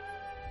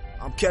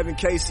I'm Kevin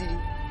Casey.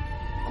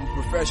 I'm a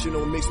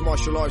professional mixed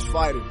martial arts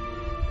fighter.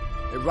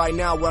 And right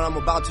now what I'm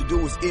about to do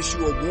is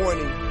issue a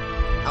warning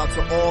out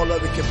to all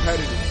other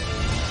competitors.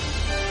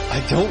 I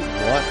don't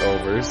want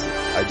overs.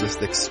 I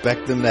just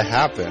expect them to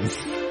happen.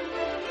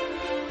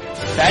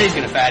 Fatty's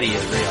gonna fatty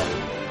is real.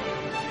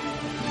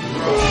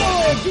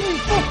 Oh, give me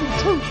fucking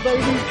truth,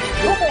 baby.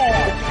 Come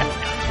on.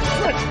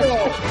 Let's go.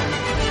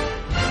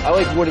 I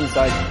like wood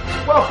inside.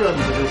 Welcome to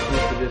this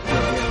week's edition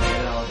of the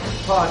MMA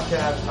Analysis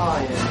Podcast.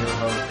 I am your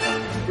host,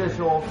 Bryan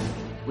Official.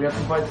 We had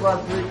some fights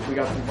last week. We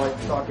got some fights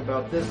to talk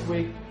about this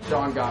week.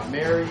 Sean got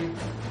married.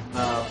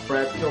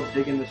 Brad's still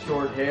digging the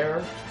short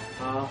hair.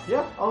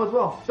 All is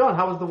well. Sean,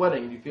 how was the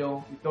wedding? You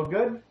feel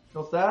good?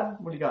 Feel sad?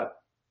 What do you got?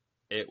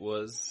 It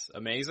was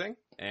amazing,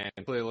 and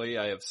clearly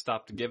I have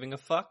stopped giving a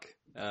fuck.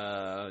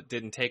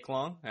 Didn't take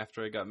long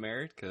after I got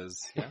married, because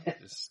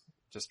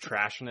just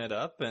trashing it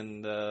up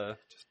and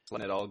just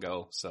letting it all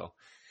go. So,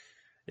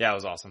 yeah, it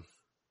was awesome.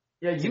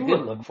 Yeah, It's a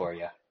good look for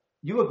you.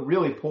 You look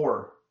really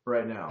poor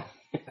right now.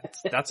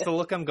 That's the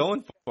look I'm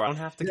going for. I don't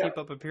have to keep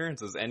up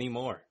appearances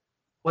anymore.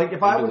 Like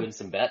if Maybe I win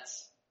some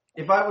bets.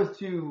 If I was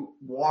to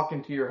walk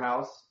into your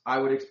house, I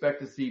would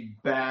expect to see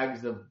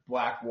bags of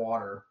black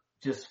water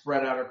just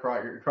spread out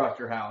across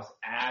your house,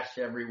 ash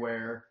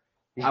everywhere.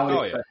 I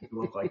would expect it to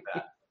look like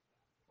that.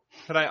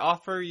 Could I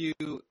offer you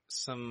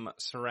some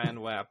saran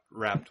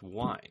wrapped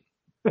wine?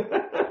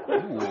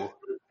 Ooh.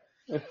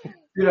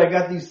 Dude, I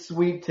got these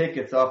sweet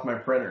tickets off my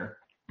printer.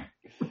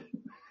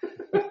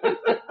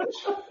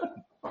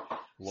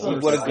 See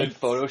what a good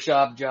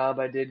Photoshop job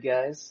I did,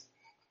 guys.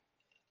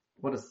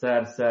 What a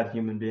sad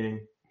human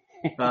being.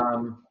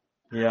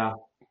 Yeah.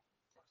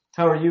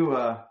 How are you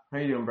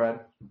doing,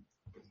 Brad?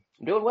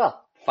 I'm doing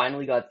well.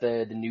 Finally got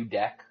the new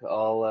deck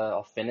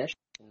all finished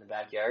in the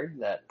backyard.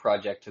 That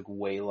project took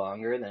way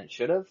longer than it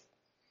should have.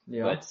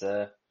 Yeah. But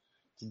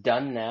it's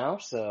done now,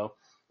 so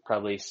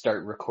probably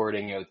start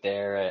recording out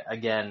there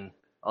again,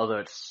 although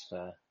it's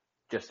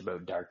just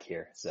about dark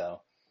here,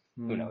 so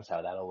who knows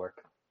how that'll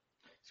work.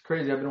 It's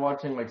crazy. I've been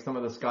watching like some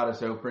of the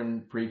Scottish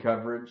Open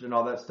pre-coverage and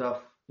all that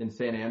stuff in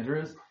St.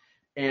 Andrews,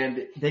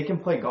 and they can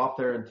play golf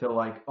there until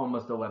like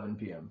almost 11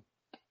 p.m.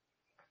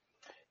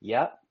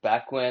 Yeah,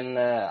 back when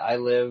I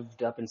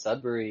lived up in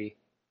Sudbury,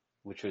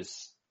 which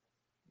was,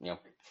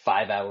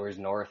 5 hours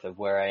north of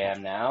where I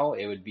am now,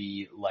 it would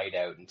be light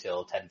out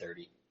until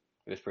 10:30.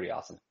 It was pretty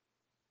awesome.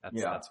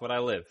 That's what I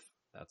live.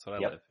 That's what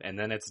I live. And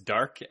then it's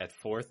dark at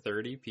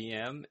 4:30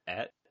 p.m.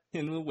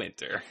 in the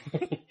winter.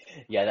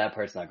 Yeah, that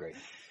part's not great.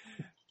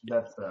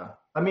 That's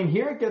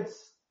here it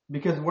gets,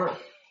 because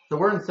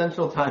we're in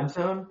Central Time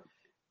Zone,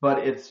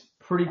 but it's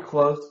pretty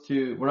close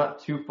to, we're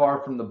not too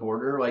far from the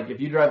border. Like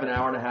if you drive an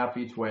hour and a half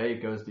each way,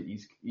 it goes to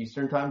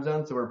Eastern Time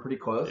Zone, so we're pretty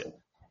close.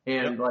 Yeah.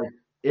 And like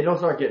it'll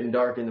start getting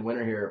dark in the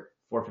winter here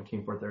at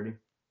 4:15, 4:30.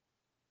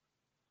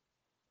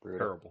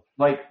 Terrible.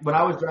 Like when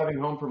I was driving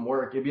home from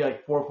work, it'd be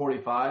like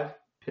 4:45,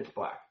 pitch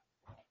black.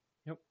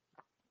 Yep.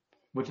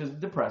 Which is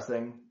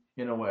depressing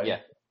in a way. Yeah.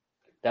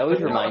 That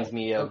always reminds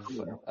me of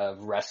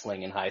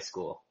wrestling in high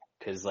school,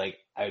 because like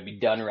I would be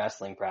done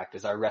wrestling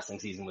practice. Our wrestling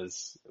season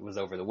was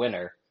over the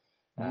winter,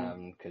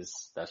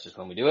 because that's just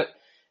when we do it.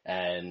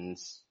 And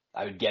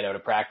I would get out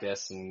of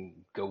practice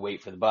and go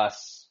wait for the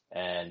bus,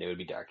 and it would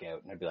be dark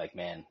out, and I'd be like,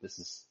 man,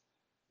 this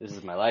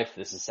is my life.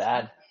 This is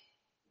sad.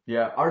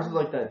 Yeah, ours is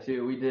like that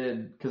too. We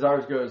did, because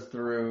ours goes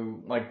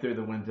through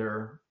the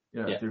winter,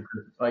 through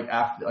like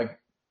after, like I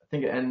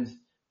think it ends,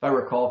 if I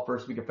recall,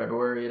 first week of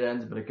February it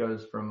ends, but it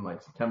goes from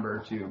like September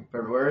to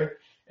February.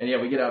 And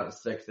yeah, we get out at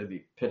 6, it'd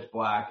be pitch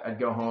black.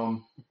 I'd go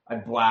home,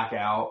 I'd black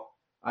out.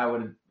 I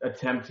would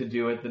attempt to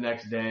do it the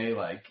next day.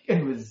 Like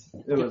it was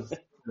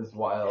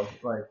wild.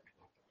 Like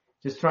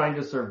just trying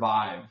to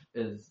survive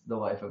is the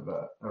life of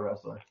a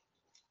wrestler.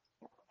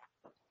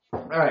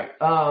 All right.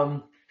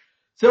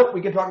 So we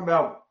can talk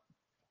about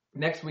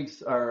last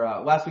week's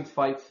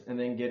fights and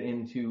then get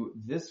into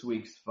this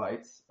week's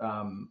fights.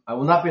 I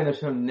will not be on the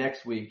show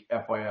next week,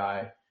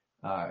 FYI,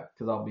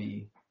 because I'll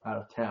be out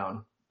of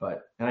town,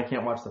 and I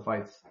can't watch the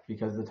fights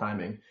because of the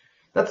timing.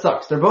 That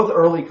sucks. They're both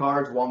early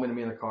cards while I'm going to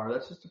be in the car.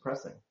 That's just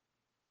depressing.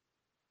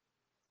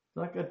 It's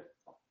not good.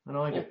 I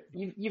don't like it.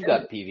 You've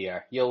got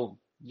PVR. You'll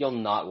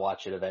not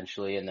watch it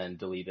eventually and then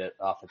delete it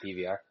off the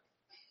PVR.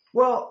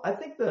 Well, I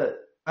think that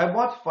I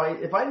watch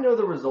fight. If I know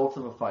the results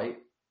of a fight,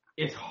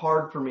 it's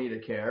hard for me to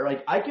care.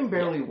 Like I can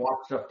barely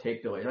watch stuff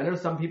tape delayed. I know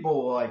some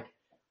people will like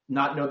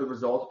not know the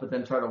results, but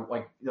then try to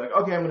like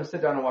okay, I'm going to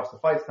sit down and watch the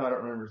fights now I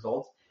don't know the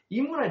results.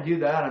 Even when I do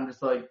that, I'm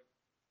just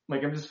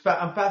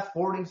I'm fast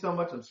forwarding so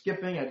much. I'm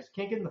skipping. I just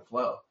can't get in the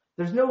flow.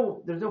 There's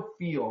no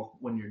feel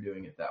when you're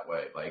doing it that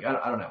way. Like I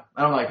don't know.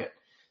 I don't like it.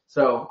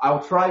 So I'll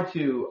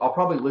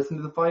probably listen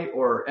to the fight,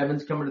 or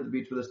Evan's coming to the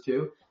beach with us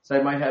too. So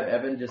I might have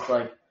Evan just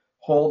like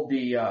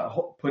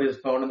put his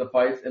phone in the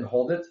fights and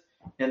hold it,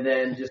 and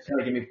then just kind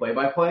of give me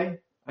play-by-play.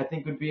 I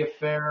think would be a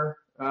fair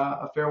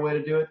way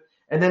to do it.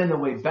 And then in the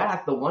way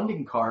back, the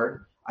London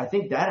card, I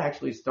think that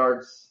actually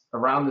starts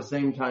around the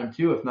same time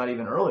too, if not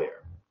even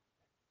earlier.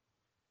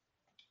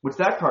 Which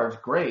that card's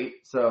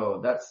great, so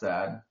that's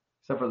sad.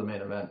 except for the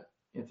main event.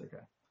 It's okay.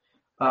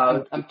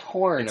 I'm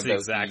torn it's about the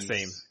exact these.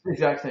 same.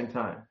 Exact same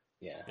time.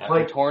 Yeah,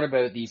 Like- I'm torn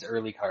about these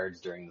early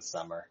cards during the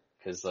summer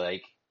because,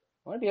 like,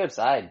 I want to be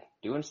outside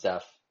doing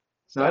stuff.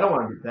 So I don't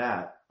want to do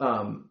that.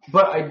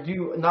 But I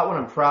do, not when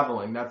I'm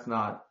traveling. That's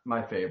not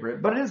my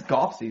favorite. But it is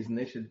golf season.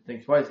 They should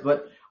think twice.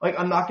 But, like,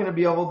 I'm not going to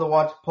be able to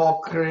watch Paul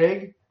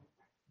Craig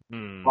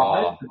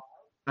live.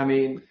 I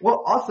mean,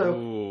 well, also,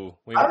 Ooh,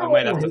 we I don't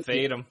might know have to who-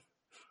 fade him.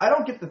 I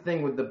don't get the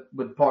thing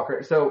with Paul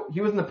Craig. So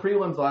he was in the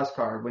prelims last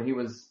card when he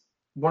was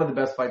one of the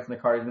best fights in the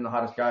card. He's been the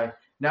hottest guy.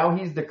 Now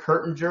he's the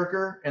curtain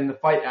jerker, and the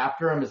fight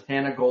after him is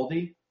Hannah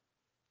Goldie.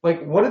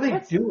 Like, what are they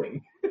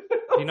doing? Do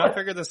you not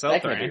figure this out?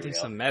 That They're can't be real.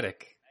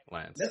 anti-Semitic,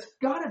 Lance. That's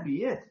gotta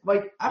be it.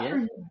 Like,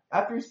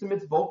 after he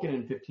submits Vulcan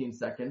in 15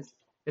 seconds,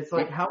 it's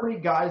like, how many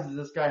guys does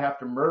this guy have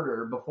to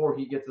murder before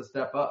he gets a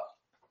step up?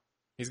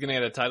 He's gonna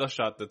get a title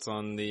shot that's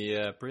on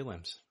the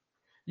prelims.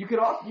 You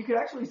could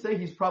actually say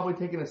he's probably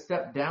taken a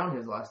step down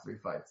his last 3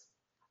 fights.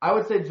 I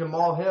would say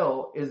Jamal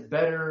Hill is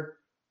better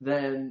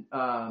than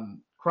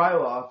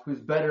Krylov, who's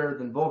better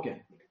than Vulcan.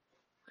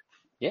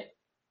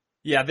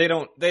 Yeah, they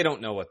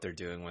don't know what they're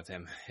doing with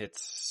him.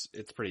 It's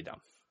pretty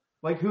dumb.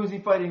 Like, who's he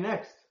fighting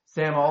next?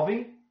 Sam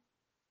Alvey?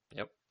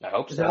 Yep. I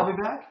hope Is so.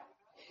 Alvey back?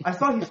 I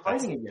saw he's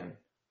fighting again.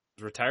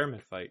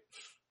 Retirement fight.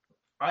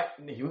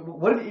 You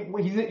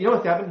know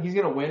what's happened? He's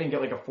gonna win and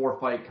get like a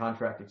 4-fight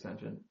contract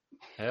extension.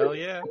 Hell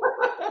yeah.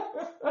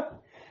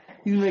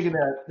 He's making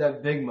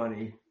that big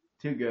money.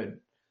 Too good.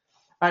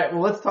 All right,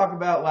 well, let's talk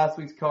about last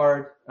week's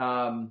card.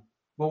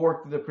 We'll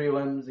work through the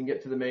prelims and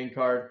get to the main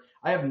card.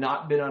 I have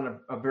not been on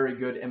a very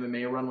good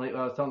MMA run lately.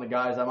 I was telling the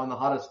guys I'm on the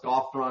hottest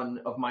golf run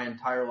of my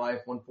entire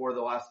life, won 4 of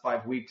the last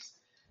 5 weeks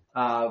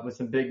with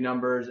some big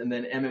numbers. And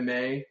then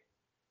MMA,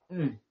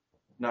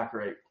 not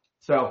great.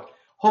 So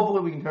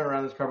hopefully we can turn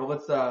around this card. But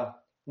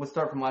let's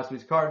start from last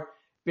week's card.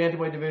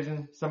 Bantamweight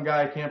division, some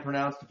guy I can't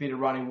pronounce defeated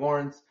Ronnie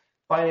Lawrence.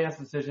 Finance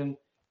decision.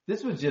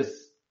 This was just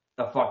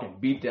a fucking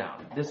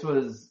beatdown. This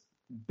was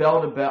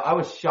bell to bell. I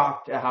was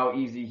shocked at how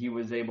easy he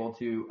was able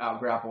to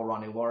out-grapple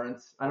Ronnie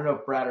Lawrence. I don't know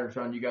if Brad or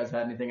Sean, you guys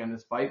had anything on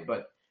this fight,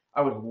 but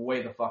I was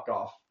way the fuck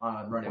off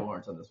on Ronnie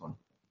Lawrence on this one.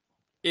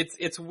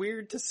 It's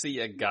weird to see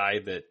a guy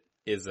that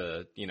is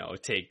a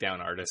takedown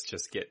artist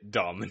just get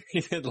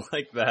dominated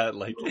like that.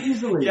 Like,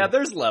 Easily. yeah,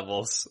 there's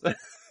levels.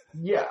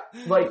 Yeah,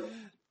 like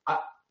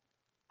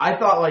I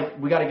thought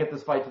like we got to get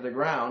this fight to the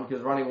ground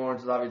because Ronnie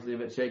Lawrence is obviously a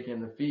bit shaky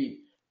in the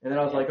feet. And then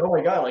I was like, oh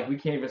my God, like we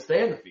can't even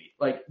stay on the feet.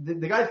 Like the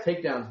guy's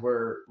takedowns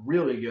were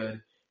really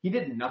good. He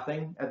did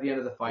nothing at the end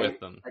of the fight,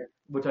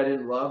 which I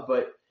didn't love,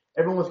 but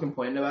everyone was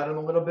complaining about him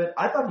a little bit.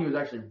 I thought he was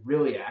actually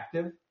really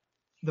active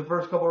the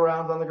first couple of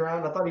rounds on the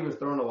ground. I thought he was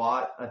throwing a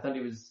lot. I thought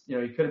he was, he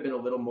could have been a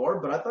little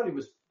more, but I thought he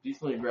was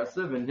decently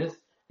aggressive and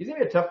he's going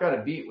to be a tough guy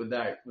to beat with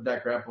that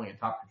grappling and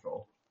top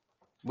control.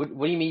 What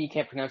do you mean you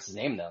can't pronounce his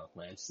name though,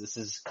 Lance? This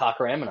is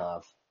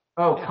Kakhramonov.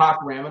 Oh, yeah.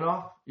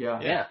 Kakhramonov?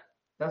 Yeah.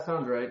 That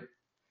sounds right.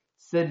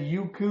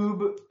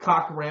 Sedyukub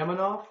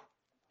Kakhramonov?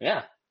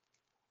 Yeah.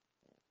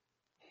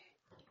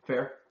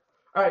 Fair.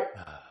 All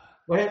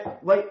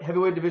right. Light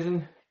heavyweight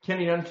division.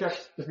 Kenny Nunchuck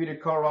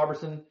defeated Carl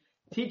Robertson.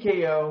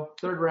 TKO,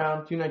 3rd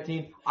round,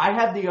 219. I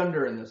had the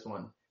under in this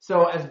one.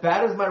 So as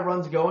bad as my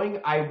run's going,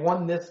 I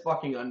won this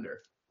fucking under.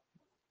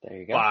 There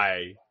you go.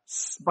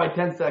 By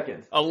 10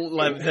 seconds.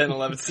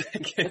 11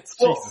 seconds.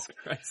 Well, Jesus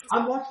Christ.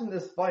 I'm watching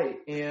this fight,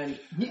 and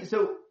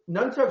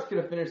Nunchuck's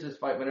going to finish this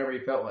fight whenever he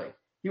felt like.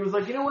 He was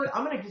like, you know what?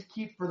 I'm going to just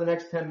keep for the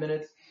next 10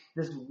 minutes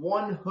this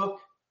one hook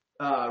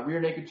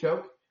rear naked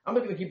choke. I'm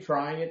just going to keep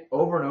trying it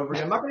over and over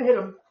again. I'm not going to hit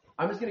him.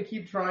 I'm just going to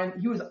keep trying.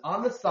 He was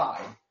on the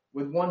side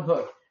with one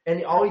hook,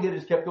 and all he did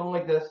is kept going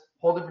like this,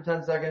 hold it for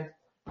 10 seconds,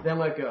 then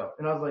let go.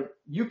 And I was like,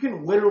 you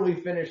can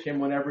literally finish him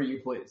whenever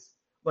you please.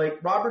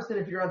 Like, Robertson,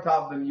 if you're on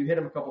top of him, you hit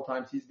him a couple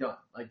times, he's done.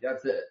 Like,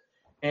 that's it.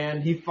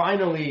 And he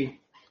finally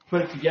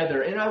put it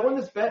together. And I won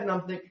this bet, and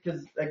I'm thinking,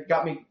 because that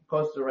got me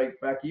close to right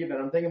back even,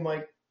 I'm thinking,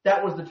 like,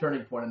 that was the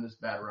turning point in this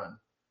bad run.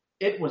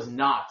 It was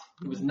not.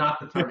 It was not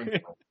the turning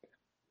point.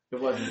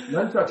 It wasn't.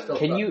 Nunchuck still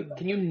Can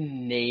you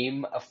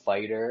name a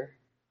fighter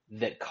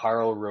that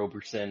Carl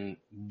Robertson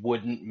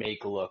wouldn't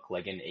make look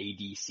like an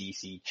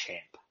ADCC champ?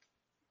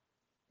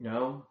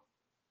 No.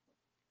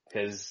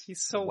 Because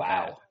he's so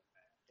wow. bad.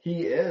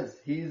 He is.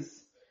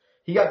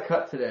 He got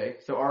cut today,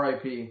 so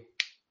RIP.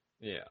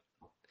 Yeah.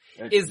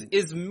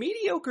 Is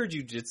mediocre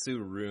jiu-jitsu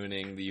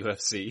ruining the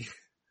UFC?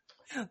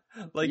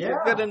 Like,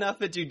 you're good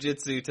enough at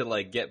jiu-jitsu to,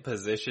 like, get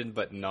position,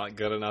 but not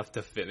good enough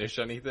to finish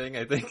anything?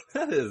 I think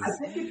that is...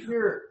 I think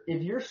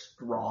if you're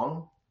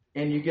strong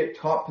and you get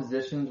taught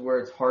positions where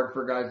it's hard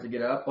for guys to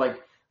get up,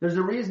 like, there's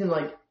a reason,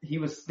 like, he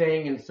was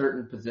staying in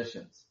certain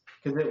positions.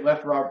 Because it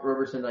left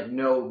Robertson, like,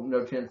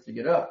 no chance to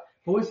get up.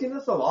 But we've seen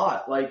this a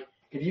lot. Like,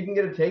 if you can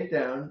get a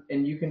takedown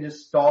and you can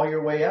just stall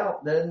your way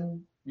out,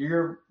 then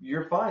you're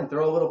fine.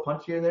 Throw a little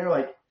punch here and there.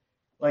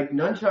 Like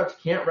Nunchucks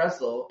can't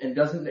wrestle and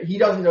doesn't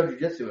know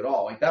jiu-jitsu at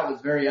all. Like, that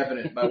was very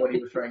evident by what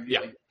he was trying to do.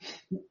 Like,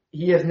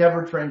 he has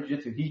never trained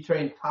jiu-jitsu. He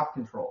trained top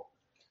control.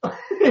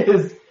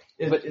 is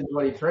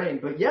what he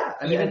trained. But yeah,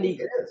 I mean, I think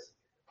it is.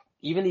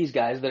 even these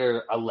guys that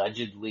are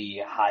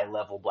allegedly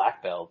high-level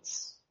black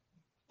belts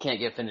can't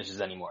get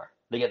finishes anymore.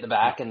 They get the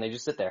back and they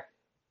just sit there.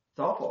 It's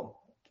awful.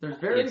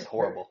 It's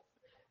horrible.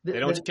 They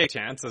don't take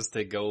chances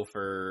to go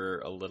for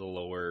a little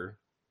lower,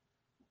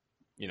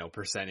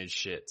 percentage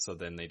shit, so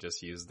then they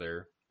just use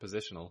their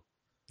positional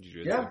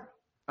jiu-jitsu. Yeah.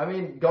 I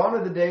mean, gone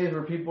are the days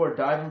where people are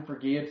diving for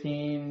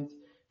guillotines,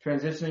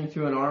 transitioning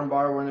to an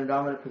armbar when they're in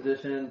dominant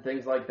position,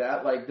 things like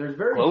that. Like, there's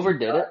Glover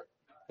did it.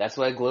 That's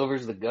why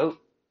Glover's the GOAT.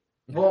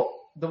 Well,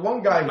 the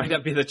one guy... He might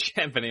not be the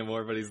champ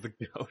anymore, but he's the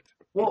GOAT.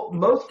 Well,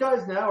 most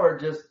guys now are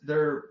just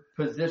their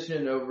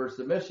position over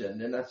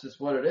submission, and that's just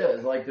what it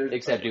is. Like, there's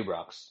except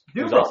Dubrox,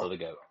 who's also the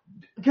GOAT.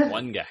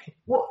 One guy.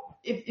 Well,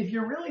 if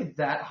you're really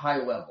that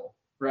high level,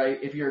 right?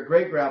 If you're a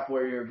great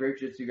grappler, you're a great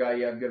jiu-jitsu guy,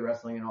 you have good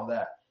wrestling and all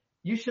that,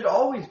 you should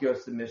always go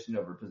submission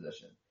over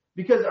position.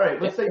 Because, all right,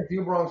 let's say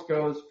Dubrox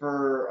goes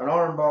for an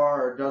armbar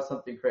or does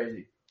something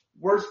crazy.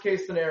 Worst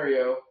case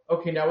scenario,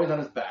 okay, now he's on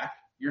his back.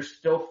 You're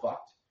still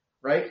fucked,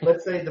 right?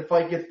 Let's say the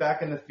fight gets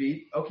back in the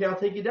feet. Okay, I'll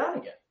take you down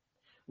again.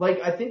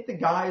 Like, I think the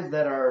guys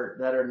that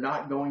are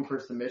not going for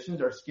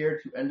submissions are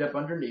scared to end up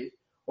underneath,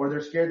 or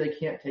they're scared they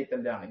can't take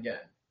them down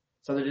again.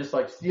 So they're just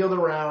like, steal the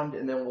round,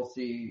 and then we'll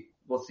see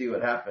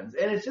what happens.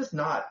 And it's just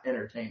not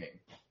entertaining.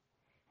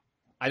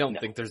 I don't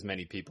think there's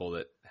many people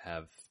that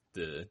have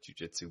the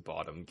jiu-jitsu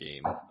bottom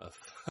game of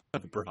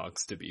the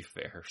Bronx, to be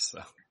fair.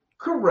 So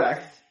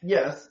correct,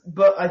 yes,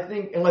 but I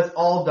think unless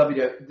all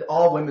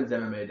women's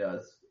MMA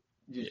does,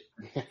 just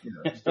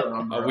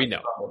we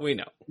know.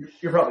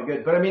 You're probably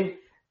good, but I mean,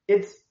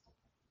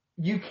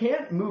 you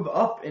can't move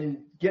up and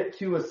get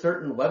to a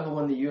certain level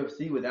in the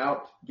UFC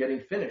without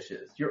getting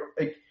finishes.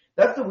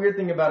 That's the weird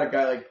thing about a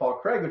guy like Paul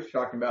Craig, which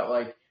you're talking about,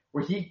 like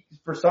where he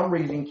for some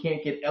reason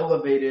can't get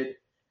elevated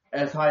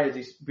as high as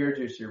he's beer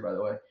juice here, by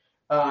the way.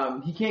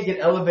 He can't get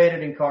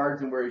elevated in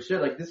cards and where he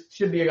should. Like, this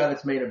should be a guy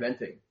that's main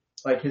eventing.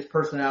 Like, his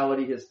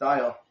personality, his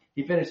style.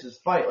 He finishes his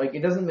fight. Like,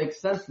 it doesn't make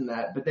sense in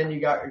that. But then you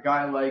got a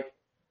guy like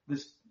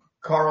this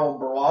Carl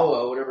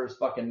Baralo, whatever his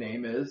fucking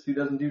name is, who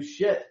doesn't do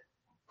shit.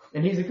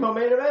 And he's a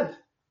co-main event.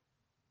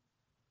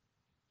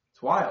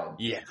 It's wild.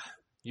 Yeah.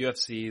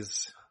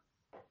 UFC's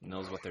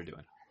knows what they're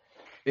doing.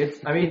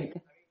 It's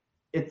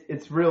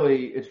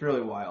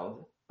really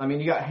wild. I mean,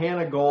 you got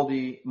Hannah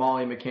Goldie,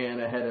 Molly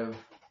McCann ahead of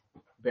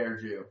Bear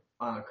Jew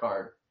on a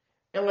card.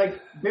 And like,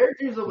 Bear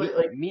Jew's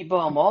like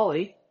Meatball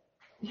Molly.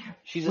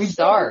 She's a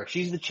star.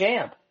 She's the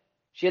champ.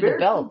 She had the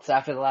belts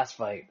after the last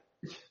fight.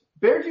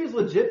 Bear Jew's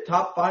legit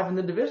top 5 in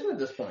the division at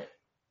this point.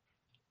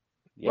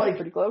 Yeah, like,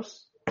 pretty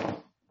close.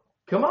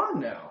 Come on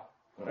now.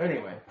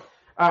 Anyway.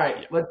 All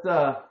right,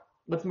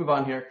 let's move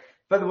on here.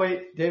 By the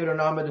way, David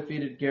Onama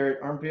defeated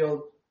Garrett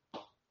Armfield.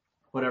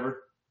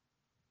 Whatever.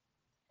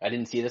 I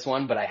didn't see this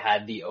one, but I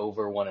had the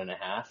over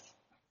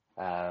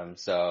 1.5.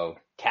 So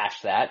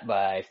cash that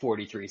by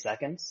 43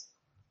 seconds.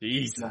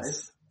 Jesus.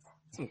 Nice.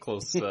 Some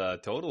close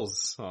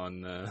totals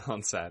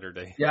on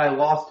Saturday. Yeah, I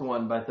lost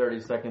one by 30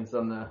 seconds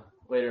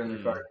later in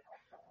the card.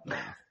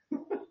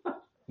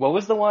 What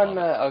was the one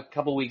a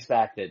couple weeks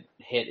back that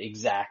hit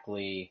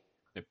exactly?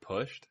 It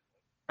pushed?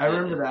 I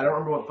remember that. I don't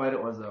remember what fight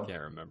it was, though.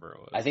 Can't remember what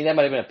it was. I think that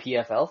might have been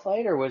a PFL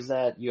fight, or was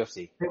that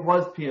UFC? It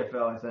was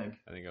PFL, I think.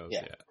 I think it was,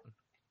 yeah.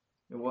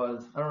 It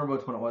was. I don't remember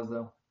which one it was,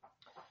 though.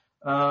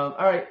 All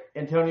right.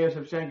 Antonio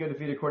Shevchenko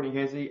defeated Courtney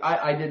Casey.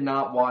 I did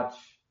not watch.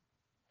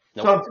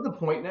 Nope. So I'm to the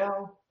point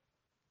now,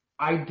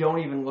 I don't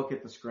even look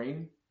at the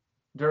screen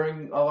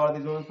during a lot of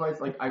these women's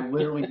fights. Like, I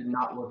literally did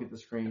not look at the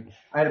screen.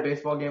 I had a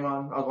baseball game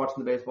on. I was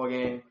watching the baseball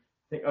game.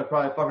 I think I was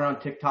probably fucking around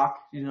TikTok,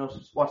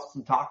 just watching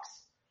some talks.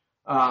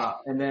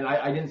 And then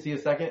I didn't see a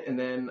second, and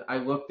then I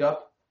looked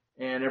up,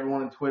 and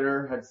everyone on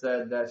Twitter had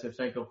said that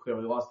Shevchenko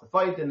clearly lost the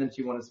fight, and then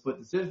she won a split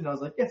decision. I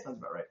was like, yeah, sounds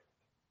about right.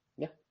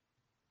 Yeah.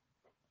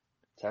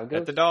 That's how it goes.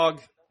 At the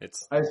dog.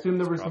 I assume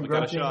there was some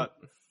grunting. Shot.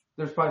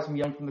 There's probably some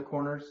yelling from the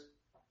corners.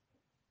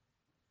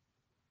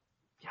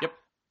 Yeah. Yep.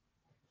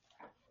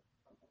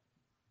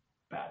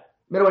 Bad.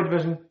 Middleweight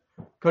division,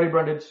 Cody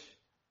Brundage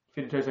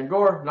defeated Tyson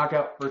Gore,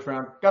 knockout, first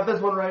round. Got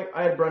this one right.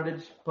 I had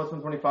Brundage, plus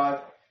 125.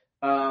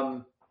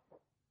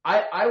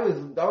 I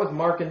was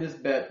marking this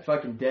bet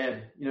fucking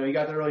dead. He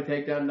got the early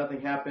takedown,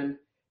 nothing happened.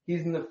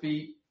 He's in the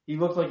feet. He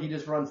looks like he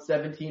just runs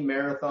 17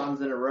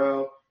 marathons in a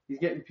row. He's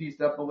getting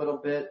pieced up a little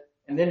bit,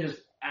 and then just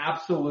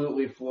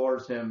absolutely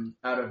floors him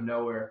out of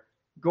nowhere.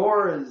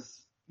 Gore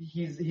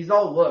he's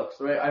all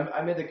looks, right?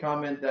 I made the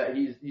comment that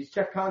he's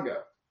Czech Congo.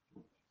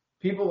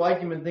 People like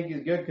him and think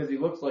he's good because he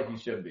looks like he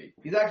should be.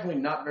 He's actually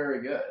not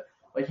very good.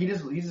 Like,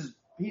 he's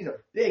a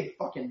big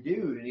fucking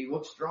dude, and he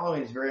looks strong,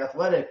 and he's very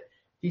athletic.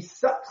 He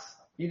sucks.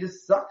 He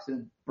just sucks.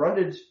 And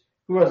Brundage,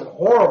 who has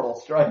horrible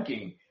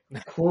striking,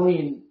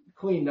 clean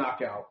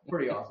knockout.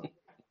 Pretty awesome.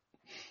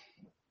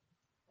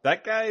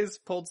 That guy's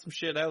pulled some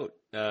shit out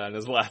in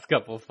his last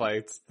couple of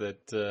fights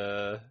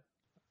that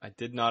I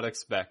did not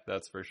expect,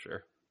 that's for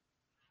sure.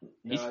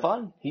 He's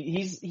fun.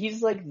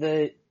 He's like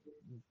the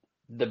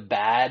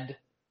bad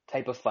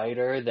type of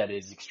fighter that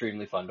is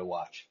extremely fun to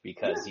watch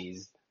because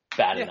he's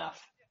bad enough.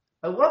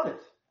 I love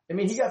it. I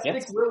mean, he got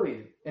thick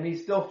willied, and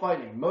he's still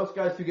fighting. Most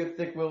guys who get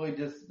thick willied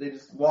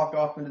just walk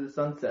off into the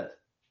sunset.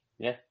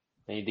 Yeah,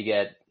 they need to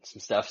get some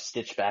stuff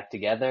stitched back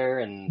together,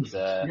 and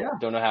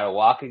don't know how to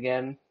walk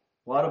again.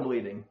 A lot of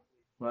bleeding.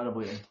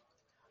 All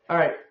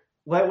right,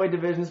 lightweight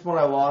division. This one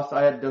I lost.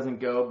 I had doesn't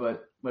go,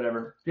 but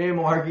whatever. Jamie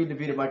Malarkey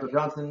defeated Michael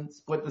Johnson,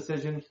 split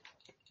decision.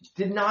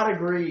 Did not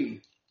agree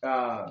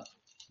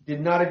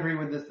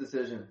with this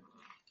decision.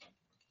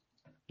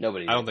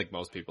 Nobody did. I don't think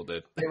most people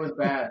did. It was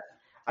bad.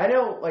 I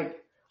know, like,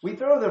 we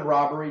throw the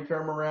robbery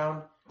term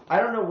around. I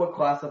don't know what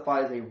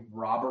classifies a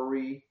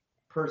robbery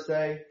per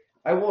se.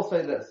 I will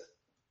say this.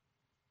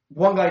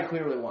 One guy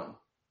clearly won.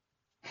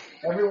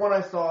 Everyone I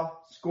saw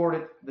scored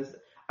it.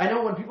 I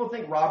know when people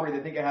think robbery,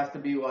 they think it has to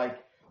be like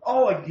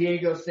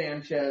Diego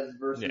Sanchez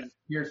versus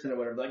Pearson or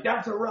whatever. Like,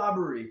 that's a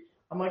robbery.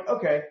 I'm like,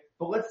 okay,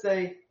 but let's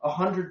say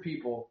 100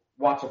 people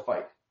watch a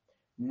fight.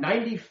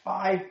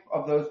 95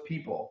 of those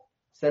people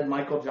said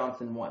Michael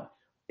Johnson won.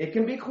 It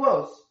can be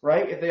close,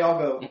 right? If they all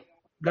go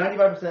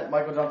 95%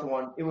 Michael Johnson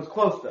won. It was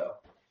close, though.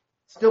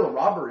 Still a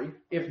robbery.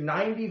 If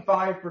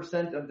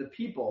 95% of the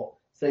people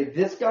say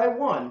this guy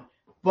won,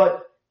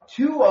 but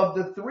 2 of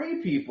the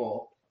 3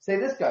 people say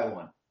this guy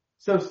won.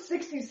 So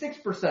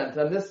 66%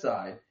 on this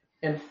side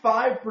and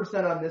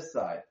 5% on this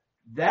side.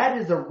 That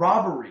is a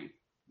robbery.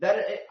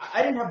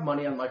 I didn't have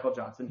money on Michael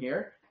Johnson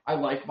here. I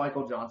like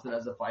Michael Johnson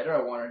as a fighter.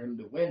 I wanted him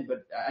to win,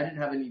 but I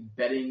didn't have any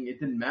betting. It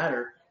didn't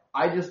matter.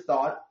 I just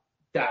thought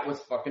that was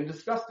fucking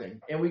disgusting.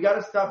 And we got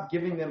to stop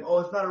giving them,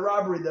 it's not a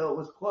robbery, though. It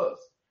was close.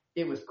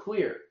 It was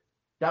clear.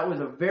 That was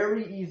a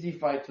very easy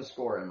fight to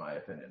score, in my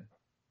opinion.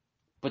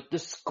 But the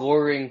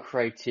scoring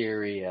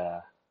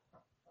criteria.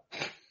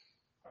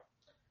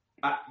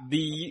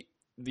 The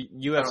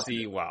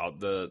UFC,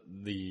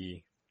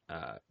 the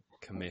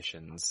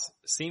commissions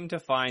seem to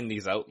find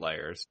these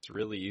outliers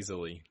really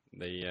easily.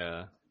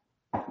 They're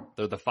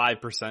the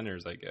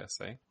 5%ers, I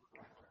guess, eh?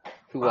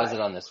 Who was it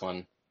on this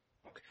one?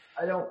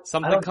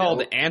 Something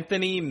called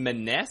Anthony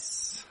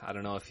Maness. I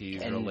don't know if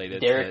he's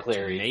related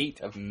to Nate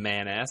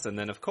Maness, and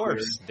then of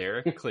course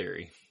Derek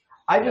Cleary.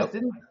 I don't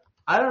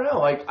know.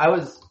 Like I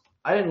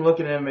didn't look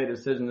at MMA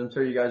decisions. I'm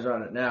sure you guys are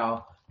on it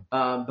now.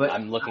 But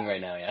I'm looking right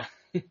now. Yeah.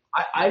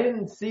 I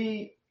didn't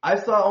see. I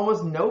saw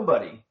almost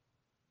nobody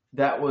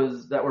that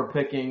were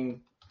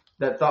picking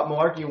that thought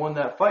Malarkey won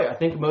that fight. I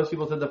think most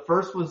people said the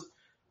first was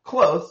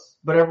close,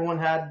 but everyone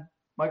had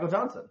Michael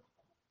Johnson.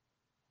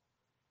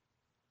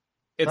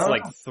 It's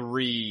like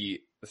 16-4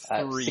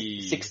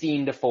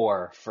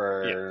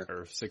 for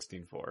or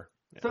 16-4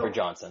 for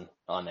Johnson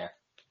on there.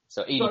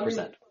 So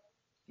 80%.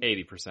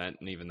 80%,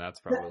 and even that's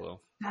probably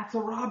low. That's a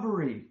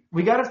robbery.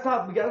 We gotta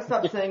stop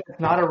saying it's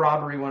not a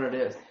robbery when it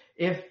is.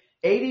 If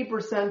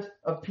 80%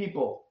 of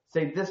people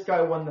say this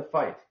guy won the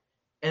fight,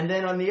 and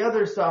then on the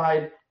other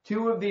side,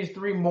 2 of these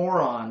 3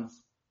 morons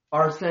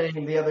are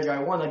saying the other guy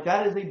won, like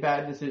that is a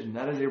bad decision.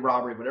 That is a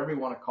robbery, whatever you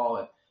want to call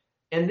it.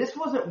 And this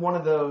wasn't one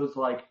of those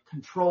like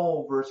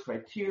control versus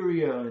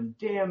criteria and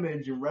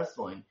damage and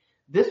wrestling.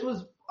 This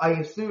was, I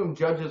assume,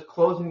 judges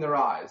closing their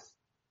eyes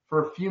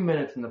for a few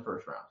minutes in the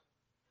first round.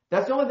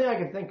 That's the only thing I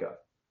can think of.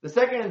 The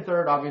second and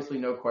third, obviously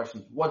no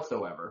questions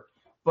whatsoever.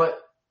 But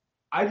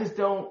I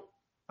don't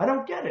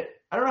get it.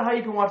 I don't know how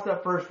you can watch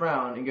that first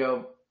round and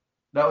go,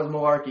 that was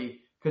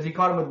Malarkey, because he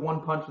caught him with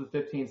 1 punch with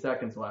 15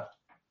 seconds left.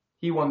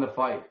 He won the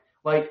fight.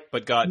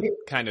 But got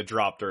kind of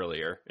dropped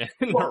earlier in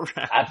the round.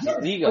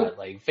 Absolutely, he got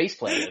face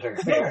planted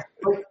earlier.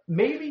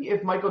 Maybe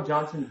if Michael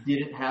Johnson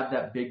didn't have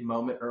that big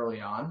moment early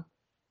on,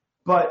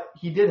 but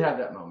he did have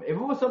that moment. If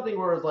it was something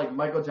where it was like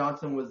Michael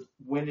Johnson was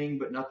winning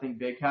but nothing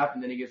big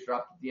happened, then he gets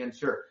dropped at the end,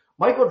 sure.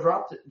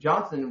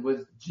 Johnson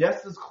was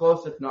just as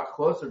close, if not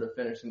closer, to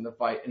finishing the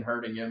fight and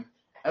hurting him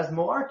as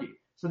Malarkey.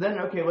 So then,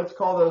 okay, let's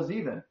call those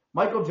even.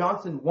 Michael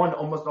Johnson won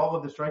almost all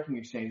of the striking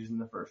exchanges in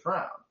the first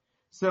round.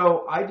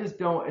 So I just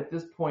don't, at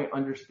this point,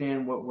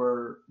 understand what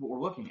we're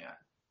looking at.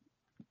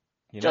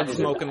 You're not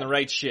smoking the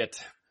right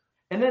shit.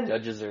 And then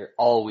judges are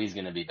always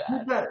going to be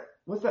bad.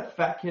 What's that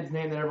fat kid's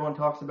name that everyone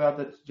talks about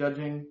that's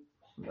judging?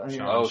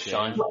 Sean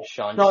Sheehan.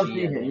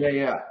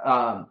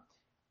 Yeah.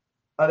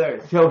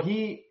 There. So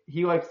he's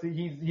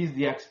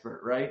the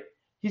expert, right?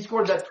 He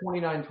scored that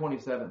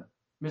 29-27,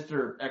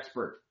 Mr.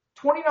 Expert.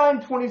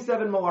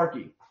 29-27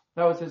 Malarkey.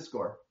 That was his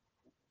score.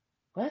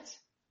 What?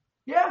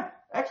 Yeah,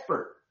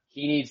 expert.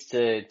 He needs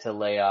to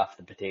lay off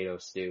the potato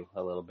stew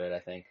a little bit, I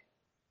think.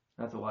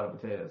 That's a lot of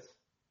potatoes.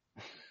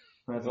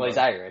 Well, he's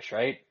Irish,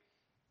 right?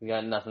 We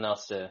got nothing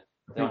else to...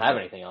 We don't have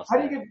anything else. How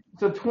do you get...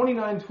 So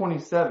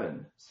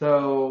 29-27.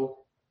 So...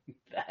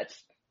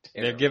 That's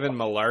terrible. They're giving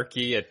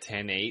Malarkey a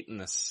 10-8 in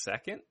the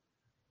second,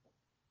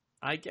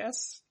 I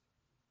guess.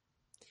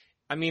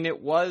 I mean,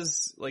 it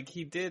was... Like,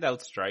 he did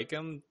outstrike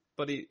him,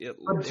 but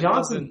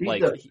Johnson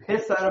beat the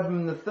piss out of him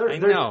in the third. I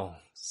know.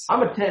 So.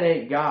 I'm a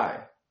 10-8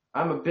 guy.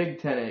 I'm a big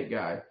 10-8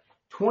 guy.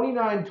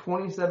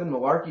 29-27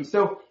 Malarkey.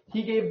 So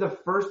he gave the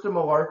first to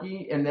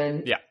Malarkey and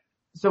then... Yeah.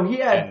 So he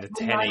had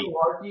 29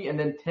 Malarkey and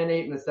then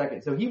 10-8 in the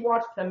second. So he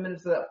watched 10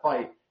 minutes of that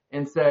fight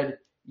and said,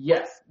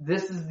 yes,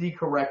 this is the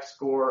correct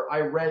score.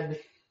 I read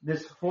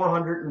this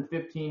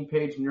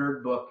 415-page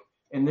nerd book,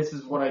 and this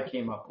is what I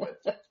came up with.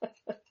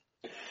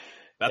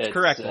 That's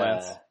correct,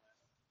 Lance.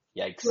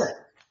 Yikes. Yeah.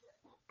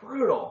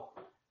 Brutal.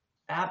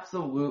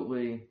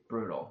 Absolutely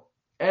brutal.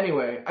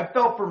 Anyway, I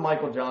felt for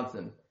Michael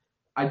Johnson.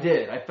 I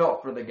did. I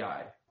felt for the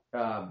guy.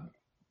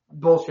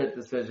 Bullshit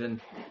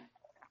decision.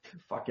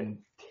 Fucking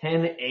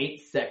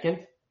 10-8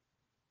 second.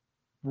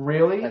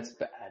 Really? That's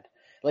bad.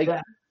 Like,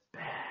 That's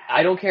bad.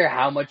 I don't care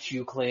how much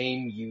you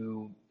claim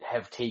you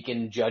have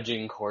taken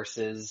judging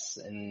courses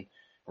and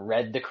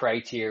read the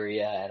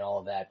criteria and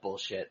all that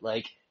bullshit.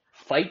 Like,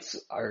 fights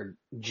are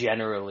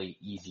generally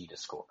easy to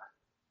score.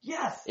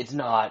 Yes. It's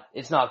not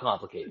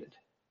complicated.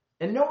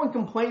 And no one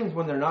complains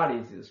when they're not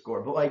easy to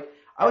score. But, like,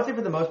 I would say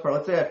for the most part,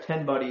 let's say I have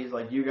 10 buddies,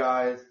 like you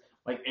guys,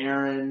 like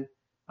Aaron,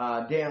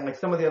 Dan, like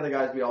some of the other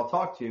guys we all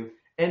talk to.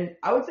 And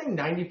I would say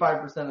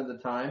 95% of the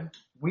time,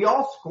 we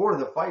all score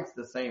the fights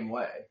the same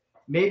way.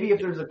 Maybe if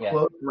there's a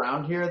close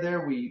round here or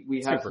there, we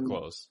have super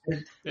close.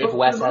 If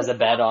Wes has a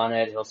bet on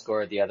it, he'll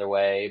score it the other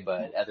way.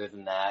 But other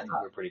than that,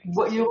 we're pretty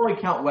consistent. Well, you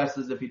only count Wes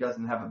as if he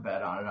doesn't have a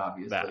bet on it,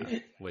 obviously.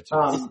 That, which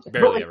is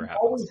barely ever happens.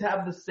 Always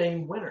have the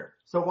same winner.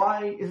 So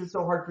why is it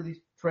so hard for these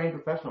trained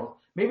professionals?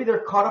 Maybe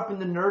they're caught up in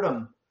the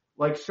nerdum,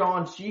 like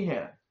Sean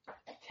Sheehan.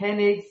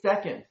 10-8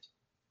 seconds.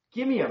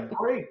 Give me a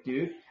break,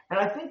 dude. And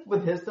I think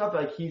with his stuff,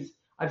 like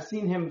I've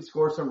seen him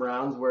score some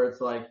rounds where it's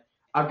like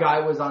a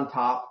guy was on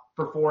top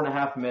for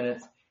 4.5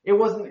 minutes. It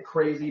wasn't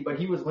crazy, but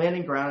he was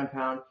landing ground and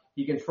pound.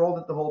 He controlled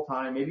it the whole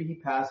time. Maybe he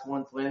passed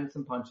once, landed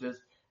some punches,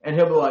 and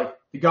he'll be like,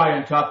 the guy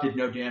on top did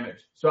no damage,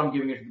 so I'm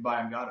giving it to the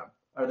guy on bottom,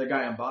 or the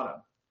guy on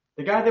bottom.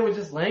 The guy that was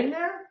just laying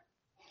there?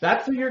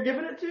 That's who you're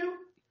giving it to?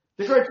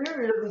 The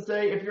criteria doesn't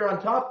say if you're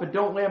on top but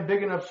don't land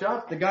big enough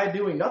shots, the guy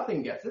doing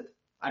nothing gets it.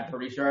 I'm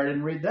pretty sure I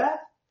didn't read that.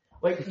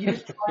 Like, you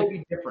just try to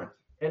be different.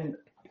 And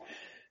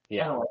I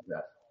don't like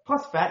that.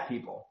 Plus fat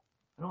people.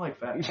 I don't like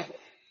fat people.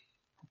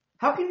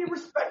 How can you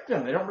respect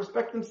them? They don't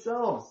respect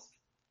themselves.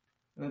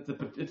 And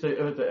it's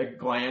a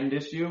gland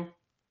issue.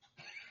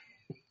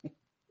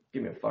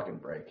 Give me a fucking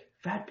break.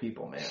 Fat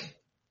people, man.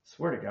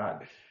 Swear to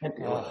God. Can't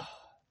deal with it.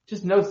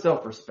 Just no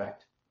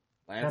self-respect.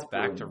 Lance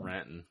back to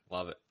ranting.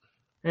 Love it.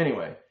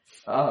 Anyway,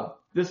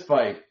 this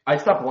fight, I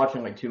stopped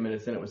watching like 2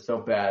 minutes and it was so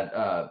bad.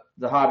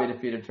 Zahabi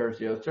defeated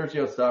Tercios.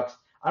 Tercios sucks.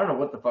 I don't know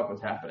what the fuck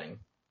was happening.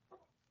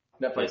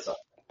 That fight sucked.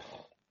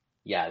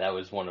 Yeah, that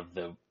was one of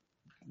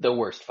the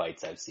worst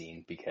fights I've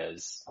seen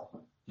because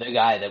the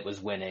guy that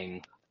was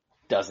winning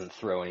doesn't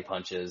throw any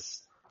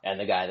punches, and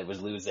the guy that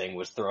was losing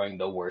was throwing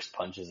the worst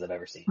punches I've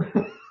ever seen.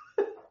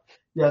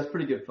 Yeah, it's a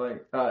pretty good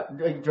fight.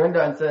 Like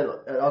Drendan said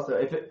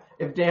also,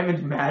 if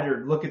damage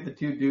mattered, look at the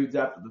two dudes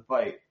after the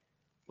fight.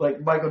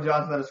 Like Michael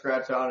Johnson had a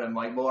scratch on him.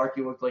 Like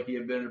Malarkey looked like he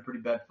had been in a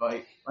pretty bad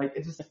fight. Like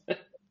it just,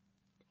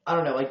 I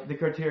don't know. Like the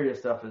criteria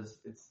stuff it's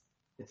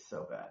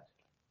so bad.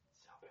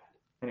 So bad.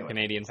 Anyway,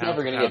 Canadian never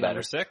pound gonna for get pound better.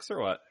 number 6 or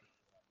what?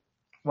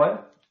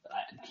 What?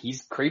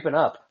 He's creeping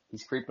up.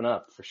 He's creeping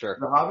up for sure.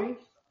 The hobby?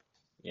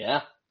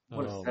 Yeah.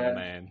 What a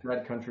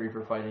sad country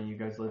for fighting you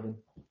guys live in.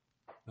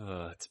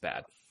 It's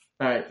bad.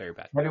 All right. Very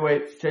bad.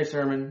 Heavyweight, Chase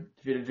Sherman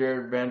defeated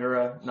Jared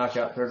Vandera,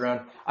 knockout, third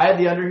round. I had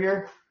the under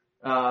here.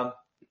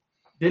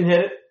 Didn't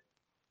hit it.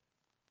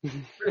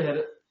 Should have hit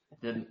it.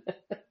 Didn't.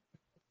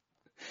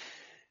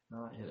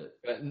 Not hit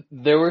it.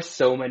 There were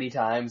so many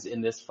times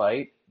in this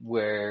fight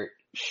where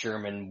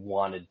Sherman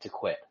wanted to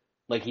quit,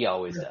 like he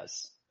always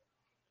does.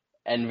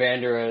 And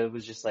Vandera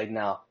was just like,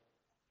 no,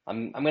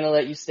 I'm going to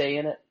let you stay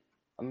in it.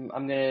 I'm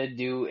going to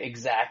do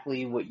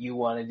exactly what you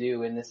want to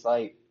do in this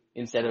fight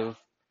instead of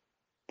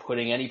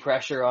putting any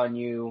pressure on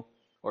you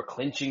or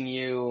clinching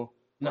you,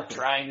 or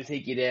trying to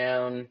take you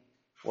down.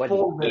 What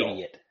an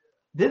idiot.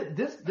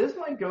 This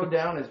might go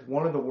down as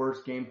one of the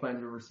worst game plans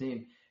I've ever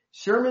seen.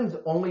 Sherman's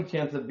only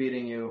chance of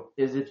beating you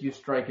is if you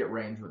strike at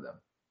range with him.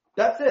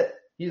 That's it.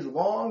 He's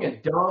long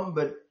and dumb,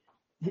 but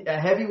a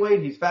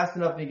heavyweight, he's fast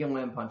enough and he can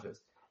land punches.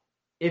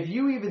 If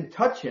you even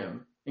touch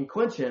him and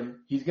clinch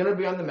him, he's going to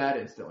be on the mat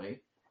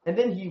instantly. And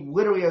then he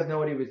literally has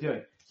no idea what he's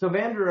doing. So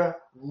Vandera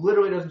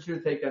literally doesn't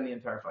shoot a takedown the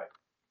entire fight.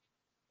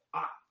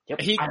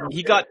 Yep.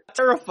 He got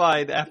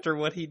terrified after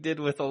what he did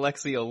with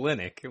Alexei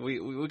Oleinik.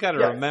 We got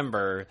to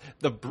remember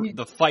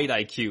the fight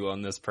IQ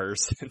on this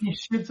person. He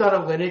shoots out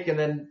Oleinik and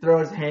then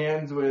throws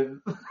hands with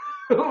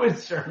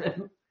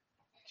Sherman.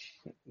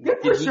 Good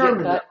for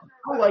Sherman.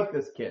 I like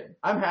this kid.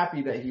 I'm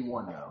happy that he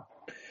won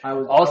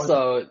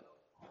though.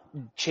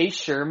 Chase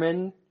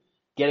Sherman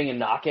getting a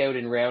knockout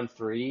in round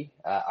 3.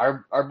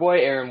 Our boy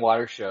Aaron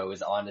Watershow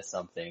is onto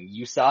something.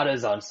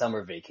 USADA's on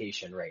summer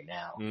vacation right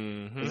now.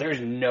 Mm-hmm.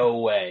 There's no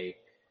way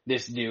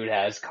this dude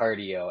has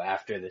cardio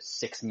after the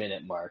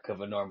 6-minute mark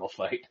of a normal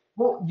fight.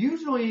 Well,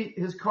 usually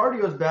his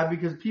cardio is bad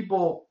because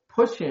people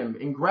push him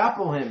and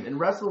grapple him and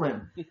wrestle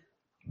him.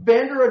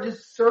 Vandera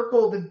just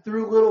circled and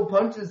threw little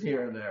punches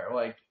here and there.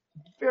 Like,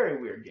 very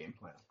weird game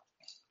plan.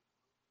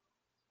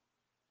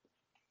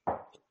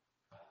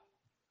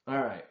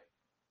 All right.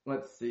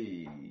 Let's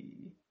see.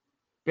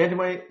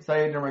 Bantamweight,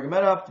 Said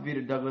Nurmagomedov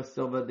defeated Douglas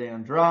Silva de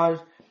Andrade.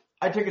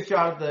 I took a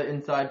shot at the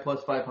inside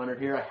plus 500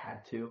 here. I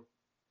had to.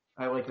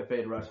 I like to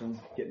fade Russians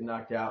getting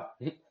knocked out.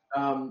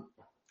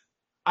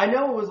 I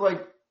know it was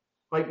like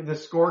the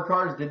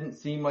scorecards didn't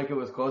seem like it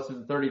was close to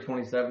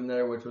 30-27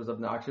 there, which was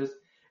obnoxious.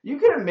 You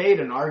could have made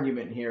an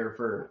argument here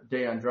for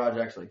De Andrade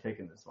actually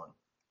taking this one.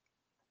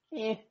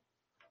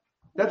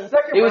 That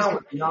second round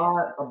was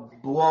not a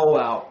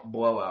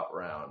blowout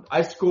round.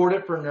 I scored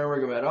it for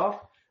Nurmagomedov,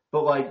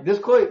 but like this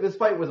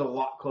fight was a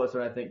lot closer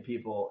than I think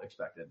people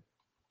expected.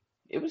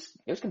 It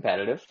was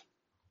competitive.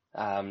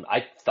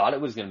 I thought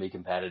it was going to be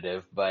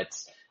competitive, but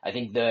I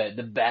think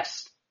the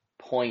best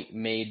point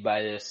made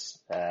by this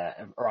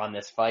or on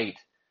this fight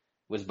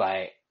was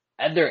by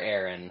Eder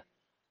Aaron,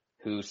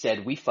 who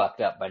said we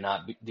fucked up by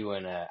not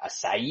doing a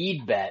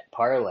Saeed bet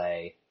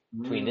parlay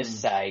between this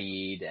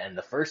Saeed and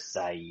the first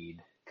Saeed,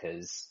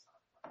 because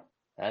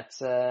that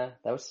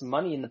was some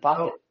money in the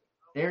pocket. Oh,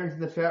 Aaron's in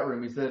the chat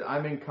room. He said,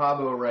 "I'm in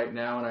Cabo right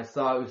now, and I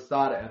saw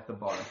USADA at the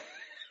bar."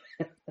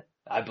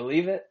 I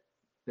believe it.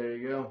 There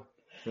you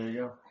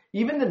go.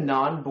 Even the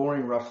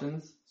non-boring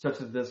Russians, such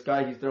as this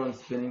guy, he's throwing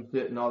spinning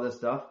fit and all this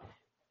stuff.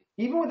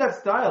 Even with that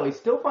style, he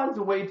still finds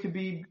a way to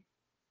be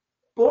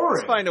boring.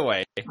 Let's find a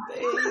way.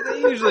 They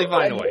usually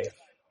find a way.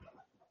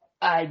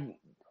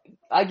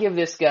 I give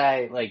this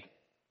guy, like,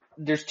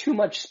 there's too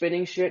much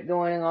spinning shit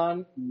going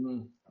on,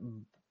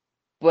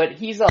 but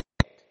he's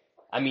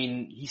I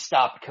mean, he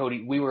stopped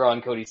Cody. We were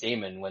on Cody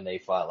Saman when they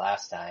fought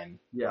last time.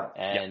 Yeah.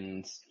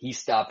 And he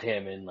stopped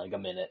him in like a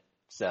minute.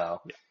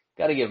 So,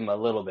 gotta give him a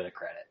little bit of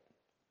credit.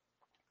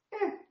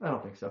 I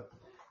don't think so.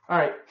 All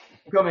right,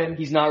 come in.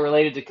 He's not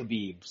related to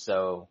Khabib,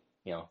 so,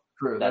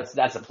 True.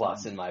 That's a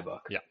plus in my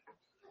book. Yeah.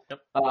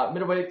 Yep.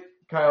 Middleweight,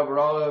 Kyle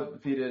Barala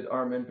defeated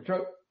Armin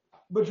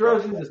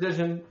Petrosian's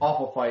decision.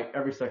 Awful fight,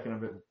 every second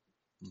of it.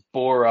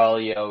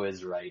 Borralio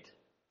is right.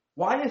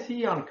 Why is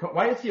he a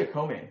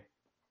co-main?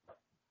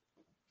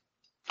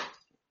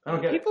 I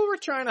don't get People were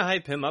trying to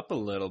hype him up a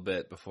little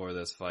bit before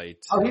this fight.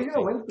 Oh, he's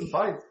gonna win some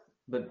fights,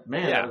 but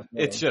man, yeah,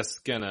 it's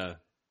just gonna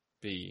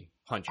be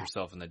punch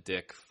yourself in the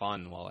dick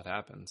fun while it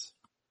happens.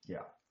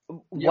 Yeah.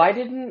 Why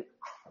didn't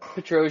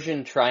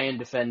Petrosian try and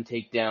defend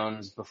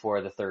takedowns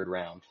before the third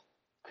round?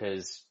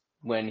 Because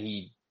when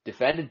he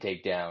defended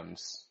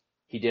takedowns,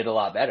 he did a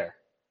lot better.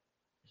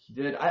 He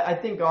did. I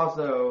think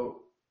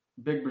also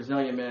big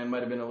Brazilian man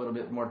might have been a little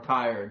bit more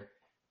tired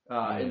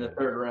in the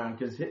third round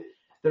because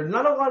there's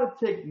not a lot of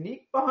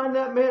technique behind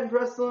that man's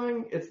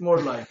wrestling. It's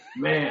more like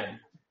man,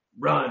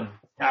 run,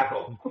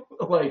 tackle.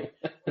 Like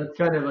that's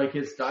kind of like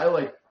his style.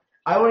 Like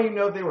I don't even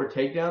know if they were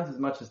takedowns as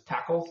much as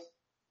tackles.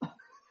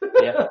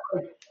 Yeah.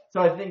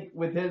 So I think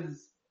with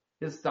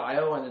his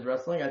style and his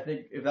wrestling, I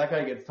think if that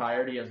guy gets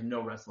tired, he has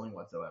no wrestling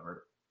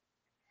whatsoever.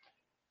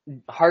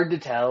 Hard to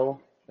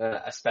tell,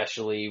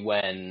 especially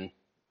when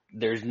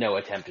there's no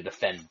attempt to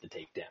defend the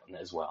takedown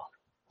as well.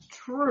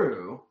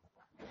 True.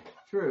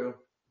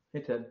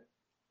 Hey, Ted.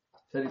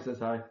 Teddy says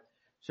hi.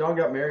 Sean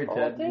got married,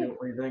 Ted.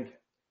 What do you think?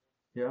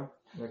 Yeah?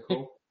 Is that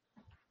cool?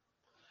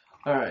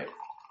 All right.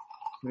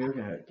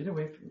 Get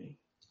away from me.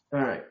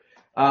 All right.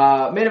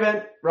 Main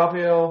event,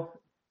 Rafael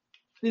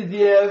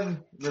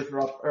Fiziev versus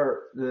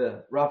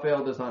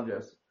Rafael dos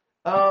Anjos.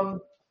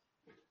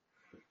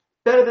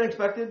 Better than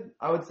expected,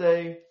 I would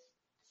say,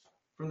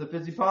 from the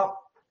Fizzy Pop.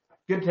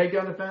 Good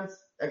takedown defense,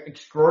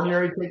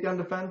 extraordinary takedown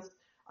defense.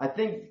 I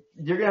think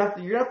you're gonna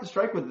have to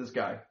strike with this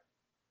guy. A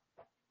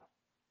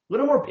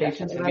little more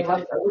patience than I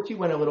like. I wish he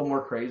went a little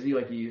more crazy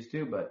like he used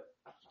to, but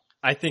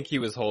I think he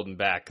was holding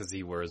back because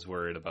he was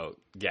worried about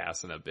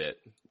gassing a bit.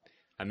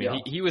 I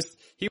mean, he was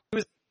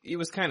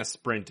kind of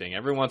sprinting.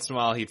 Every once in a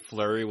while, he'd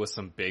flurry with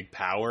some big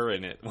power,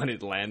 and when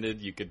it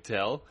landed, you could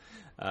tell.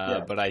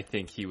 But I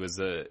think he was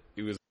a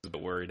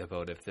bit worried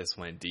about if this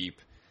went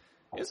deep.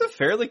 It was a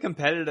fairly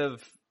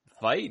competitive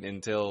fight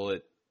until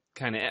it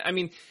kind of. I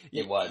mean,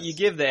 you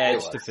give the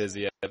edge to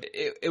Fiziev.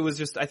 It was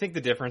just. I think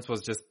the difference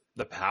was just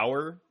the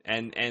power,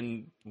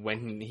 and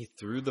when he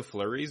threw the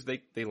flurries,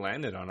 they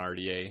landed on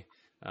RDA.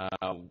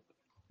 Kind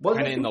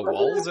of in the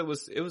walls. It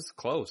was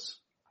close.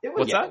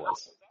 What's that? It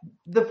was.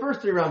 The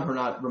first 3 rounds were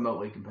not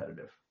remotely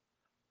competitive.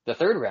 The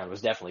third round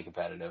was definitely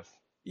competitive.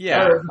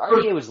 Yeah.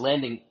 RDA was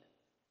landing.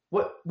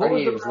 What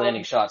RDA was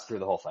landing shots through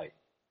the whole fight.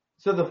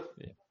 So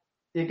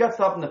it got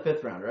stopped in the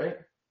 5th round, right?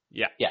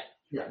 Yeah.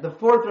 Yeah. The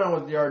 4th round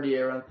was the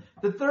RDA round.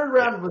 The 3rd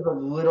round was a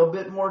little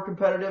bit more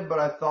competitive, but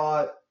I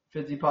thought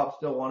Fizzy Pop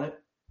still won it.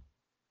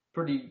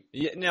 Pretty.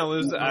 Yeah. No,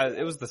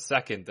 it was the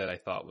second that I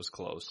thought was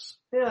close.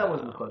 Yeah, that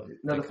wasn't close.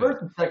 No, the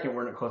first and second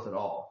weren't close at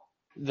all.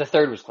 The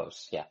third was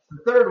close. Yeah.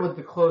 The third was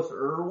the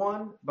closer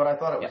one, but I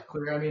thought it was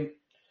clear. I mean,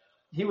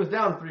 he was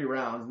down 3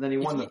 rounds, and then he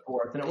won the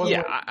 4th, and it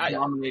wasn't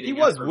dominating. He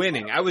was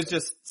winning. I was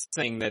just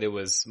saying that it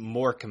was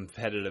more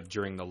competitive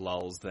during the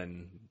lulls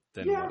than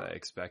what I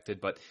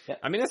expected. But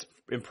I mean, it's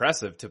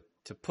impressive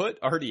to put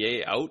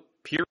RDA out,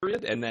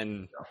 period, and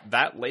then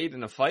that late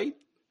in a fight.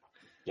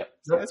 Yep,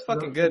 that's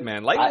fucking good,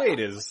 man.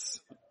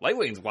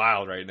 Lightweight's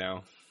wild right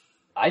now.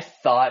 I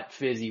thought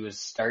Fizzy was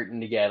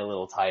starting to get a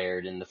little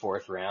tired in the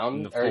 4th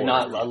round, or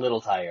not a little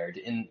tired.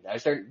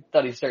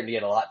 Thought he was starting to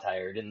get a lot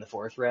tired in the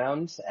 4th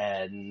round,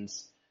 and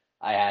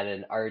I had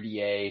an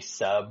RDA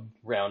sub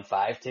round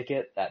 5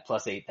 ticket at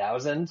plus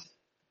 8,000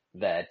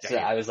 that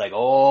I was like,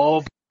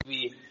 oh,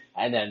 baby.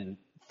 And then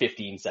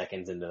 15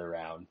 seconds into the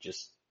round,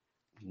 just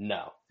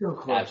no,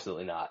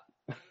 absolutely not.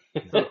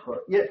 So close.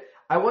 Yeah,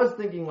 I was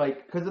thinking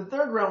because the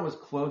third round was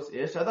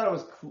close-ish. I thought it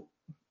was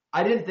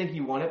I didn't think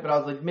he won it, but I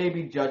was like,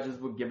 maybe judges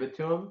would give it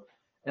to him.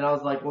 And I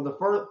was like, well, the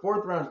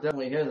fourth round's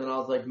definitely his. And I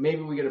was like,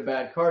 maybe we get a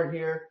bad card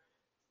here.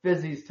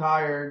 Fizzie's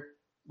tired.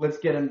 Let's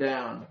get him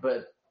down.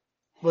 But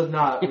was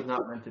not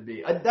meant to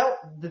be.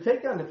 The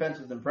takedown defense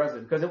was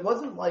impressive because it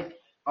wasn't like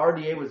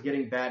RDA was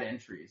getting bad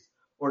entries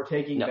or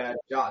taking bad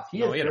shots.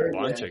 He had a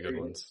bunch of good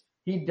ones.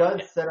 He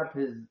does set up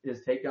his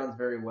takedowns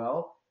very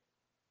well.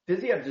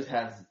 Fiziev just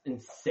has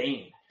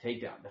insane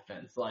takedown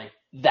defense.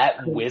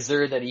 That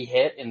whizzer that he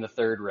hit in the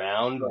third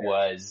round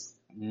was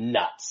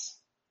nuts.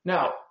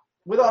 Now,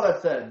 with all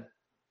that said,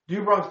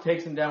 Dubronx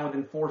takes him down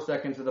within 4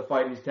 seconds of the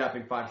fight and he's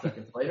tapping 5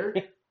 seconds later.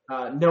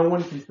 No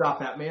one can stop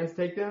that man's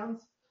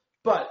takedowns.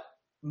 But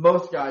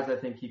most guys, I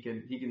think he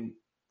can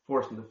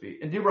force him to the feet.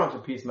 And Dubronx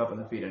would piece him up in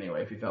the feet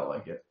anyway if he felt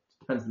like it.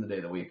 Depends on the day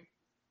of the week.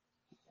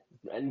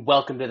 And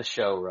welcome to the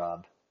show,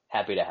 Rob.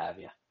 Happy to have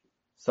you.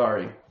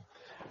 Sorry.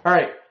 All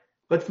right.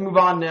 Let's move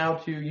on now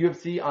to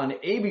UFC on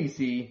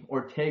ABC,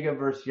 Ortega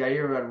versus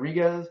Yair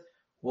Rodriguez.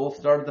 We'll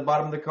start at the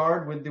bottom of the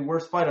card with the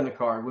worst fight on the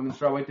card. Women's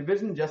strawweight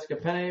division, Jessica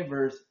Penne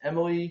versus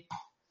Emily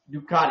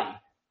Ducati.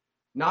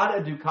 Not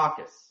a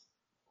Dukakis.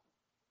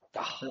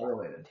 Not related.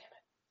 Damn it.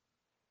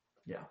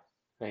 Yeah.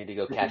 I need to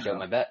go cash out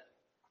my bet.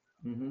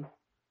 Mm-hmm.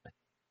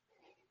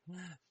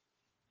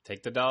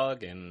 Take the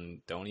dog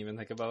and don't even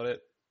think about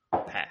it.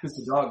 Pass. Who's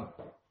the dog?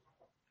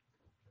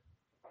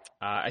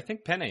 I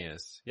think Penne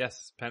is.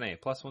 Yes, Penne,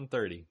 plus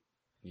 130.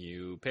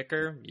 You pick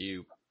her,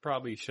 you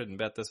probably shouldn't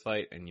bet this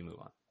fight, and you move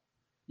on.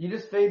 You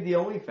just fade the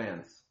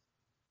OnlyFans.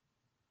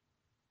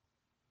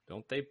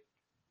 Don't they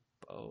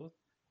both?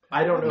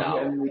 I don't know who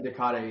Emily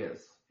Ducati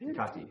is.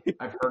 Ducati.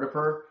 I've heard of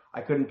her. I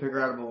couldn't pick her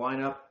out of the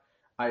lineup.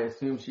 I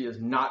assume she is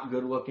not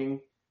good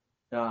looking.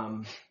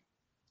 And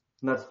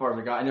that's as far as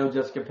I got. I know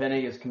Jessica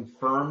Penne is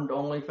confirmed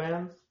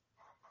OnlyFans.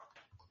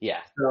 Yeah.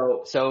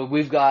 So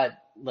we've got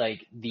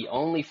the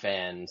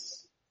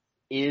OnlyFans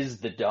is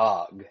the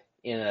dog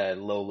in a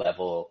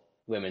low-level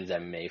women's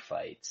MMA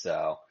fight.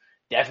 So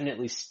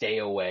definitely stay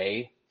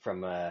away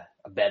from a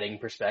betting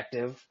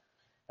perspective.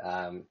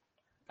 I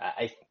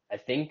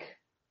think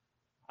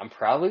I'm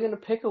probably going to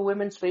pick a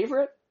women's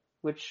favorite,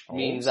 which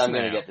means I'm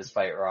going to get this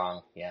fight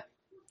wrong. Yeah.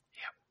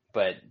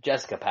 But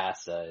Jessica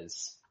Pasta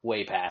is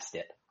way past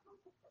it.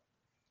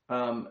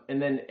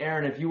 And then,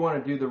 Aaron, if you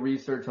want to do the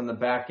research on the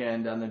back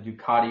end on the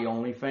Ducati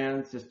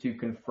OnlyFans, just to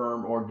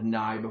confirm or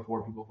deny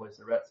before people place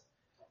their bets,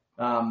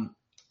 I'm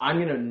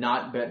going to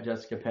not bet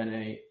Jessica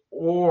Penne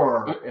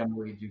or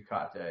Emily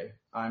Ducati.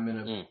 I'm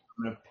going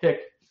to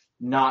pick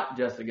not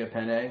Jessica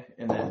Penne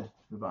and then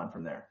move on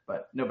from there.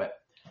 But no bet.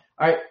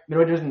 All right,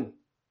 middleweight division,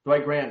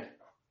 Dwight Grant,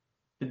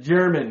 the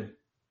German,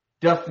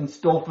 Dustin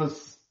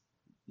Stoltzfus.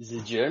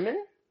 The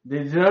German?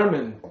 The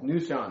German,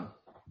 Nushan.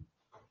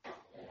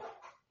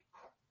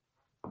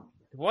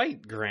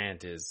 Dwight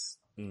Grant is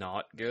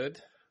not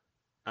good.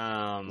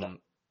 No.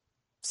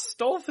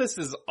 Stoltzfus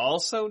is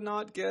also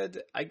not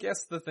good. I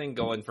guess the thing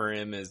going for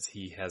him is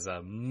he has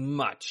a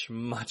much,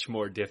 much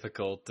more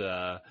difficult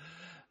opponent.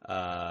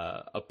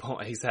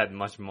 He's had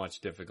much more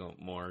difficult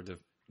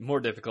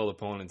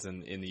opponents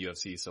in the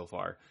UFC so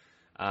far.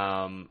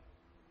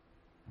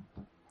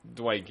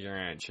 Dwight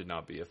Grant should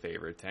not be a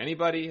favorite to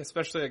anybody,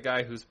 especially a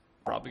guy who's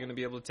probably going to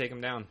be able to take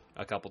him down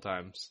a couple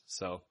times.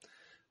 So,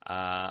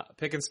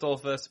 picking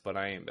Stoltzfus, but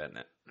I ain't betting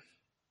it.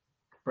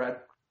 Brad?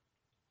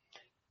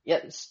 Yeah,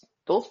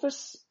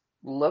 Stoltzfus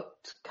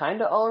looked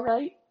kind of all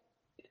right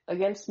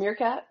against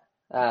Meerkat.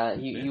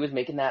 He was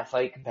making that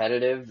fight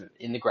competitive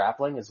in the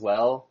grappling as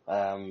well.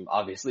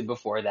 Obviously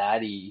before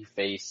that he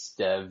faced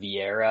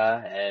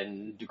Vieira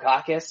and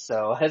Dukakis,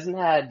 so hasn't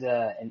had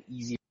an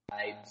easy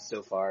ride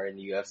so far in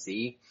the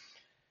UFC.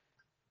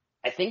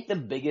 I think the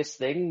biggest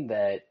thing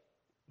that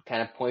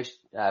kind of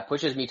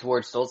pushes me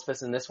towards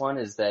Stoltzfus in this one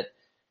is that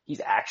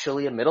he's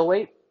actually a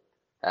middleweight.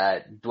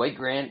 Dwight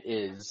Grant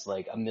is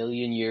like a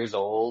million years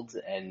old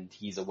and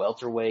he's a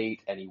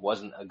welterweight and he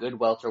wasn't a good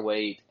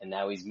welterweight and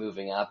now he's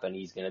moving up and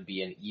he's going to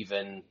be an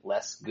even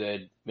less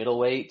good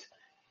middleweight.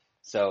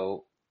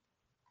 So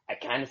I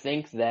kind of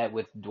think that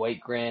with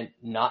Dwight Grant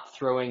not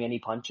throwing any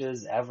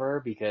punches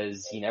ever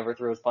because he never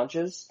throws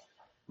punches,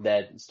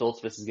 that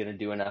Stoltzfus is going to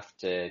do enough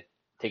to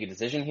take a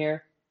decision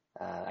here.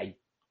 I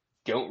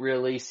don't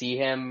really see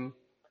him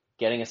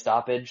getting a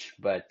stoppage,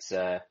 but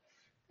I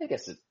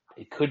guess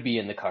it could be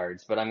in the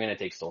cards, but I'm going to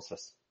take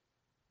Stoltzfus.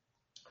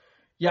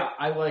 Yeah,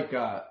 I like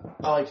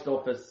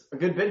Stoltzfus a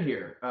good bit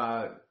here.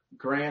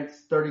 Grant's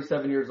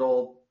 37 years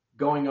old,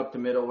 going up to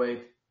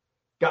middleweight,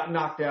 got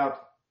knocked out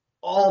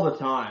all the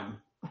time.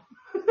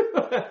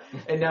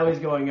 And now he's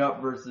going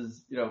up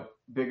versus,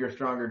 bigger,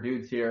 stronger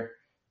dudes here.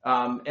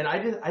 And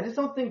I just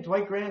don't think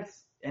Dwight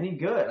Grant's any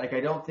good.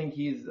 I don't think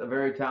he's a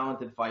very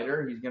talented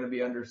fighter. He's going to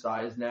be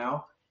undersized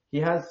now. He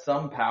has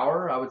some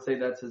power. I would say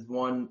that's his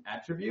one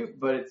attribute,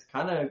 but it's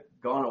kind of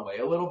gone away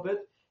a little bit.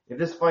 If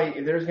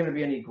there's going to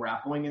be any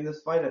grappling in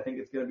this fight, I think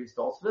it's going to be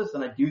Stoltzfus,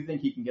 and I do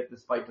think he can get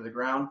this fight to the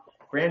ground.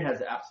 Grant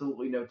has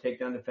absolutely no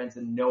takedown defense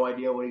and no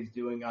idea what he's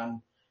doing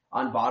on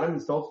bottom.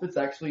 And Stoltzfus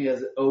actually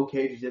has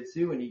okay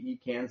jiu-jitsu, and he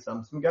can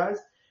some guys.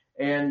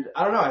 And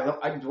I don't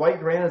know. Dwight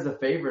Grant is a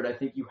favorite. I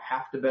think you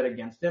have to bet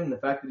against him. The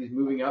fact that he's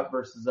moving up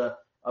versus a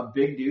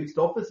big dude.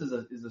 Stoltzfus is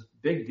a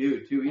big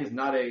dude too. He is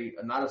not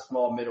a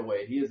small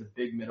middleweight. He is a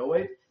big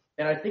middleweight,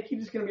 and I think he's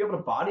just going to be able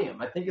to body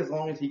him. I think as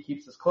long as he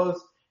keeps us close,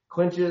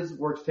 clinches,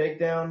 works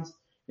takedowns,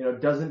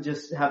 doesn't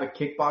just have a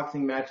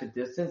kickboxing match at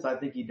distance, I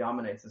think he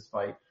dominates this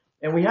fight.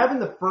 And we have in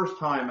the first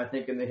time, I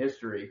think, in the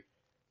history,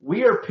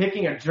 we are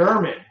picking a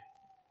German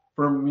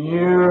from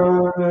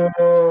Munich.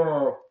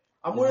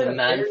 The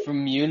man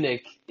from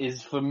Munich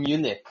is from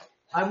Munich.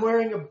 I'm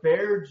wearing a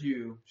Bear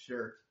Jew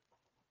shirt,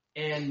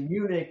 and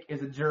Munich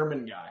is a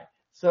German guy.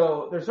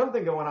 So there's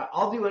something going on.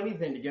 I'll do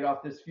anything to get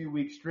off this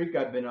few-week streak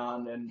I've been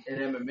on, and in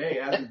MMA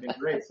it hasn't been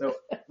great. So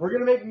we're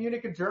going to make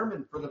Munich a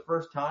German for the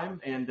first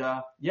time, and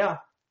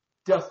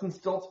Dustin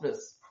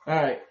Stoltzfus. All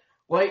right,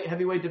 light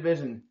heavyweight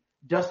division,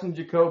 Dustin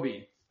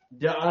Jacoby,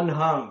 Da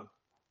Unhung,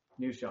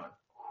 New Sean.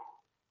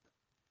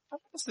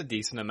 That's a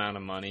decent amount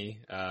of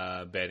money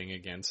betting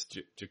against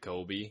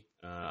Jacoby.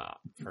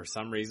 For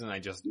some reason, I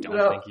just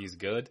don't think he's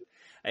good.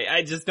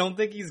 I just don't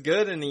think he's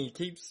good, and he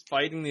keeps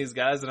fighting these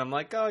guys, and I'm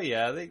like, oh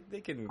yeah, they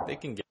can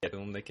get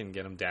him, they can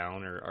get him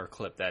down or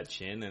clip that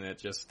chin, and it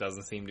just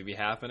doesn't seem to be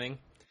happening.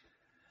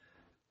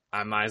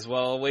 I might as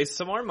well waste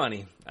some more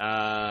money.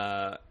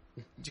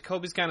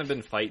 Jacoby's kind of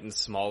been fighting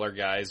smaller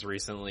guys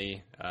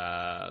recently.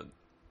 The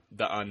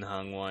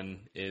Unhung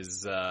one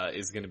is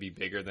going to be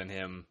bigger than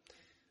him.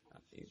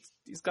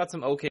 He's got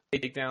some okay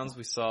takedowns.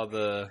 We saw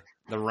the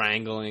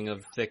wrangling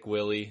of Thick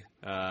Willie.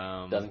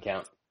 Doesn't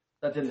count.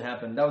 That didn't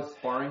happen. That was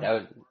sparring.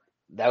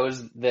 That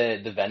was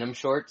the Venom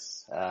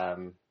shorts.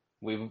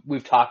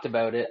 We've talked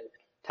about it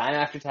time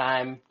after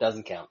time.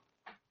 Doesn't count.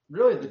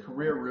 Really, the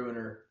career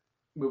ruiner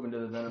moving to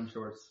the Venom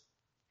shorts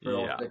for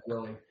old Thick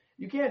Willie.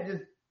 You can't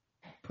just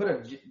put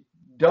a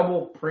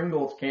double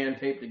Pringles can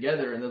taped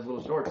together in those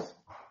little shorts.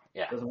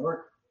 Yeah, it doesn't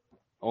work.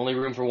 Only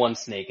room for one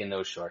snake in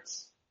those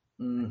shorts.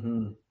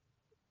 Mm-hmm.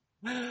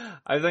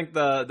 I think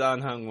the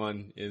Unhung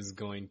one is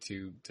going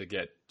to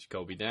get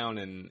Jacoby down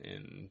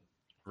and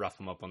rough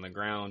him up on the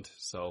ground.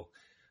 So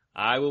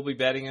I will be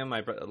betting him.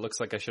 It looks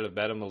like I should have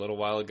bet him a little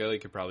while ago. He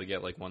could probably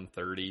get like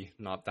 130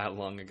 not that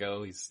long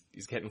ago. He's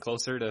getting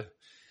closer to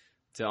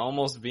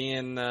almost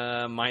being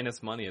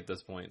minus money at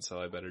this point. So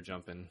I better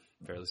jump in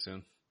fairly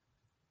soon.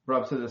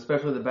 Rob says,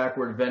 especially the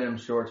backward Venom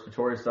shorts,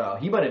 Vittori style.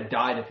 He might have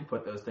died if he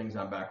put those things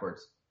on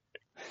backwards.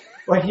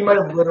 Like he might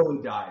have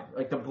literally died.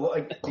 Like the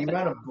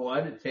amount of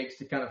blood it takes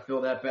to kind of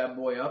fill that bad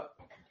boy up.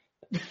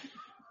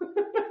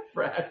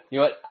 Brad. You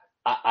know what?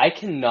 I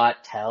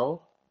cannot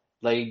tell.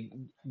 Like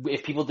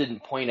if people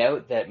didn't point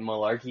out that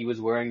Malarkey was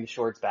wearing the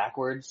shorts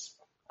backwards,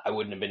 I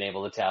wouldn't have been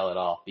able to tell at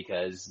all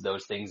because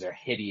those things are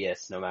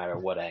hideous no matter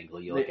what angle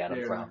you look at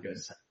them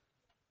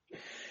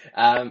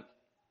from.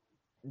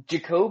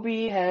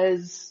 Jacoby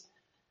has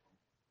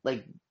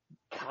like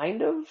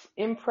kind of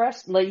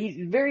impressed. Like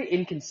he's very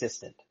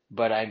inconsistent.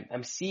 But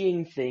I'm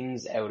seeing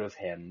things out of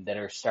him that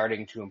are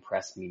starting to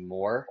impress me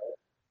more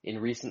in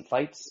recent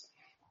fights.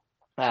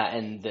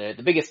 And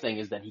the biggest thing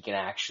is that he can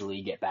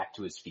actually get back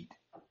to his feet.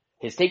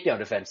 His takedown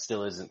defense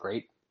still isn't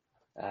great.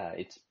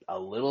 It's a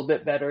little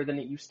bit better than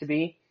it used to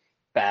be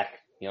back,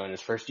 in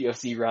his first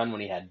UFC run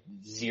when he had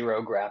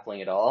zero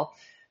grappling at all.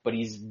 But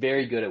he's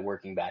very good at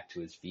working back to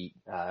his feet.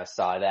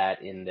 Saw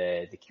that in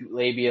the cute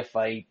labia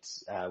fight.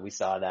 We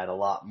saw that a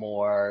lot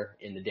more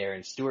in the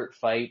Darren Stewart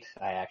fight.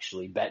 I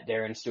actually bet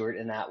Darren Stewart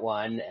in that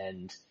one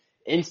and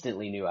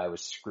instantly knew I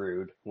was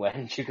screwed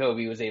when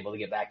Jacoby was able to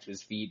get back to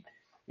his feet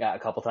a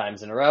couple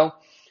times in a row.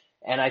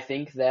 And I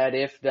think that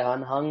if Da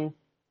Unhung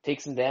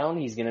takes him down,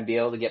 he's going to be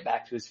able to get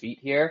back to his feet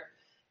here.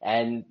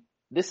 And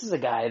this is a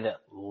guy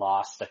that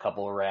lost a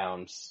couple of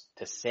rounds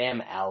to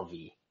Sam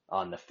Alvey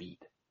on the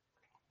feet.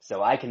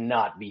 So I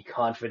cannot be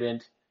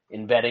confident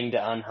in betting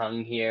Da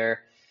Unhung here.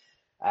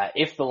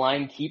 If the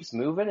line keeps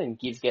moving and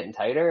keeps getting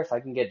tighter, if I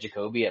can get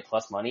Jacoby at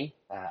plus money,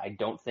 I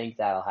don't think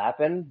that'll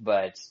happen,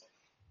 but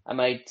I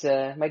might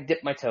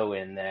dip my toe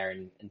in there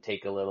and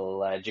take a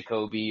little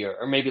Jacoby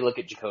or maybe look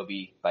at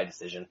Jacoby by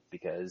decision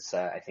because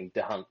I think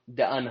Da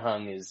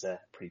Unhung is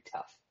pretty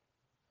tough.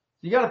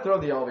 You got to throw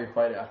the Alvey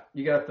fight out.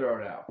 You got to throw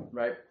it out,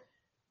 right?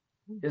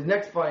 His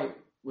next fight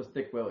was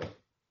Thick Willie.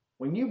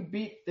 When you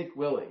beat Thick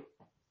Willie,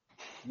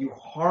 you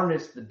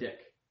harness the dick.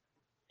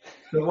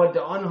 So what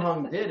Da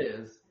Unhung did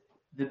is,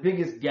 the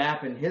biggest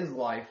gap in his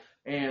life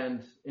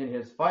and in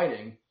his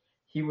fighting,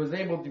 he was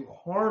able to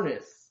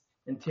harness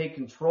and take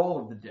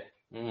control of the dick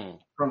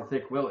from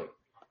Thick Willie.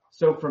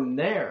 So from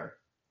there,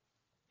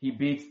 he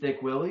beats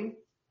Thick Willie.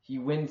 He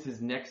wins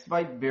his next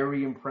fight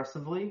very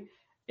impressively.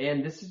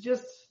 And this is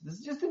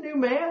just a new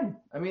man.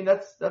 I mean,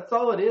 that's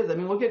all it is. I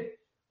mean, look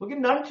Look at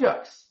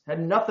Nunchucks.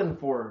 Had nothing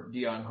for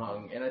Deon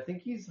Hung, and I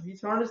think he's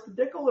harnessed the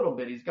dick a little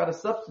bit. He's got a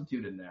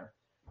substitute in there.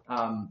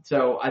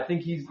 So I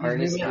think he's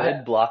harness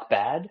good, block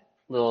bad.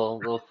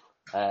 Little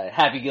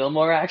Happy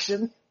Gilmore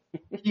action.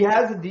 He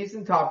has a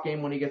decent top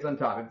game when he gets on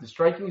top. If the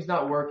striking is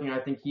not working, I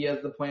think he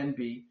has the plan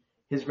B.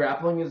 His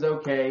grappling is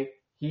okay.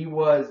 We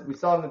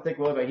saw in the thick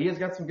low, he has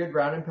got some good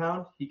ground and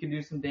pound. He can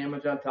do some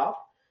damage on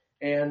top.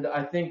 And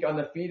I think on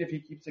the feet, if he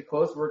keeps it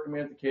close, working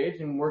at the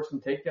cage and works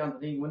some takedowns, I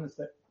think he can win this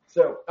thing.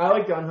 So I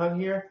like Deon Hung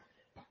here.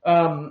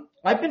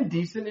 I've been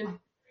decent in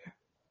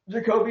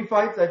Jacoby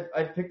fights.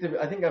 I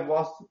think I've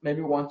lost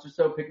maybe once or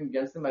so picking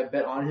against him. I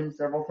bet on him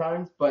several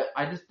times, but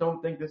I just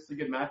don't think this is a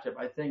good matchup.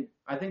 I think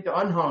the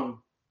Unhung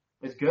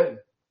is good.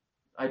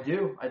 I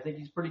do. I think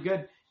he's pretty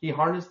good. He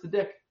harnessed the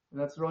dick,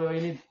 and that's really all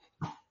you need.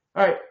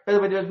 All right, by the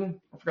way,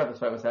 I forgot this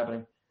fight was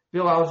happening.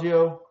 Bill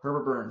Algeo,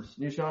 Herbert Burns.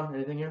 New Sean,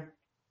 anything here?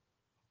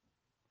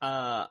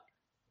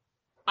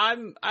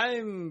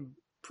 I'm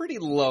pretty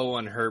low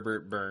on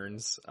Herbert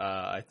Burns.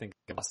 I think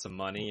he lost some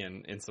money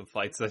in some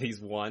fights that he's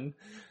won.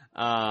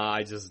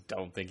 I just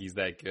don't think he's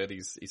that good.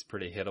 He's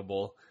pretty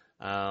hittable.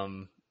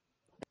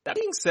 That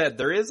being said,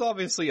 there is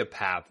obviously a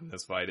path in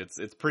this fight.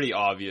 It's pretty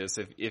obvious.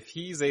 If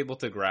he's able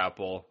to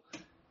grapple,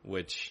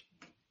 which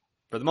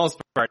for the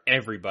most part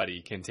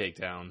everybody can take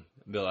down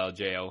Bill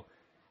Algeo,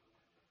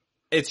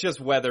 it's just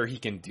whether he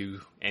can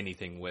do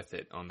anything with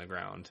it on the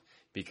ground.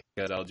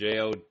 Because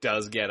Algeo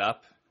does get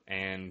up,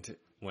 and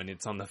when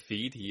it's on the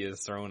feet, he is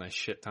throwing a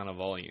shit ton of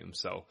volume.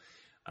 So,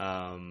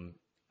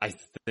 I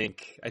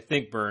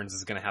think Burns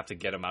is going to have to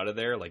get him out of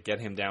there, like get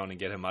him down and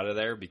get him out of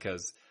there,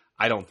 because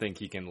I don't think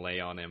he can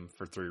lay on him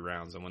for 3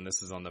 rounds. And when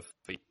this is on the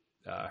feet,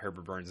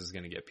 Herbert Burns is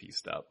going to get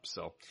pieced up.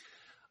 So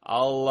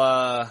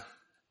I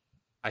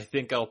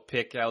think I'll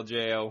pick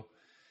Algeo.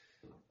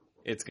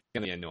 It's going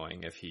to be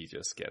annoying if he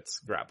just gets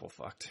grapple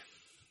fucked.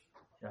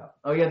 Yeah.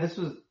 Oh yeah, this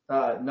was,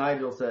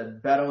 Nigel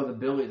said, Battle of the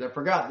Billies. I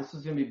forgot, this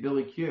was going to be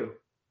Billy Q.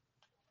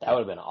 That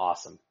would have been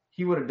awesome.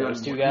 He would have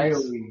done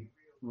really,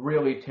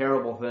 really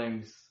terrible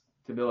things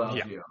to Bill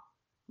Algeo. Yeah.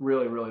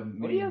 Really, really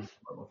mean,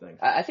 terrible things.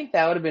 I think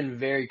that would have been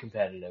very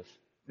competitive.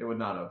 It would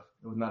not have.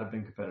 It would not have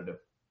been competitive.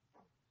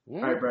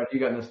 All right, Brad, you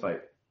got in this fight.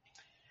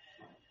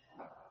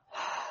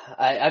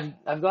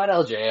 I've got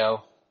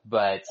Algeo,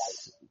 but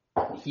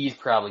he's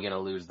probably going to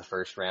lose the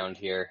first round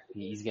here.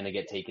 He's going to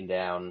get taken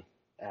down.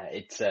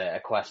 It's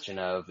a question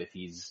of if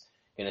he's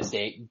going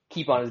to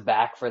keep on his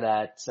back for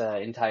that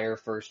entire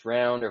first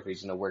round, or if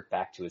he's going to work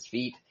back to his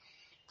feet.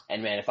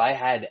 And man, if I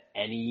had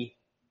any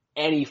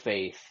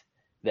faith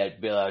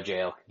that Bill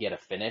Algeo could get a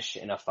finish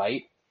in a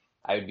fight,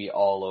 I would be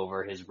all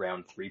over his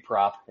round 3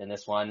 prop in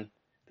this one,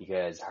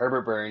 because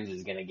Herbert Burns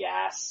is going to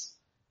gas,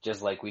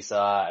 just like we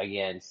saw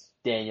against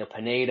Daniel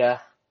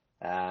Pineda.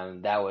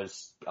 That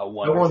was a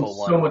wonderful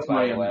one. So much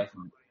money on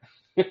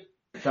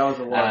that was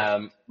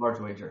a large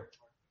wager.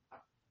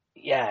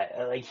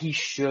 Yeah, like he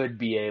should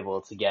be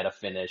able to get a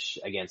finish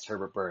against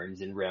Herbert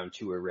Burns in round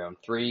 2 or round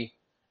 3,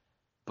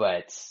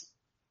 but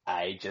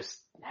I just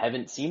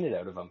haven't seen it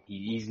out of him.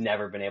 He's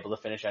never been able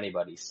to finish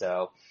anybody.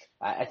 So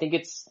I think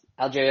it's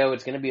Algeo.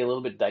 It's going to be a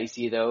little bit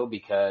dicey though,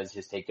 because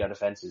his takedown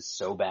defense is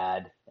so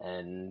bad,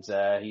 and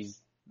he's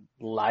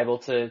liable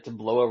to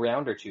blow a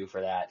round or 2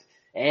 for that.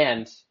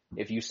 And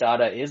if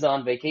USADA is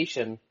on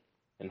vacation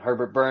and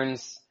Herbert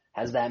Burns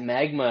has that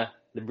magma,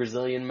 the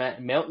Brazilian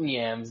mountain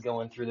yams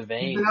going through the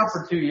veins. He's been out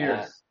for 2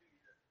 years.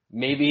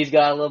 Maybe he's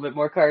got a little bit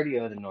more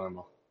cardio than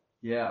normal.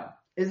 Yeah.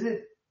 Is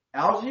it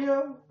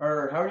Algeo?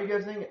 Or how are you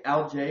guys saying?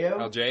 Algeo?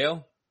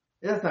 Algeo?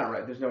 That's not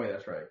right. There's no way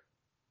that's right.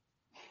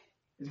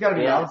 It's got to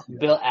be Algeo.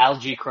 Bill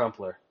Algie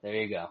Crumpler. There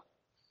you go.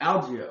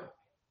 Algeo.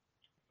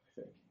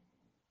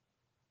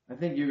 I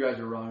think you guys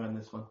are wrong on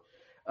this one.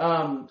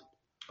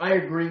 I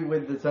agree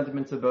with the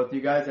sentiments of both of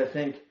you guys. I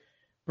think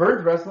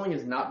Burns wrestling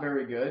is not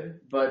very good,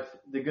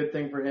 but the good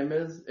thing for him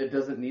is it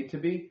doesn't need to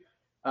be.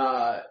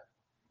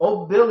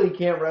 Old Billy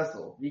can't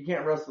wrestle. He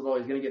can't wrestle at all.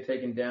 He's going to get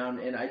taken down,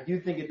 and I do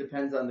think it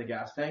depends on the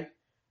gas tank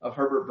of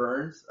Herbert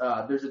Burns.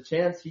 There's a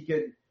chance he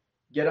could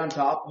get on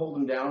top, hold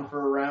him down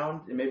for a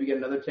round, and maybe get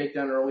another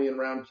takedown early in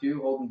round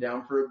 2, hold him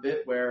down for a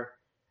bit, where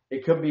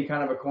it could be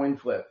kind of a coin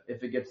flip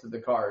if it gets to the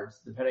cards,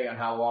 depending on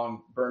how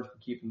long Burns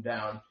can keep him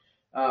down.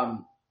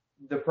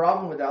 The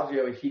problem with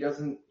Algeo is he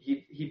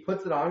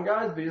puts it on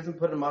guys, but he doesn't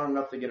put them on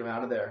enough to get him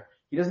out of there.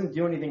 He doesn't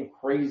do anything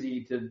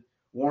crazy to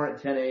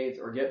warrant 10-8s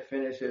or get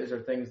finishes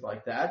or things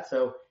like that.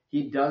 So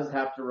he does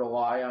have to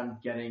rely on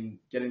getting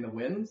the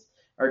wins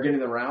or getting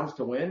the rounds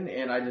to win.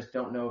 And I just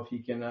don't know if he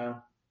can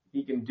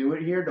do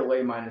it here to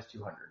lay minus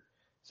 200.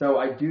 So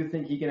I do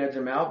think he can edge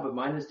him out, but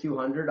minus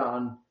 200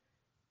 on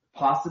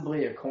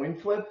possibly a coin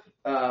flip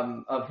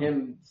of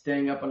him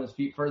staying up on his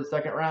feet for the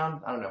second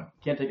round. I don't know.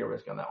 Can't take a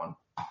risk on that one.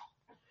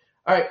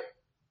 All right.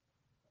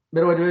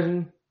 Middleweight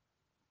division.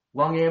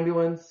 Long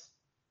ambulance.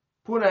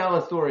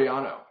 Punahele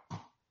Soriano.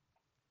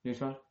 You,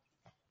 Sean?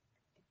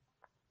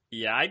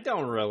 Yeah, I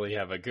don't really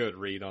have a good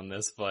read on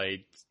this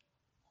fight.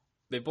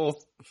 They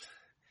both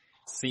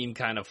seem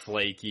kind of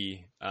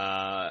flaky.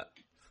 Soriano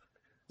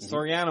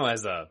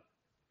has a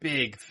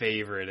big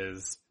favorite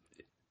is,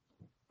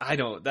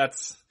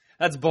 that's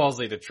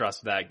ballsy to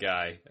trust that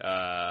guy,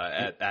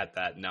 at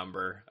that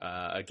number,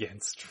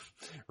 against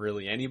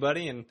really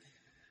anybody. And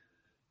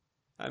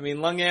I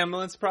mean, Lung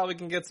Ambulance probably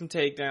can get some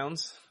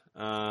takedowns.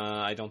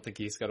 I don't think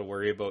he's got to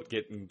worry about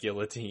getting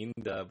guillotined,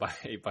 by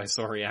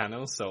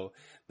Soriano. So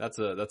that's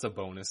a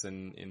bonus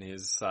in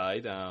his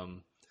side.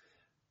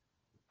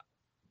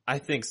 I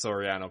think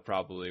Soriano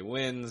probably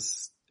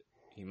wins.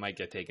 He might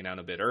get taken out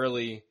a bit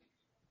early.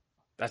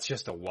 That's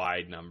just a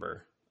wide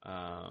number.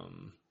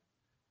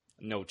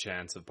 No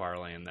chance of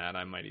parlaying that.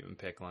 I might even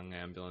pick Lung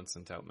Ambulance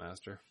and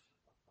Toutmaster.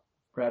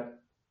 Brad?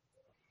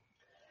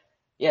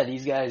 Yeah,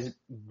 these guys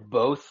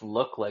both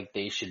look like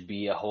they should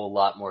be a whole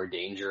lot more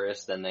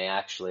dangerous than they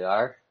actually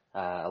are.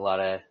 A lot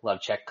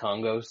of Czech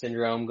Congo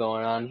syndrome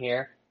going on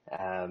here.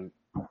 I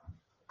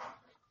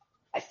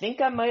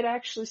think I might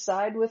actually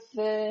side with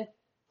the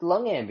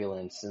Lung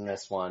Ambulance in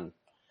this one.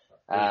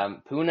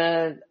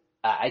 Puna,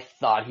 I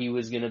thought he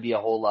was going to be a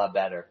whole lot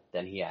better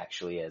than he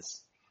actually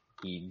is.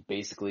 He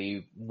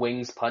basically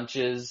wings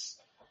punches,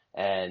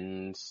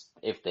 and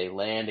if they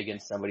land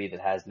against somebody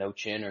that has no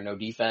chin or no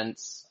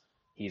defense,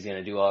 he's going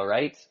to do all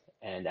right.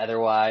 And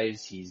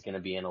otherwise, he's going to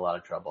be in a lot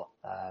of trouble.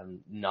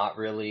 Not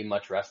really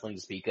much wrestling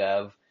to speak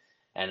of.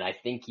 And I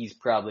think he's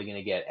probably going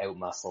to get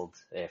out-muscled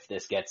if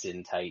this gets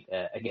in tight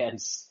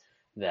against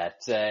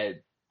that.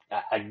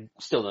 I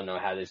still don't know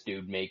how this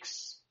dude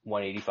makes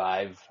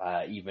 185,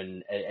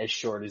 even as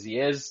short as he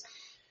is.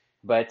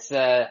 But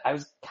I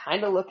was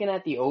kind of looking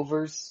at the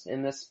overs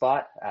in this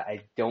spot. I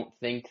don't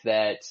think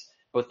that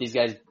both these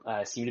guys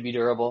seem to be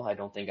durable. I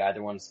don't think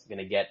either one's going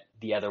to get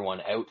the other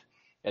one out.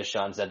 As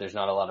Sean said, there's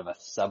not a lot of a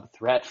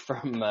sub-threat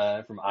from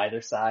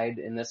either side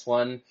in this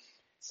one.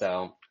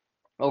 So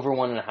over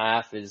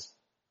 1.5 is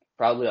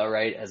probably all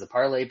right as a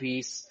parlay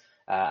piece.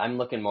 I'm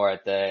looking more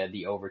at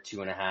the over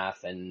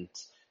 2.5, and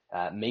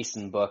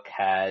Mason Book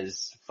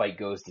has Fight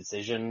Goes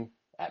Decision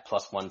at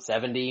plus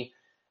 170.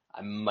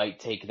 I might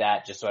take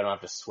that just so I don't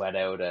have to sweat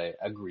out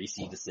a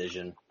greasy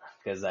decision,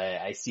 because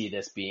I see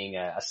this being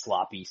a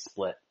sloppy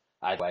split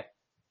either way.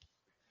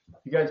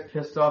 You guys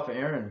pissed off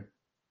Aaron.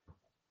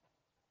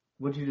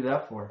 What'd you do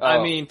that for?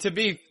 I mean, to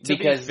be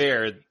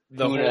fair,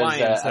 the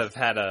Hawaiians have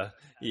had a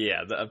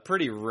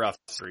pretty rough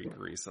streak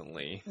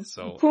recently.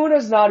 So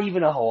Puna's not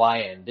even a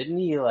Hawaiian. Didn't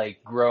he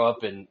grow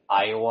up in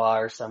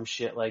Iowa or some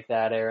shit like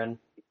that, Aaron?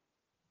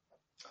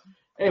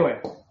 Anyway,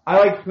 I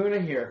like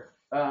Puna here.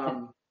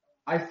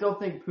 I still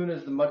think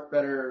Puna's the much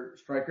better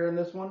striker in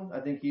this one. I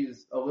think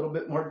he's a little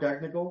bit more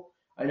technical.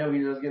 I know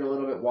he does get a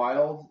little bit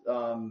wild.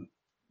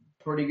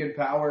 Pretty good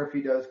power if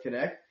he does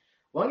connect.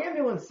 Lung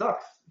Ambulance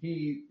sucks.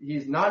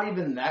 He's not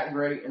even that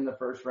great in the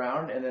first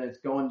round, and then it's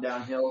going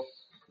downhill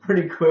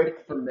pretty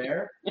quick from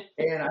there.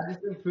 And I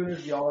just think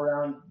Puna's the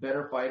all-around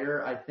better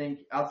fighter, I think,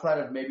 outside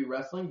of maybe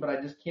wrestling, but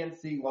I just can't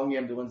see Lung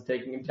Ambulance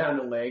taking him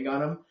down and laying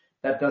on him.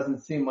 That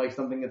doesn't seem like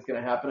something that's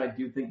going to happen. I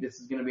do think this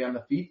is going to be on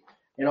the feet.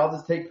 And I'll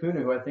just take Puna,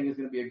 who I think is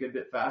going to be a good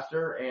bit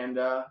faster and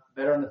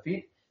better on the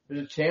feet.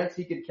 There's a chance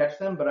he could catch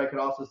them, but I could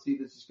also see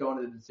this just going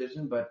to the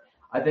decision. But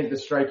I think the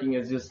striking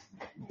is just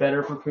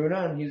better for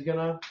Puna, and he's going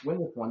to win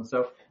this one.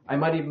 So I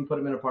might even put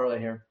him in a parlay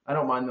here. I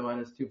don't mind the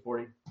minus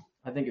 240.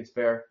 I think it's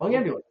fair. Lung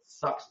Ambulance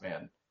sucks,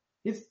 man.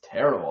 He's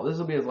terrible. This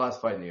will be his last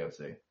fight in the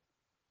UFC.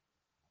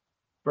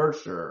 For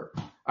sure.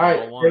 All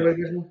right.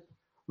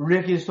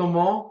 Ricky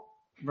Saumon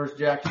versus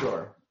Jack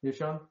Shore. You,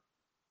 Sean?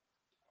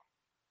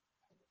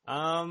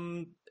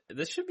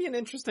 This should be an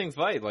interesting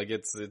fight.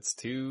 It's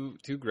two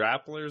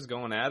grapplers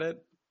going at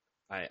it.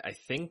 I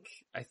think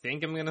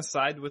I'm gonna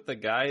side with the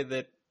guy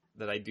that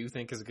I do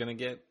think is gonna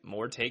get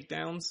more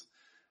takedowns,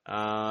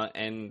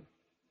 and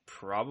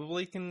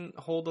probably can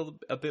hold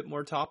a bit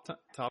more top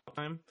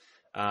time.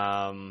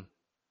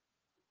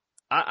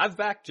 I've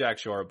backed Jack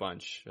Shore a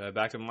bunch. I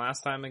backed him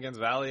last time against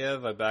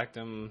Valiev. I backed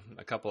him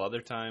a couple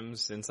other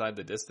times inside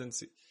the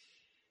distance.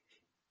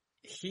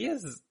 He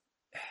has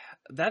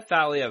that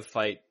Valiev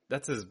fight.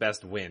 That's his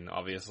best win,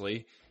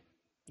 obviously.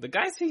 The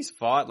guys he's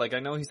fought, I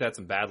know he's had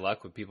some bad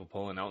luck with people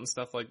pulling out and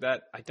stuff like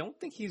that. I don't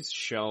think he's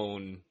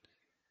shown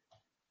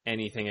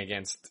anything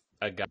against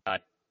a guy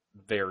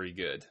very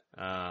good.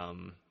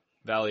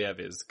 Valiev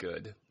is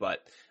good,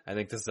 but I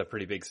think this is a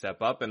pretty big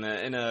step up and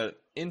in a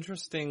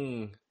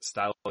interesting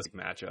stylistic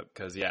matchup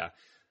because,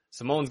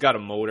 Simone's got a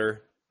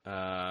motor.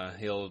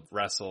 He'll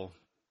wrestle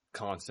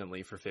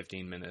constantly for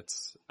 15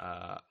 minutes.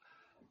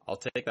 I'll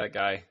take that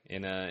guy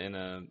in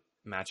a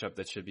matchup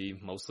that should be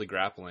mostly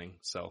grappling.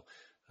 So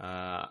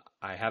I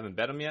haven't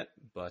bet him yet,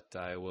 but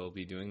I will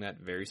be doing that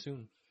very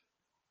soon.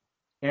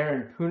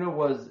 Aaron,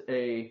 Puna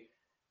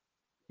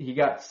he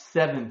got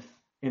 7th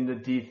in the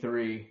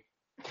D3.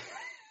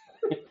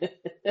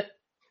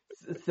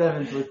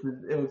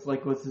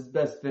 7th was his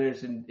best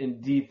finish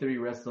in D3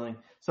 wrestling.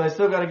 So I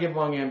still got to give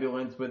Lung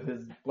Ambulance with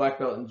his black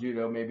belt in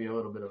judo, maybe a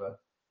little bit of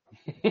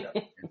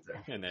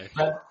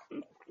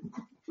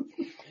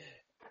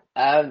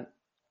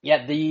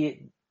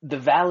the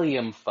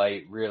Valium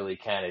fight really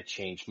kind of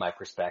changed my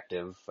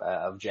perspective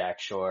of Jack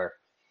Shore.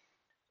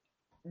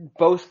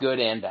 Both good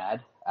and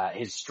bad.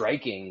 His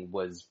striking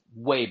was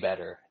way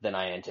better than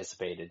I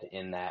anticipated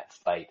in that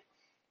fight,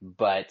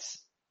 but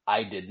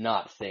I did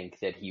not think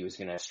that he was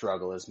going to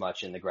struggle as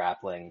much in the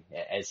grappling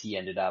as he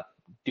ended up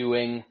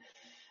doing,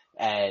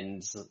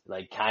 and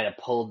like kind of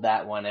pulled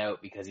that one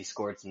out because he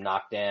scored some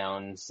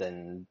knockdowns,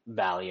 and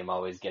Valium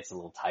always gets a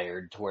little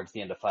tired towards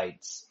the end of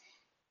fights.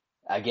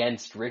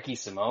 Against Ricky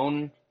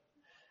Simón,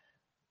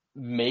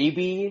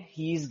 maybe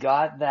he's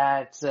got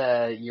that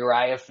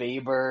Uriah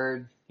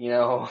Faber,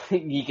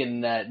 he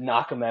can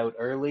knock him out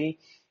early,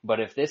 but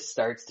if this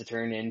starts to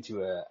turn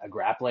into a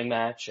grappling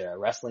match, a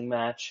wrestling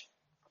match,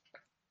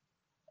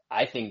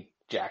 I think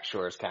Jack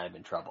Shore's kind of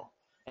in trouble.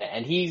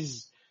 And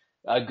he's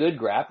a good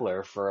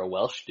grappler for a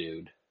Welsh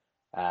dude.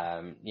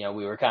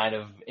 We were kind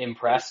of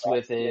impressed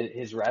with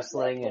his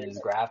wrestling and his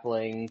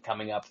grappling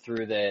coming up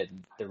through the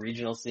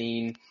regional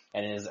scene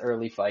and his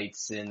early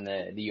fights in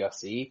the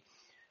UFC.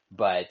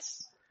 But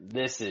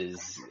this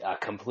is a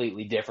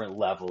completely different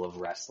level of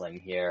wrestling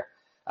here.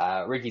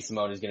 Ricky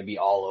Simón is going to be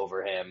all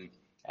over him,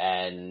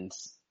 and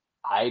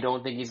I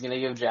don't think he's going to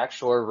give Jack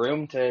Shore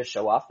room to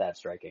show off that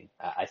striking.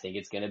 I think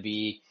it's going to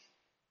be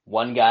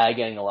one guy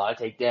getting a lot of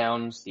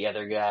takedowns, the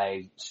other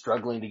guy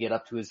struggling to get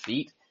up to his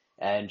feet,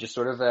 and just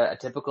sort of a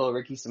typical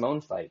Ricky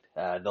Simón fight.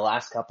 The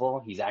last couple,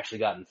 he's actually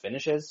gotten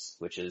finishes,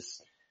 which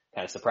is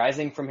kind of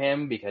surprising from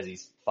him because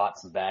he's fought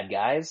some bad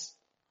guys.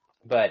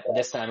 But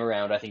this time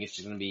around, I think it's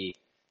just going to be,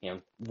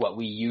 what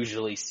we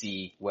usually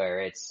see,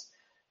 where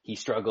he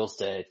struggles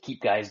to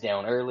keep guys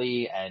down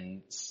early,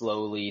 and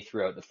slowly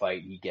throughout the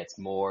fight, he gets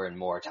more and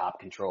more top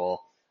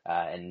control,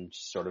 and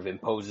sort of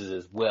imposes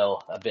his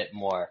will a bit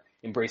more,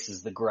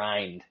 embraces the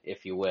grind,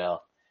 if you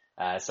will.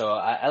 So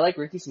I like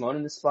Ricky Simón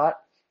in this spot.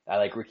 I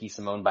like Ricky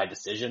Simón by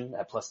decision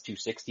at plus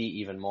 260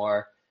 even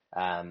more.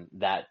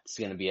 That's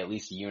going to be at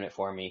least a unit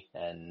for me,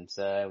 and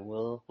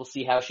we'll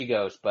see how she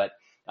goes. But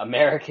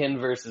American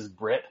versus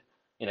Brit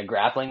in a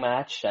grappling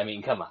match, I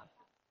mean, come on.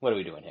 What are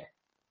we doing here?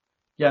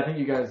 Yeah, I think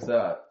you guys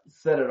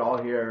said it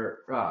all here.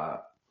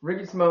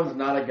 Ricky Simón's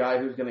not a guy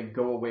who's going to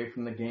go away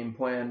from the game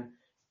plan,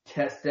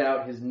 test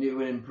out his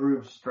new and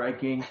improved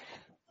striking.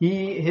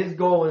 His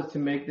goal is to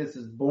make this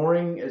as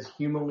boring as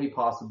humanly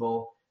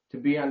possible, to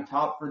be on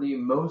top for the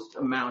most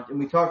amount. And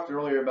we talked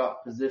earlier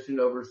about position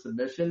over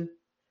submission.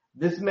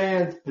 This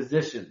man's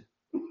position.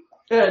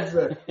 He is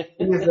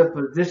a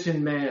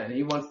position man.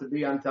 He wants to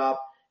be on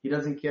top. He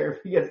doesn't care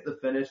if he gets the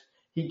finish.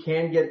 He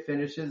can get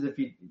finishes if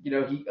he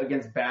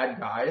against bad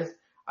guys.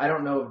 I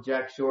don't know if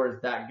Jack Shore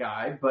is that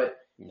guy, but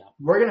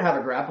we're going to have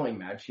a grappling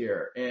match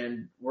here,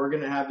 and we're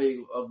going to have a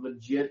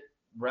legit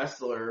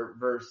wrestler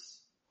versus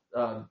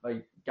a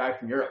guy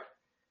from Europe.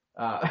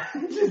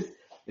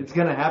 It's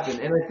going to happen.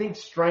 And I think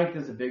strength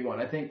is a big one.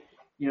 I think,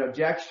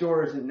 Jack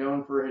Shore isn't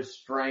known for his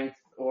strength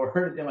or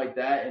anything like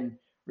that. And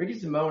Ricky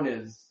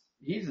Simón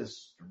he's a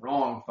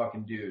strong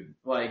fucking dude.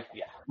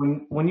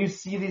 When you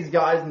see these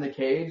guys in the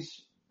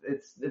cage,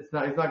 it's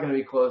not going to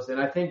be close. And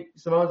I think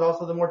Simon's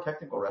also the more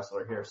technical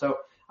wrestler here. So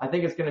I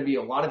think it's going to be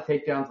a lot of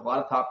takedowns, a lot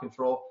of top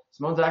control.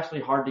 Simon's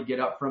actually hard to get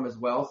up from as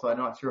well. So I'm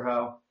not sure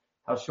how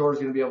Shore is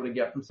going to be able to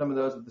get from some of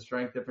those with the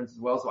strength difference as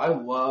well. So I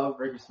love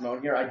Ricky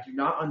Simón here. I do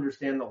not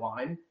understand the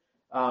line.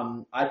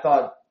 I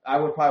thought I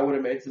would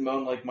have made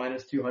Simón like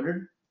minus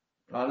 200,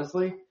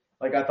 honestly.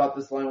 I thought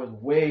this line was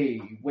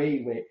way,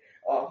 way, way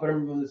off. But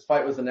when this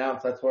fight was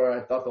announced, that's where I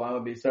thought the line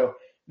would be. So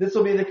this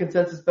will be the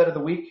consensus bet of the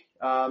week.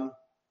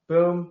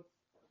 Boom.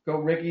 Go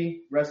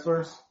Ricky,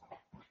 wrestlers.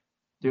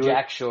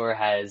 Jack Shore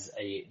has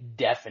a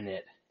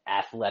definite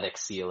athletic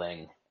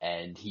ceiling,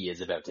 and he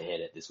is about to hit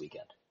it this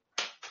weekend.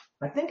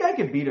 I think I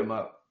could beat him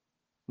up.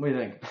 What do you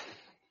think?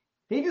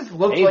 He just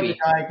looks like a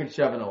guy I could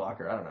shove in a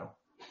locker. I don't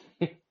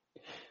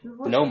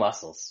know. No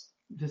muscles.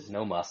 Just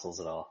no muscles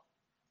at all.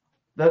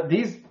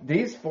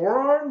 These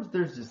forearms,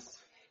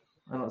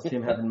 I don't see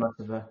him having much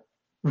of a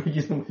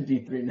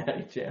D3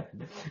 natty champ.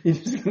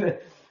 He's just gonna,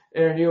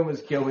 Aaron, you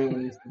almost kill me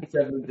when he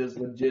said this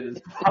legit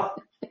as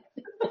fuck.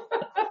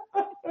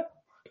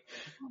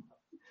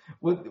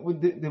 Was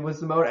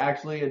Simón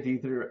actually a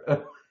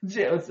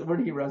D3? Where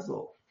did he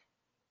wrestle?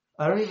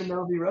 I don't even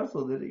know if he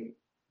wrestled, did he?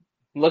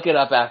 Look it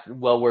up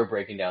while we're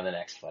breaking down the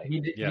next fight.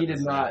 He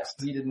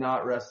did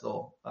not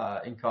wrestle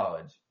in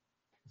college.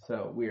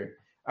 So weird.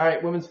 All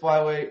right, women's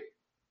flyweight.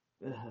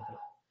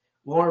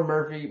 Lauren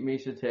Murphy,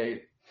 Miesha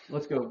Tate.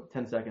 Let's go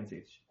 10 seconds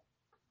each.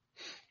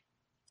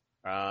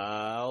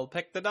 I'll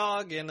pick the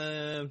dog in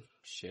a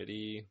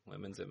shitty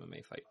women's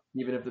MMA fight.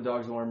 Even if the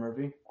dog's Lauren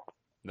Murphy?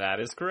 That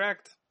is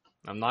correct.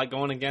 I'm not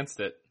going against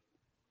it.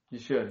 You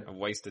should. I've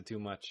wasted too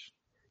much.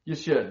 You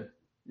should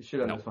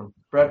on this one.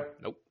 Brett?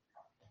 Nope.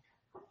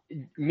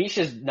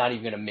 Misha's not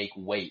even going to make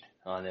weight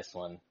on this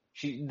one.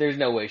 There's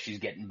no way she's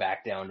getting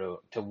back down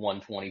to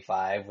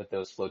 125 with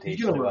those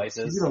flotation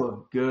devices. She's going to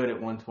look good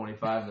at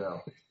 125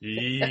 though.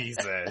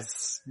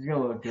 Jesus. She's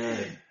going to look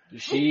good.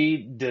 She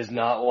does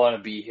not want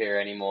to be here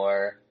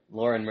anymore.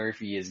 Lauren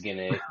Murphy is going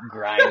to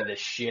grind the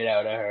shit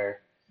out of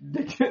her.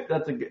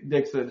 That's a good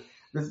Dixon.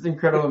 This is an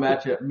incredible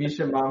matchup.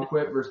 Miesha mom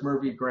quit versus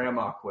Murphy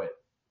grandma quit.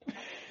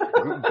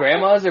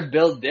 Grandmas are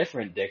built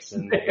different,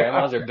 Dixon.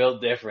 Grandmas are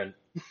built different.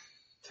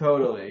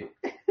 Totally.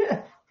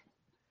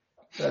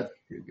 That's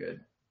too good.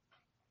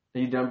 Are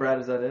you done, Brad?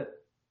 Is that it?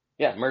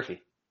 Yeah,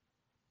 Murphy.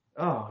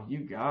 Oh, you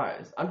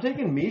guys. I'm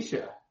taking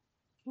Misha.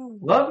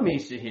 Love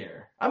Misha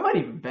here. I might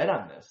even bet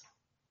on this.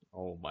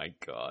 Oh my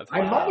God.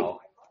 I might.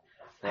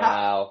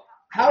 Wow.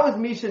 How is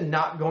Misha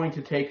not going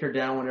to take her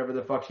down whenever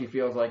the fuck she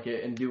feels like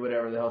it and do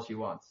whatever the hell she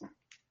wants?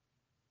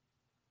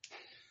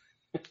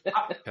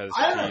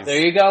 There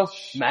you go.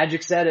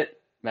 Magic said it.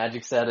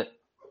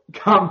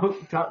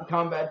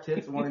 Combat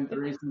tits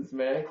 1-3 since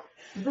May.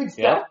 Big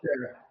stuff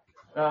there.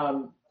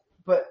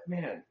 But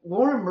man,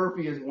 Lauren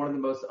Murphy is one of the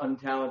most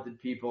untalented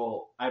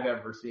people I've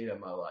ever seen in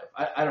my life.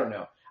 I don't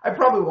know. I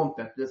probably won't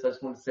bet this. I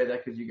just want to say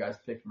that because you guys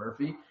picked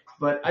Murphy.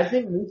 But I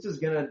think Misha's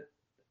gonna.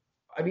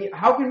 I mean,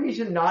 how can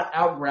Misha not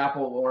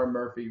out-grapple Lauren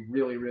Murphy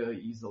really, really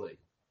easily?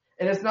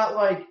 And it's not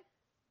like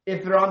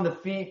if they're on the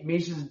feet,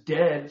 Misha's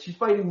dead. She's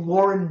fighting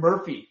Lauren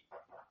Murphy.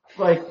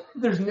 Like,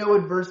 there's no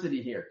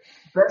adversity here.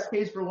 Best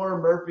case for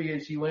Lauren Murphy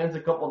is she lands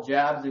a couple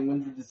jabs and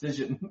wins the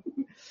decision.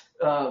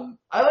 I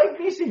like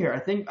Misha here. I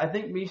think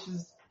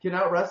Misha's can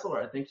out-wrestle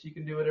her. I think she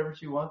can do whatever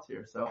she wants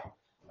here. So,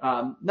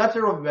 not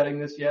sure I'll be betting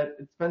this yet.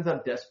 It depends how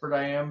desperate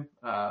I am.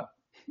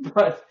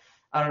 But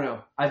I don't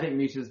know. I think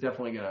Misha's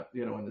definitely gonna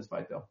win this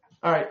fight though.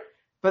 All right.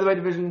 Featherweight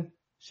division,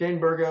 Shane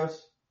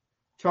Burgos,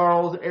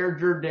 Charles Air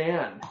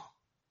Jourdain.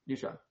 You,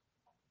 Sean.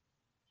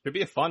 Should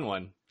be a fun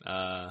one.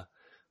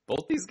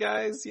 Both these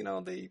guys,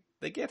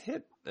 they get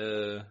hit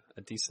a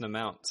decent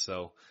amount.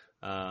 So,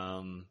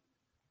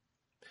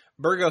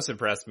 Burgos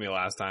impressed me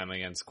last time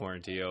against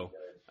Quarantillo.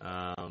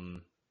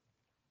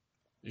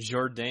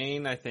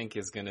 Jourdain, I think,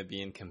 is going to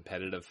be in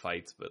competitive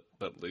fights,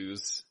 but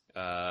lose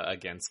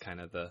against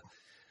kind of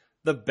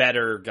the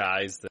better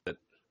guys that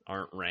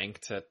aren't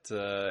ranked at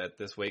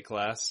this weight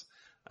class.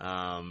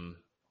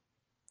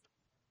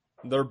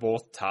 They're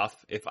both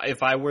tough.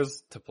 If I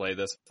was to play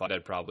this fight,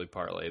 I'd probably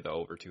parlay the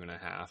over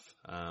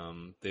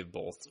 2.5. They've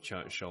both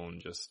shown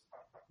just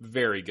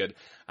very good.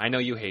 I know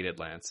you hate it,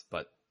 Lance,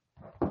 but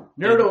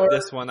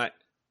this one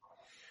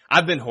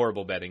I've been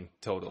horrible betting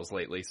totals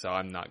lately, so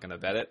I'm not gonna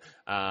bet it.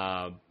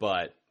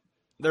 But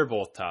they're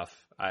both tough.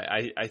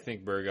 I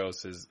think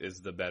Burgos is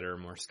the better,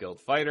 more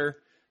skilled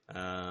fighter.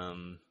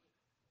 I'll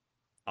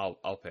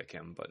pick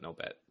him, but no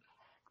bet.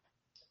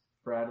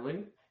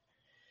 Bradley?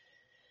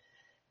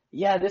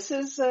 Yeah, this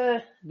is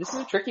a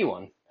tricky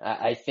one.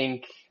 I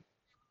think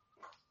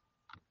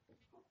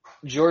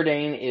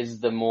Jourdain is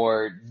the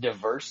more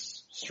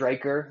diverse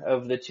striker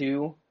of the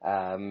two,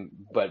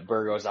 but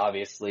Burgos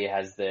obviously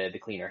has the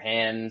cleaner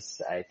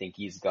hands. I think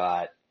he's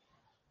got.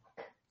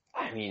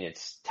 I mean,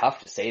 it's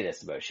tough to say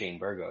this about Shane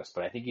Burgos,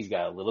 but I think he's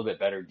got a little bit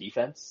better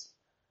defense.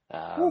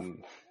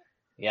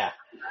 Yeah.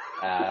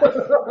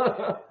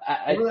 Remember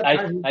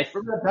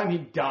that time he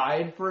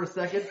died for a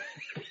second?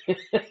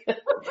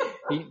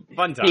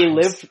 Fun times.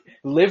 He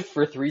lived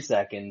for 3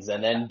 seconds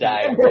and then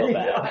died real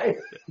bad.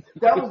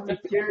 That was the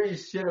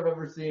scariest shit I've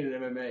ever seen in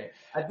MMA.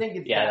 I think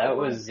it's that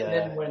was. And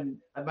then when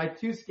my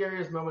two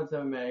scariest moments in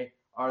MMA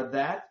are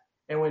that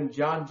and when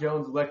John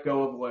Jones let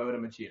go of Lyoto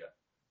Machida.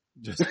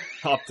 Just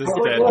off this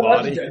dead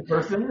body. Dead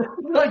person.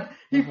 Like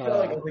he felt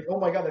like I was like, oh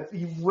my god,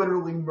 he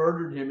literally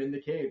murdered him in the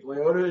cage.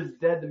 Lyoto is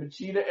dead. The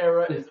Machida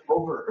era is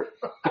over.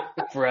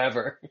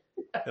 Forever.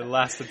 It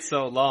lasted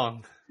so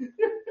long.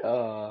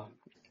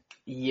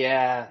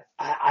 Yeah,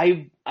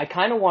 I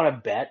kind of want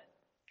to bet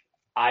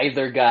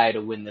either guy to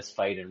win this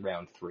fight in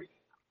round 3.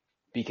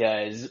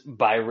 Because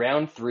by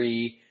round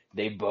 3,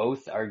 they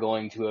both are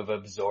going to have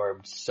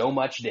absorbed so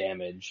much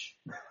damage,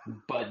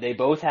 but they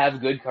both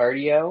have good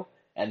cardio,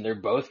 and they're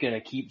both going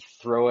to keep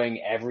throwing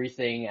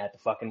everything at the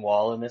fucking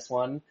wall in this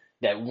one,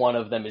 that one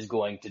of them is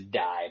going to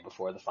die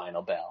before the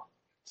final bell.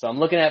 So I'm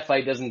looking at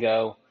fight doesn't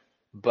go.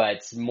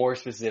 But more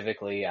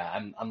specifically,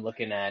 I'm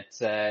looking at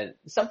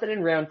something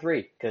in round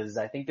 3 because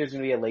I think there's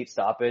going to be a late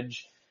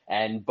stoppage,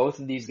 and both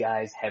of these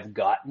guys have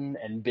gotten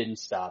and been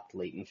stopped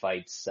late in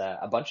fights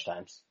a bunch of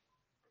times.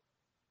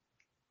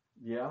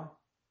 Yeah.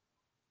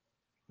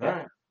 All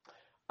right.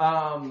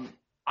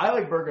 I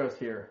like Burgos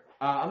here.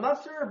 I'm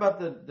not sure about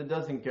the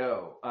doesn't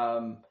go.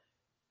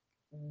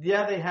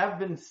 Yeah, they have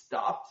been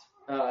stopped,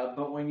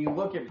 but when you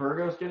look at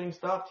Burgos getting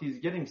stopped, he's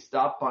getting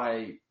stopped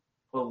by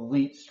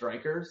elite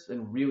strikers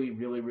and really,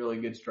 really,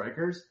 really good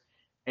strikers.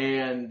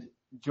 And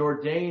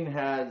Jourdain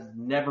has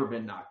never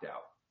been knocked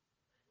out.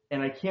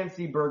 And I can't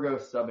see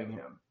Burgos subbing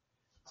him.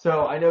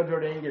 So I know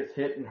Jourdain gets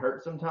hit and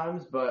hurt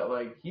sometimes, but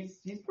like he's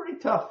pretty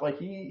tough. Like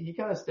he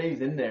kind of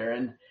stays in there,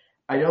 and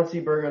I don't see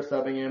Burgos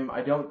subbing him.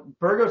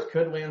 Burgos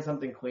could land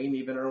something clean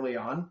even early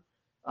on.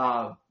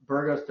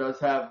 Burgos does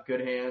have good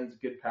hands,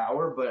 good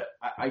power, but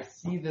I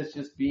see this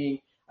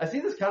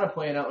kind of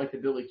playing out like the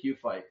Billy Q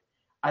fight.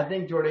 I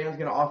think Jourdain's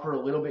going to offer a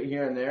little bit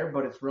here and there,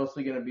 but it's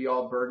mostly going to be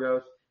all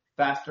Burgos.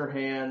 Faster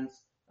hands.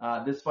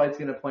 This fight's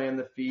going to play on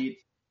the feet.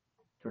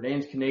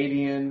 Jourdain's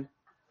Canadian.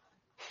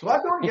 So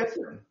that's where he gets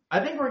him. I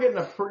think we're getting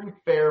a pretty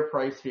fair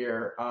price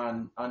here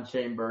on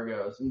Shane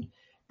Burgos. And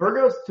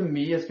Burgos, to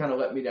me, has kind of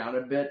let me down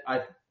a bit.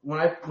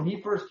 when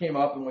he first came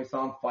up and we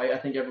saw him fight, I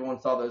think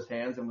everyone saw those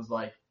hands and was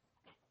like,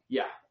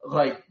 yeah,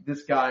 like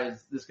this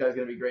guy's going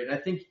to be great. And I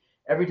think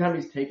every time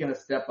he's taken a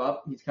step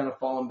up, he's kind of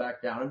fallen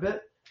back down a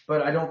bit.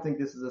 But I don't think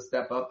this is a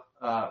step up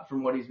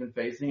from what he's been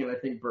facing. And I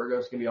think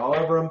Burgos can be all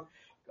over him.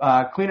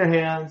 Cleaner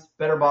hands,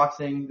 better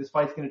boxing. This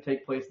fight's going to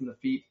take place in the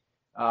feet.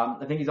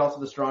 I think he's also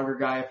the stronger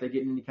guy if they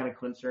get in any kind of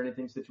clinch or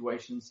anything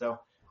situation. So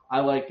I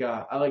like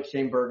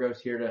Shane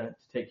Burgos here to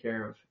take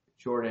care of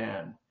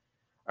Jordan.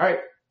 All right,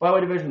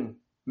 flyweight division.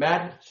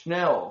 Matt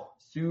Schnell,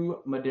 Sue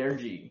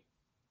Maderji,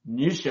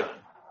 Nishan.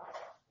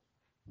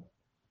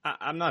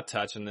 I'm not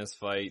touching this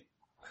fight.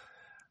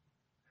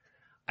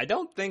 I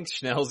don't think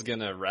Schnell's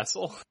gonna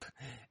wrestle,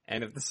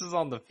 and if this is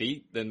on the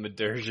feet, then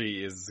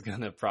Maderji is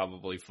gonna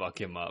probably fuck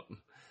him up.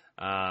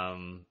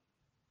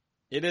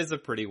 It is a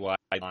pretty wide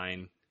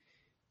line.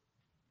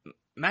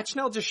 Matt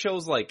Schnell just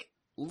shows like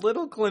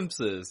little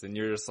glimpses, and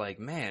you're just like,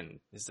 man,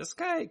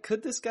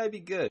 could this guy be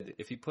good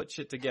if he put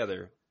shit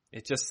together?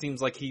 It just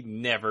seems like he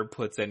never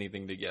puts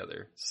anything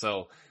together.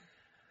 So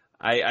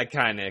I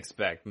kind of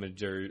expect Sue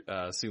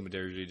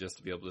Maderji just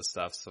to be able to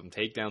stuff some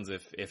takedowns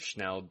if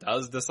Schnell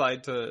does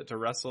decide to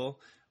wrestle.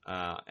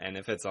 And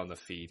if it's on the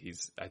feet,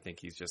 I think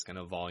he's just going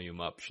to volume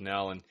up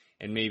Schnell and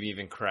maybe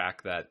even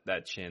crack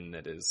that chin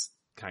that is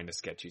kind of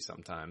sketchy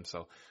sometimes.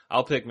 So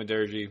I'll pick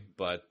Maderji,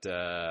 but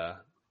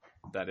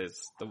that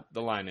is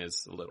the line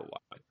is a little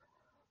wide.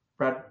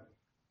 Brad?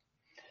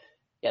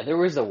 Yeah, there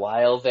was a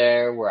while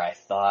there where I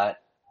thought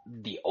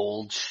the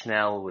old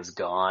Schnell was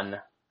gone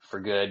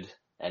for good,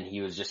 and he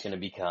was just going to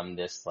become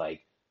this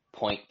like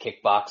point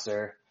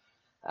kickboxer.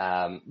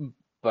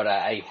 But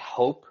I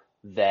hope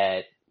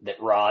that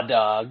Raw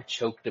Dog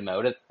choked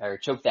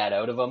that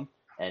out of him,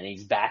 and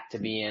he's back to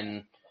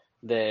being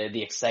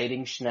the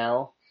exciting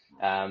Schnell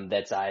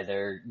that's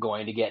either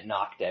going to get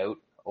knocked out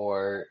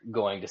or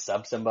going to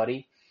sub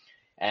somebody.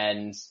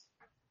 And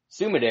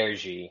Sue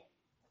Maderji,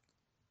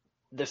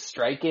 the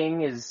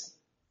striking it's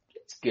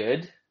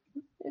good.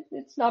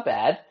 It's not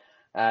bad.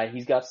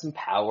 He's got some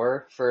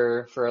power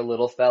for a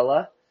little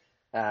fella.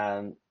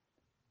 But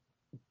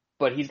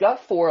he's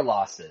got 4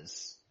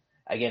 losses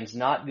against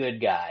not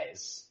good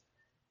guys.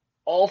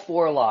 All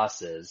 4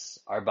 losses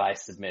are by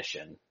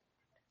submission.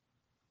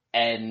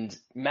 And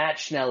Matt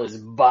Schnell is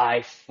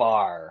by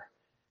far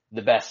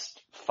the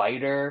best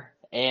fighter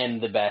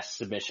and the best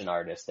submission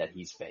artist that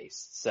he's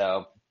faced.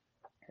 So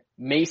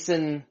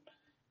Mason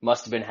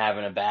must have been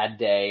having a bad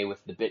day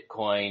with the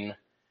Bitcoin,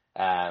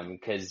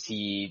 cause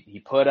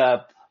he put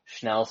up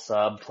Schnell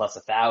sub plus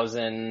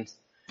 1,000.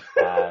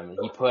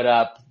 He put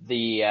up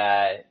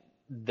the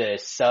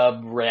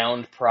sub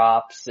round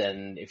props,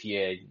 and if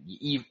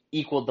you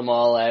equaled them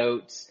all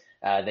out,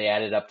 they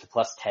added up to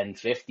plus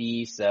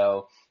 1050.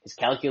 So his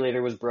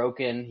calculator was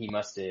broken. He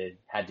must have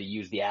had to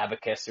use the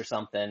abacus or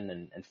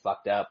something and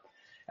fucked up.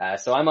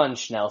 So I'm on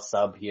Schnell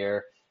sub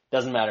here.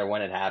 Doesn't matter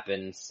when it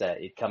happens.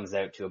 It comes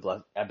out to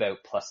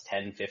about plus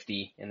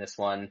 1050 in this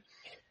one.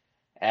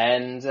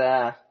 And,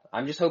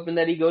 I'm just hoping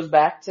that he goes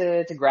back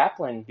to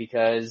grappling,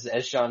 because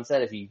as Sean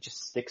said, if he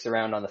just sticks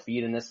around on the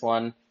feet in this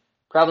one,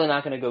 probably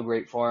not going to go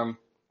great for him.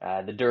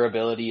 The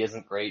durability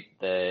isn't great.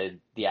 The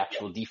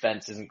actual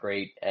defense isn't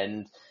great.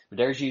 And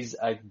Maderji's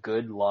a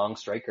good long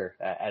striker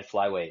at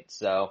flyweight.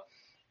 So,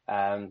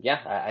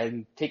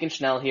 I'm taking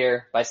Schnell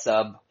here by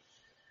sub.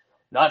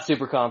 Not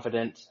super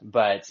confident,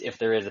 but if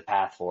there is a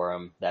path for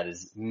him, that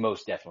is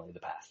most definitely the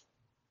path.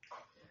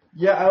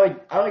 Yeah,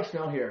 I like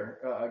Schnell here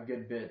a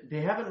good bit.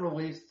 They haven't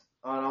released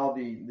on all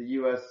the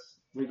U.S.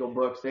 legal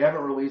books. They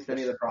haven't released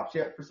any of the props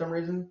yet for some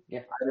reason.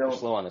 Yeah, they're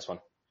slow on this one.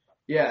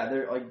 Yeah,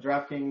 they're like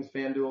DraftKings,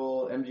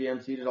 FanDuel,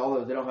 MGM, Seeded, all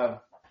those. They don't have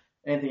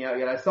anything out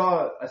yet. I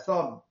saw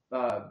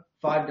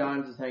 5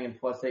 dimes is hanging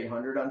plus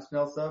 800 on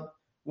Schnell sub,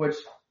 which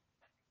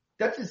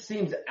that just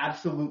seems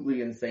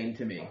absolutely insane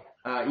to me.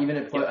 Even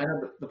if I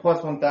know the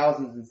plus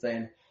 1,000 is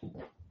insane.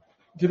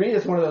 To me,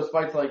 it's one of those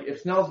fights like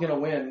if Snell's going to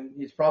win,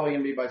 he's probably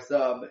going to be by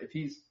sub. If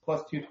he's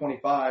plus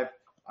 225,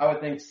 I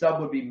would think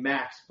sub would be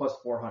max plus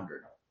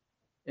 400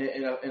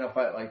 in a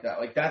fight like that.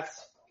 Like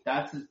that's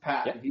his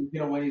path. Yep. If he's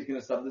going to win, he's going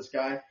to sub this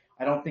guy.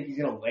 I don't think he's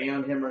going to lay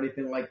on him or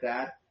anything like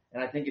that.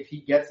 And I think if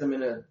he gets him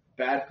in a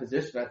bad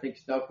position, I think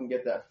Snell can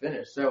get that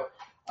finish. So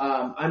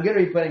I'm going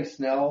to be playing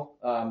Snell.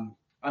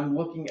 I'm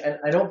looking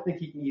at, I don't think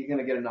he's going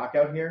to get a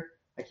knockout here.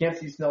 I can't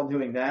see Snell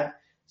doing that.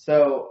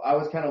 So I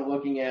was kind of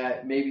looking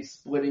at maybe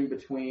splitting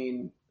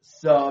between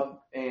sub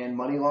and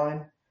money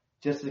line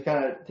just to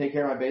kind of take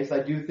care of my base. I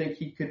do think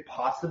he could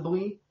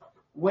possibly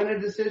win a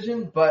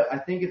decision, but I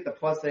think at the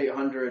plus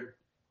 800,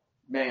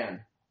 man,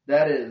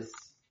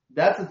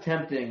 that's a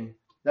tempting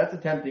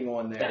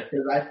one there.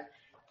 Because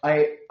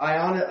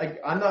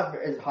I'm not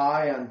as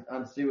high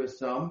on Sue as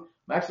some.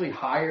 I'm actually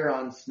higher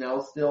on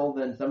Snell still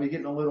than some. He's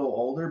getting a little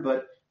older,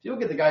 but if you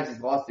look at the guys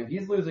he's lost to,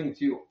 he's losing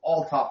to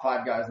all top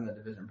 5 guys in the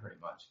division pretty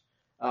much.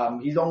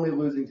 He's only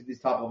losing to these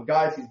top level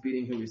guys. He's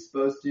beating who he's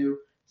supposed to.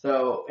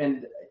 So,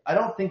 and I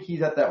don't think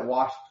he's at that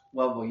washed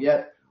level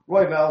yet.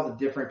 Roy Val's a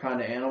different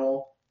kind of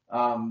animal.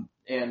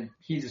 And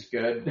he's just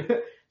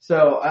good.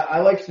 So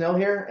I like Schnell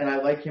here, and I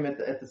like him at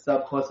the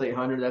sub plus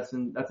 800.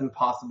 That's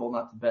impossible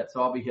not to bet.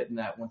 So I'll be hitting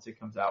that once it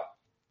comes out.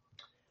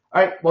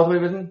 All right,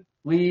 welterweight division.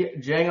 Li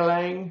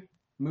Jianliang,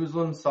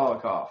 Muslim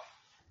Salikov.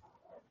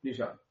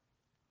 Nishan.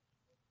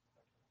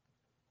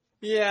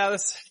 Yeah,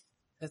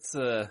 it's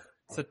a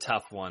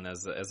tough one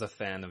as a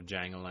fan of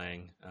Zhang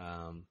Lang.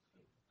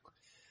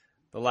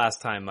 The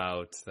last time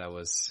out, I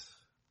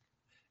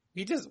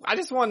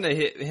just wanted to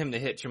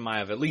hit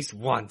Chimaev at least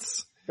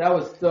once. That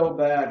was so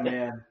bad,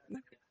 man.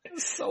 It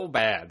was so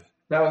bad.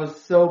 That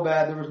was so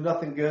bad. There was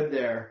nothing good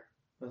there.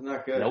 It was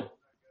not good. Nope.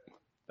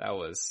 It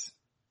was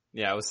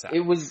sad.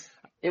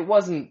 It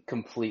wasn't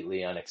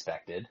completely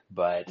unexpected,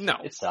 but no,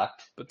 it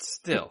sucked. But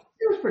still.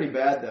 It was pretty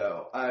bad,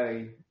 though.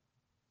 I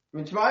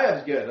mean,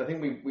 Chimaev's good. I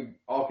think we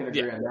all can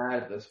agree on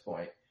that at this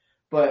point.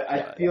 But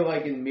I feel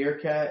like in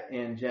Meerkat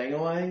and Zhang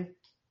Lang,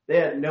 they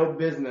had no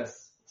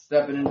business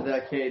stepping into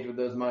that cage with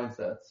those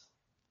mindsets.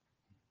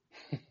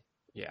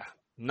 Yeah,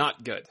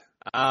 not good.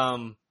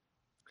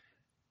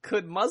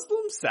 Could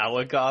Muslim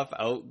Salikov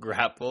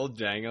out-grapple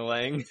Zhang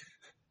Lang?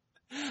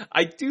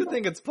 I do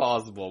think it's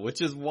possible,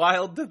 which is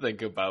wild to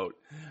think about.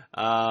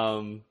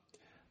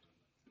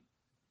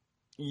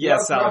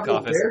 Yes,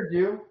 Salikov is. Dared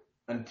you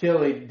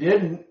until he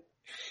didn't.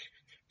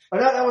 Oh,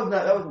 that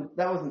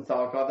wasn't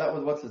Salikov. That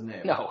was what's his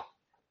name? No,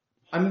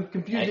 I'm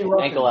confusing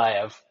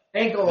Ankalaev.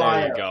 There you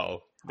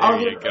go. There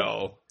you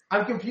go.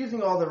 I'm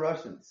confusing all the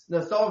Russians. No,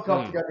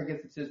 Solokov's the guy that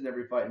gets decision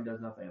every fight and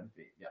does nothing on the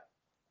feet. Yeah.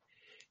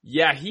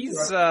 Yeah, he's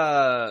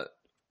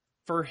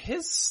for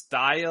his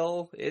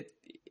style, it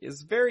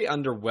is very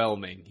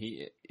underwhelming.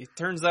 It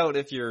turns out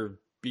if you're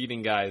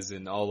beating guys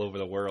in all over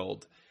the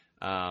world,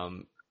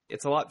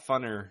 it's a lot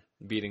funner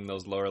beating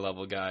those lower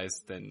level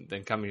guys than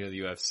coming to the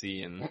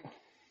UFC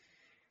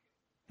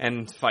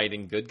and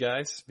fighting good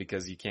guys,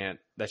 because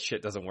that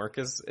shit doesn't work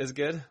as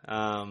good.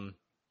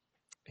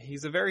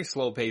 He's a very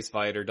slow paced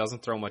fighter,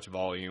 doesn't throw much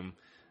volume.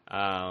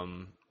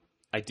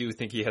 I do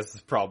think he has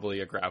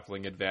probably a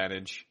grappling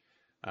advantage.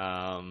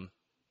 Zhang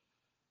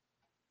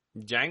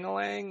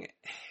Lang,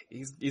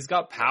 he's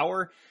got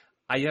power.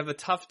 I have a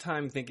tough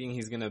time thinking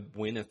he's going to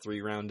win a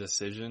 3-round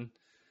decision.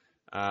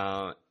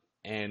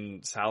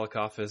 And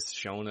Salikov has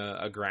shown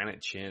a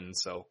granite chin,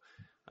 so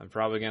I'm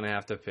probably going to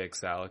have to pick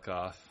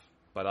Salikov,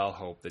 but I'll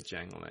hope that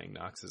Zhang Lang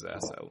knocks his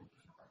ass out.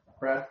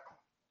 Brad?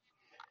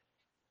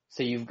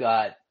 So you've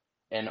got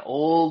an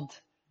old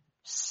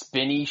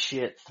spinny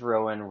shit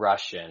throwing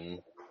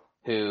Russian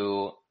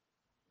who,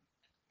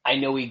 I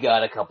know he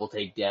got a couple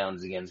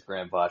takedowns against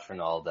Grandpa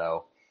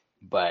Ronaldo,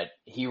 but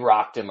he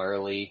rocked him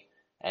early,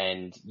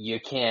 and you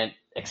can't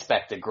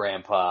expect a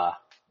grandpa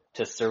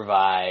to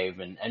survive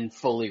and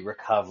fully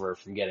recover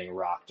from getting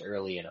rocked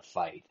early in a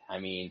fight. I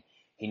mean,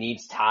 he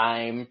needs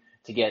time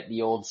to get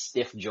the old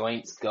stiff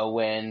joints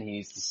going. He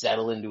needs to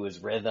settle into his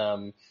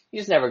rhythm. He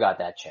just never got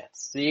that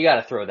chance. So you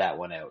gotta throw that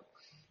one out.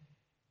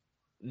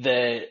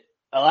 The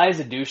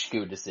Eliza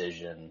Dushku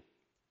decision,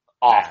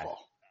 awful.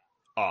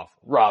 Awful.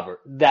 Robert,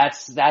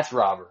 that's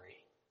robbery.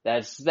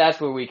 That's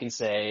where we can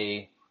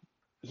say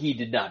he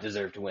did not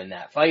deserve to win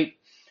that fight.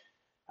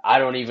 I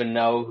don't even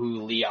know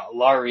who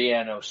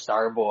Laureano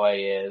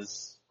Starboy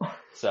is,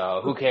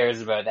 so who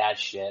cares about that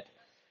shit?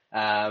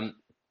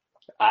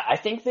 I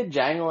think that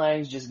Zhang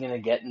Lang's just gonna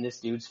get in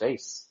this dude's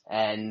face,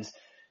 and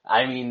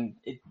I mean,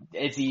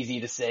 it's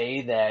easy to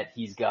say that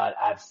he's got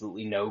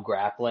absolutely no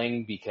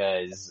grappling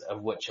because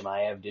of what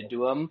Chimaev did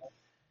to him.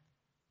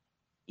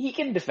 He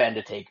can defend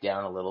a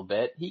takedown a little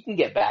bit. He can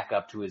get back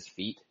up to his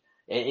feet.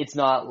 It's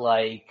not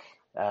like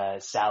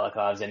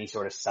Salikov's any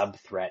sort of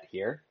sub-threat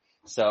here.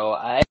 So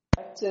I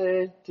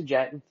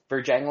expect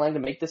for Zhang Lang to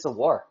make this a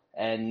war.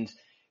 And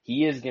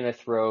he is going to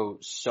throw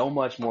so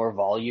much more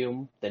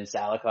volume than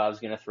Salikov's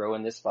going to throw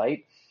in this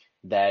fight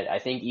that I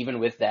think even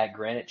with that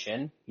granite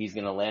chin, he's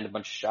going to land a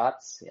bunch of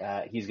shots.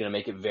 He's going to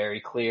make it very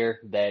clear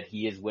that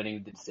he is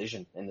winning the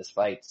decision in this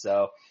fight.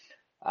 So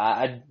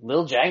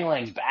Lil Zhang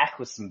Lang's back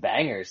with some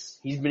bangers.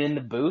 He's been in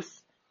the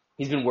booth.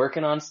 He's been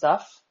working on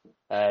stuff.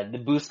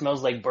 The booth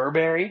smells like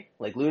Burberry,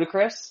 like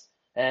Ludacris,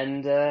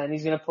 and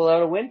he's gonna pull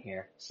out a win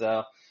here.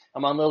 So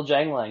I'm on Lil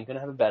Zhang Lang. Gonna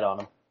have a bet on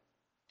him.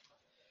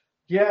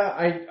 Yeah,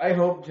 I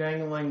hope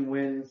Zhang Lang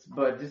wins,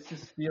 but this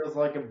just feels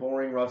like a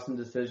boring Russian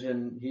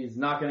decision. He's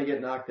not gonna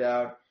get knocked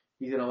out.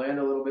 He's gonna land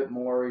a little bit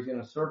more. He's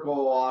gonna circle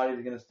a lot.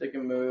 He's gonna stick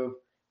and move.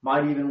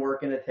 Might even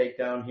work in a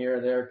takedown here or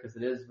there because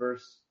it is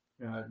versus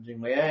Jing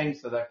Liang,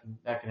 so that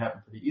can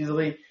happen pretty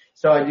easily.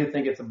 So I do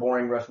think it's a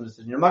boring Russian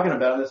decision. I'm not going to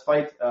bet on this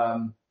fight. I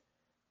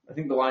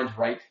think the line's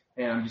right,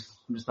 and I'm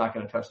just not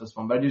going to touch this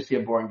one. But I do see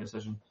a boring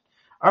decision.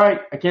 All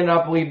right, I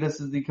cannot believe this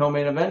is the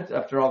co-main event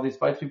after all these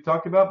fights we've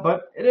talked about,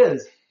 but it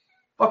is.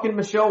 Fucking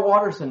Michelle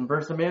Waterson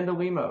versus Amanda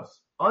Lemos.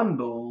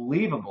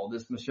 Unbelievable,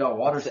 this Michelle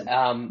Waterson.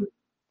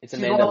 It's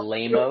Amanda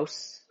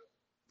Lemos.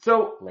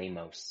 So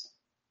Lemos.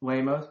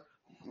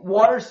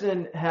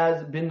 Waterson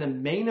has been the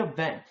main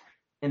event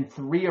in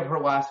 3 of her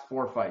last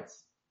 4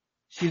 fights.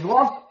 She's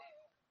lost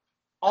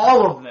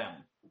all of them.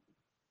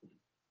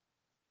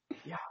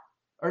 Yeah.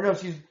 Or no,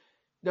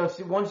 No,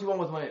 one she won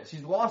was one.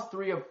 She's lost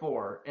 3 of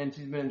 4, and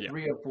she's been in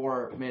 3 of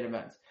 4 main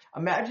events.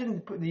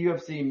 Imagine the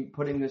UFC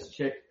putting this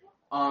chick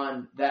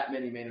on that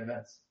many main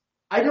events.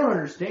 I don't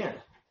understand.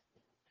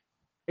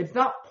 It's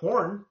not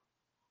porn.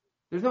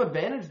 There's no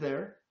advantage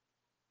there.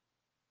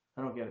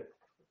 I don't get it.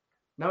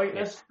 No,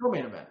 that's still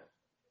main event.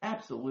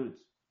 Absolute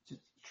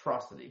just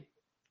atrocity.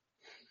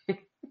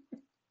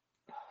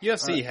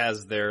 UFC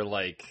has their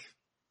like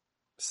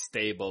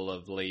stable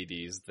of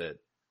ladies that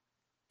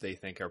they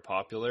think are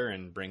popular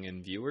and bring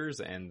in viewers,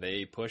 and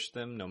they push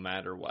them no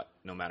matter what,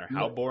 no matter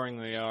how boring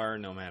they are,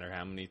 no matter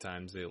how many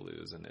times they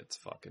lose, and it's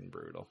fucking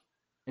brutal.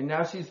 And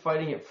now she's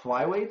fighting at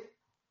flyweight.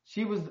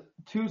 She was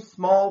too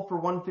small for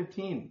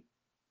 115.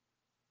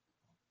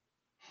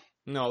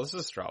 No, this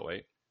is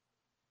strawweight.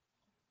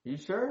 You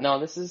sure?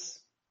 No,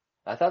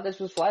 I thought this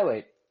was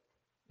flyweight.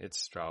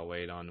 It's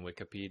strawweight on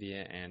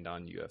Wikipedia and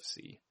on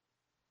UFC.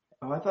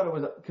 Oh, I thought it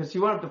was, because she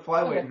went up to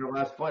flyweight in her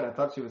last fight. I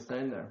thought she was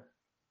staying there.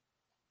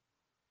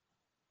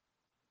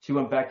 She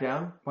went back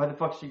down? Why the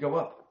fuck did she go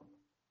up?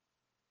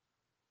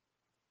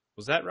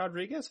 Was that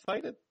Rodriguez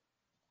fighted?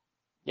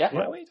 Yeah.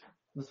 Flyweight?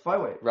 It was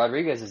flyweight.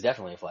 Rodriguez is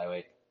definitely a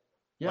flyweight.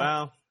 Yeah.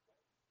 Wow.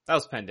 That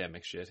was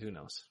pandemic shit. Who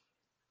knows?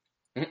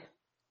 No,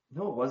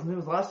 it wasn't. It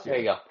was last year.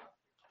 There you go.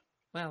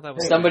 Well, that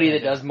was Somebody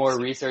that does more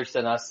research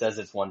than us says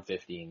it's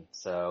 115.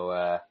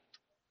 So,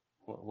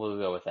 we'll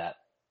go with that.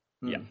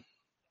 Yeah.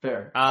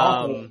 Fair.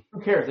 Also,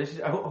 who cares?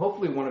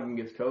 Hopefully one of them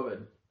gets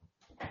COVID.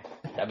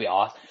 That'd be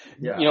awesome.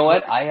 Yeah. You know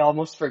what? I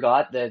almost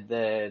forgot that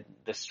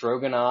the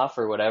Stroganoff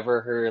or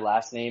whatever her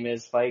last name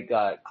is fight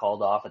got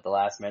called off at the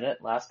last minute,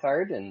 last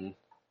card, and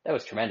that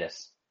was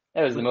tremendous.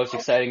 That was the most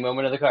exciting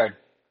moment of the card.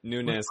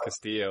 Nunez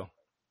Castillo.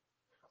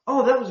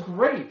 Oh, that was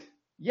great.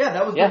 Yeah,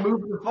 that was the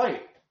move of the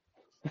fight.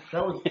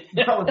 That was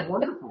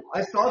wonderful.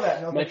 I saw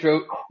that. And I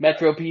was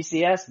Metro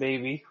PCS,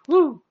 baby.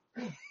 Woo!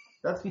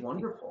 That's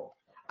wonderful.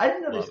 I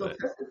didn't know they Love still it.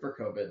 tested for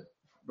COVID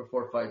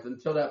before fights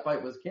until that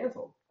fight was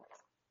canceled.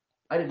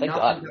 I did Thank not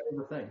God. think that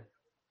was a thing.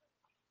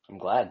 I'm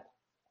glad.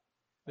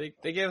 They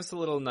gave us a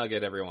little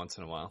nugget every once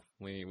in a while.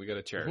 We got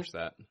to cherish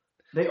that.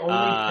 They only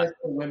test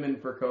the women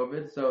for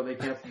COVID, so they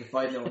canceled the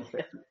fight. No one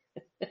tested.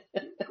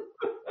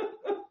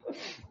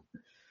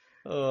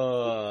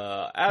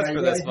 As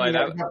for this fight,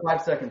 got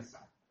 5 seconds.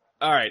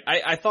 all right.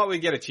 I thought we'd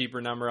get a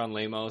cheaper number on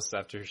Lemos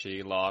after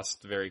she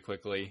lost very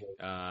quickly,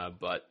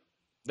 but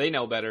they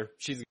know better.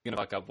 She's gonna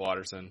fuck up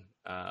Watterson.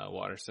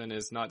 Watterson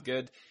is not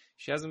good.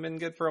 She hasn't been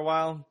good for a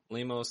while.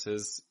 Lemos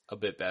is a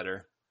bit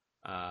better.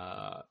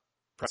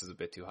 Price is a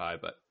bit too high,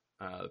 but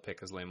the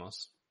pick is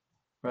Lemos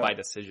by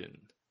decision.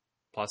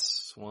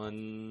 Plus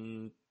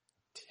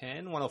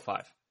 110,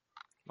 105.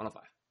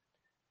 105.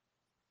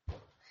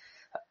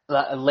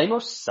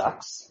 Lemos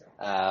sucks.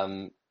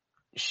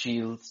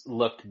 She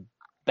looked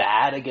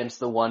bad against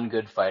the one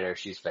good fighter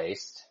she's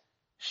faced.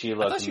 She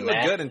looked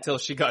good until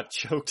she got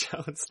choked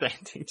out,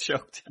 standing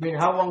choked out. I mean,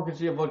 how long could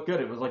she have looked good?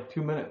 It was like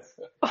 2 minutes.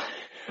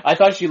 I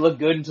thought she looked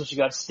good until she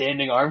got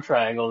standing arm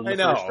triangle in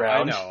the first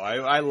round. I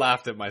know. I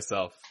laughed at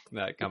myself,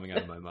 that coming out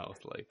of my mouth.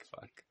 Like,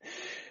 fuck.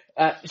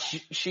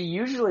 She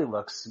usually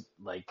looks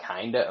like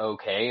kinda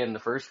okay in the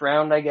first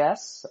round, I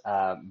guess.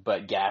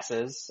 But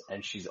gasses,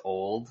 and she's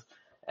old,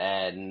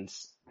 and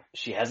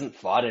she hasn't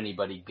fought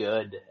anybody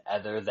good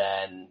other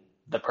than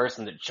the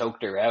person that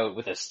choked her out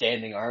with a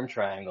standing arm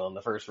triangle in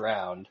the first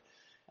round.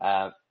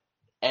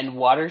 And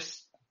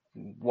Watterson,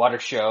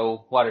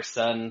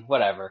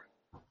 whatever.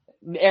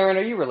 Aaron,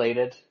 are you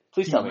related?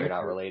 Please tell me you're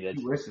not related.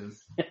 He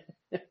wishes.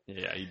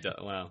 Yeah, he does.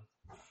 Well,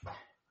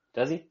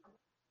 does he?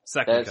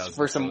 Second That's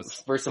cousin.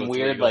 for some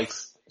weird like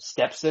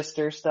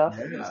stepsister stuff,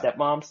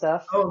 stepmom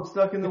stuff. Oh, I'm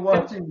stuck in the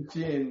washing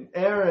machine.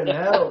 Aaron,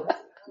 help.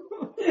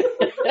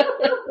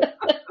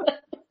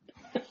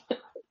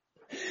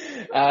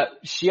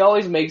 She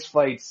always makes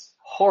fights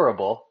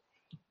horrible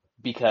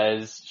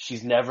because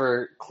she's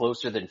never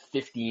closer than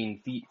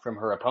 15 feet from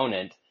her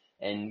opponent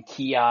and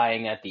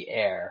key-eyeing at the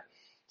air.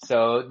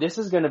 So this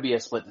is going to be a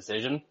split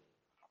decision.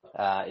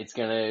 It's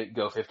going to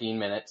go 15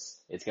 minutes.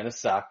 It's going to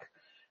suck.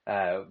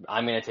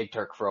 I'm going to take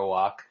Turk for a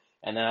walk,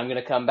 and then I'm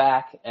going to come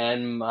back,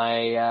 and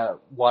my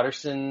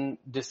Watterson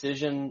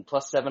decision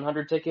plus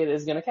 700 ticket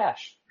is going to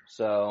cash.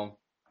 So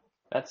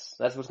that's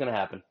what's going to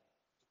happen.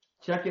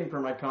 Check in for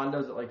my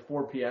condos at like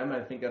 4 p.m.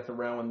 I think that's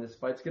around when this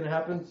fight's going to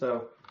happen.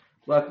 So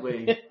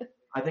luckily,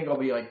 I think I'll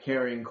be like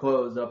carrying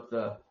clothes up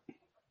to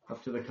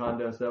the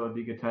condo. So that would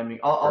be good timing.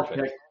 I'll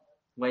pick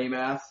lame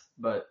ass,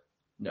 but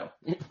no.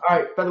 All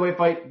right. By the way,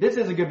 this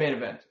is a good main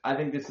event. I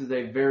think this is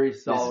a very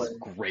solid, this is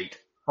great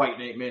fight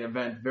night main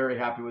event. Very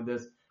happy with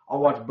this. I'll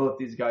watch both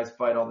these guys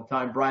fight all the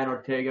time. Bryan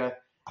Ortega,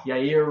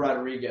 Yair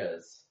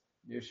Rodriguez.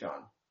 You,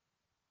 Sean.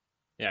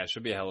 Yeah, it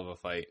should be a hell of a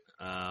fight.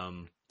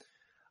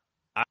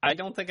 I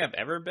don't think I've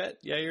ever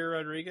bet Yair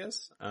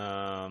Rodriguez.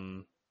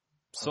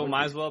 So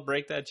might as well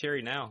break that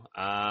cherry now.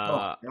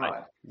 I've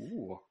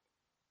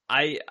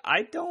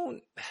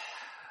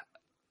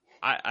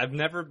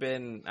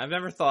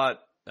never thought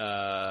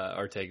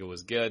Ortega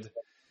was good.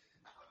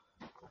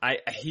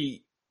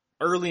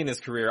 early in his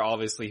career,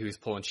 obviously he was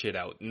pulling shit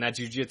out, and that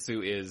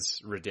jiu-jitsu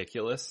is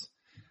ridiculous.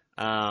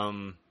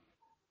 Then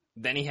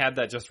he had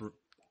that just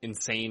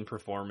insane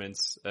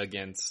performance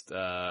against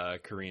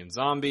Korean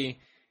Zombie,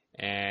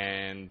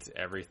 and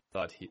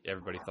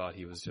everybody thought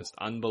he was just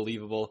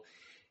unbelievable.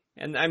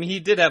 And I mean, he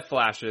did have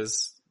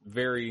flashes,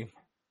 very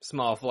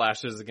small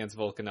flashes against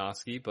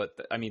Volkanovski, but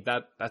I mean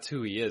that's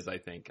who he is. I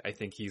think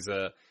he's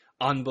a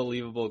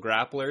unbelievable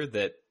grappler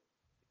that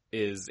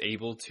is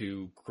able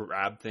to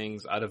grab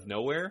things out of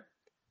nowhere.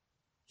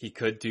 He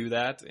could do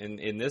that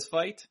in this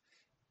fight.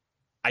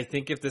 I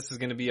think if this is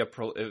going to be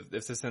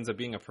if this ends up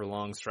being a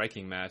prolonged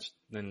striking match,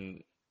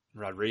 then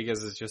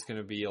Rodriguez is just going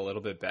to be a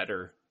little bit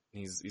better.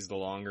 He's the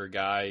longer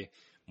guy,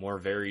 more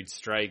varied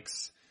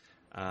strikes.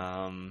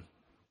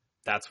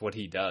 That's what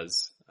he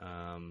does.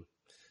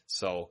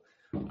 So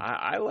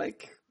I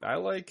like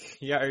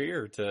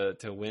Yair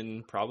to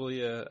win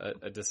probably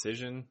a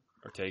decision.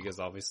 Ortega's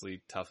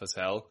obviously tough as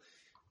hell.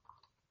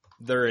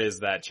 There is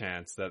that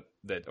chance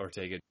that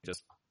Ortega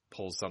just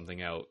pulls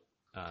something out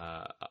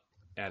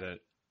at a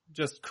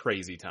just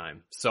crazy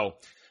time. So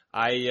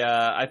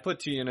I put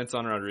 2 units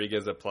on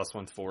Rodriguez at plus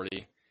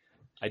 140.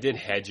 I did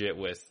hedge it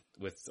with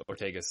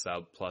Ortega's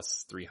sub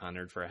plus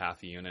 300 for a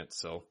half a unit.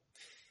 So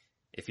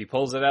if he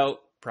pulls it out,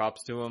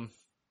 props to him.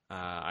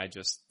 I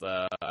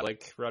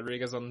like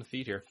Rodriguez on the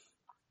feet here.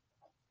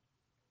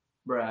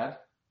 Brad?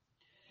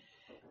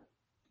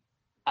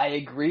 I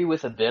agree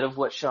with a bit of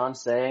what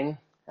Sean's saying.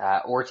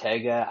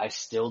 Ortega, I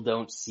still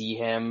don't see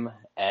him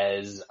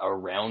as a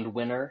round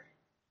winner.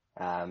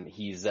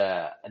 He's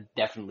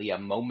definitely a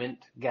moment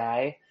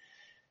guy.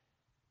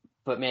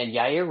 But man,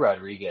 Yair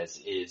Rodriguez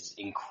is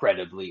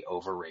incredibly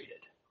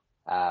overrated.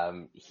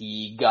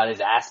 He got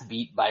his ass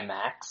beat by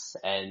Max,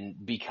 and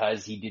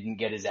because he didn't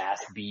get his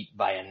ass beat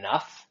by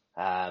enough,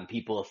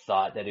 people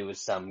thought that it was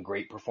some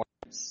great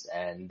performance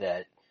and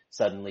that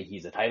suddenly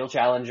he's a title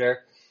challenger.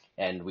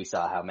 And we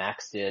saw how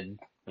Max did,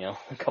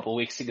 a couple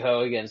weeks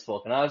ago against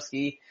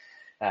Volkanovski.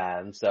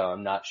 So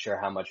I'm not sure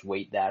how much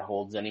weight that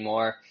holds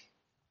anymore.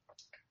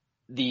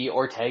 The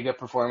Ortega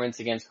performance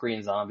against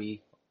Korean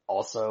Zombie,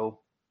 also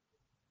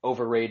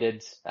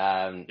overrated.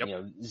 Yep.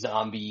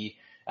 Zombie,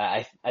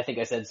 I think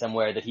I said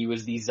somewhere that he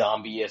was the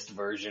zombiest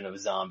version of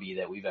Zombie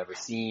that we've ever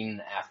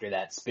seen after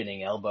that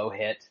spinning elbow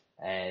hit.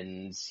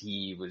 And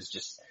he was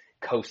just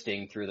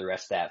coasting through the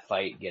rest of that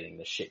fight, getting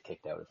the shit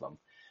kicked out of him.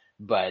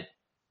 But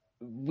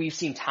we've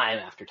seen time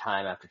after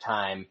time after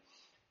time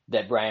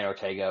that Bryan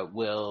Ortega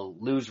will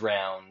lose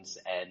rounds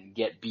and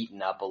get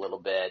beaten up a little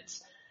bit,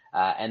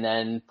 and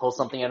then pull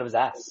something out of his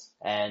ass.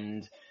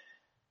 And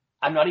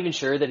I'm not even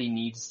sure that he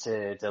needs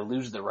to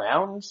lose the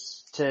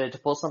rounds to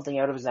pull something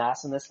out of his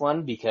ass in this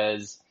one,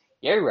 because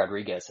Yair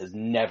Rodriguez has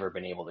never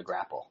been able to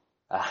grapple.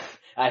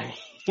 I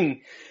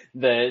mean,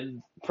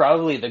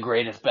 probably the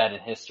greatest bet in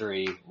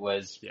history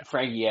was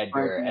Frankie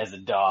Edgar as a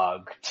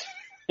dog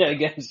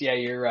against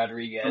Yair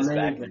Rodriguez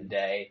back in the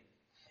day.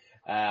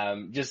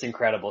 Just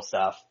incredible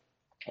stuff.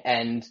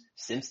 And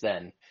since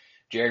then,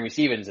 Jeremy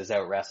Stevens has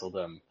out-wrestled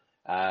him.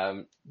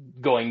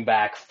 Going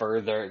back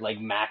further, like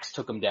Max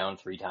took him down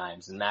 3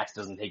 times, and Max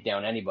doesn't take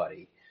down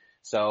anybody.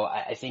 So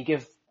I think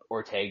if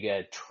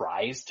Ortega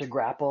tries to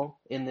grapple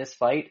in this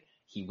fight,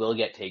 he will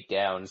get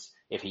takedowns.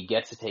 If he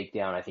gets a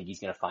takedown, I think he's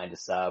going to find a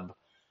sub.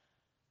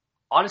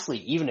 Honestly,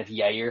 even if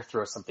Yair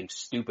throws something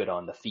stupid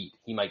on the feet,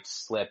 he might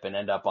slip and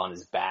end up on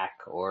his back,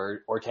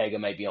 or Ortega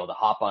might be able to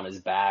hop on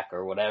his back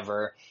or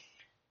whatever.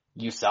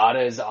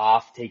 USADA is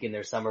off taking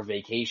their summer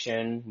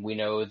vacation. We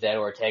know that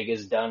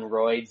Ortega's done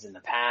roids in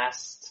the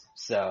past,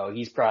 so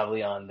he's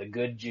probably on the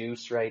good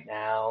juice right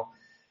now.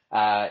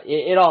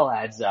 It all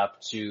adds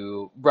up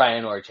to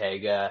Bryan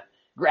Ortega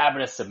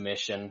grabbing a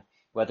submission,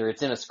 whether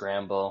it's in a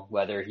scramble,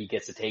 whether he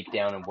gets a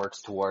takedown and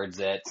works towards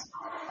it.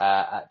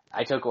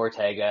 I took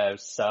Ortega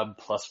sub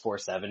plus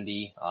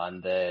 470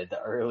 on the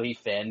early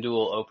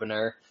FanDuel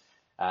opener.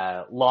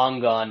 Long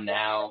gone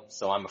now,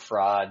 so I'm a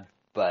fraud,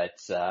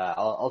 but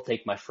I'll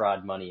take my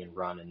fraud money and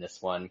run in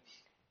this one.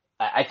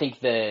 I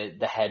think the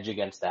hedge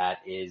against that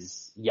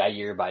is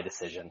Yair by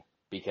decision,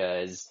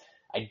 because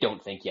I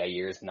don't think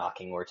Yair is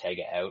knocking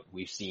Ortega out.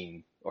 We've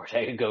seen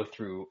Ortega go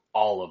through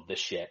all of the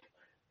shit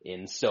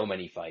in so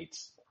many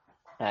fights.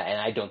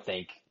 And I don't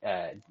think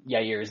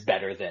Yair is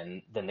better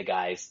than the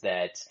guys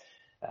that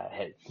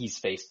he's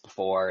faced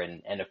before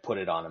and have put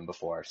it on him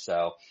before.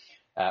 So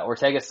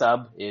Ortega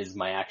sub is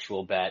my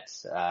actual bet.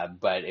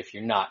 But if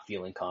you're not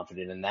feeling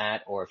confident in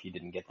that, or if you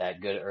didn't get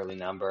that good early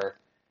number,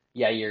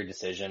 Yair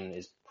decision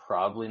is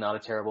probably not a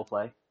terrible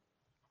play.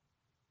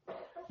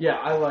 Yeah,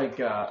 I like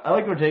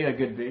Ortega a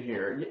good bit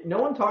here.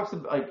 No one talks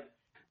about,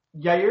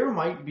 Yair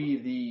might be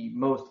the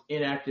most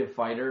inactive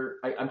fighter.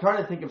 I'm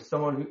trying to think of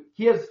someone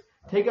he has.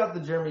 Take out the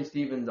Jeremy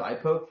Stevens eye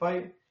poke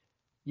fight.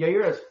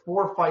 Yair has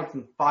 4 fights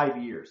in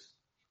 5 years.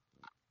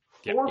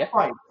 4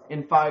 fights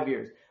in 5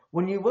 years.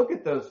 When you look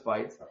at those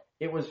fights,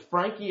 it was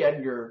Frankie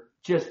Edgar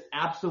just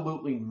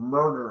absolutely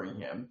murdering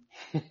him.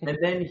 And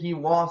then he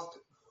lost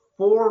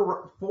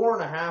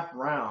 4.5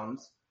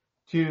 rounds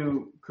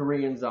to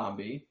Korean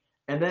Zombie.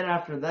 And then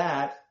after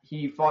that,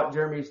 he fought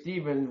Jeremy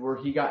Stevens, where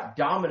he got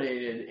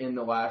dominated in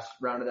the last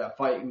round of that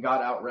fight and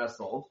got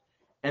out-wrestled.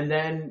 And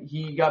then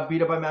he got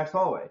beat up by Max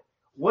Holloway.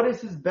 What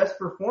is his best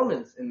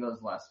performance in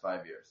those last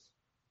 5 years?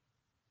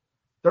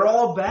 They're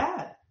all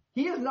bad.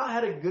 He has not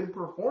had a good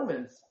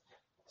performance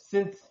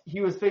since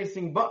he was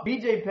facing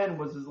BJ Penn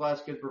was his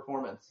last good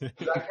performance. Does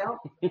that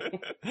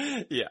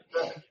count? Yeah.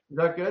 Is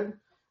that good?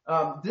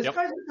 This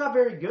guy's just not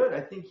very good.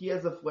 I think he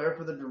has a flair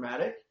for the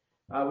dramatic,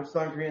 which is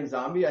on Korean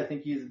Zombie. I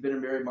think he's been a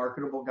very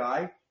marketable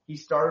guy. He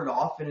started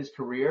off in his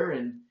career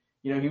and,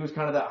 he was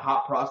kind of that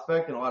hot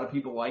prospect and a lot of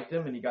people liked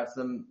him and he got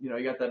some,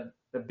 he got the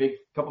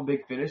couple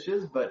big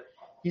finishes, but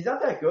he's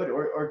not that good.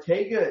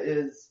 Ortega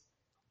is,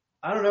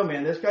 I don't know,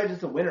 man. This guy's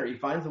just a winner. He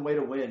finds a way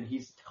to win.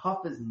 He's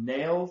tough as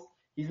nails.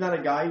 He's not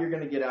a guy you're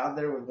going to get out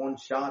there with one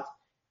shot.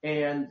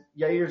 And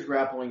Yair's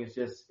grappling is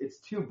just, it's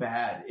too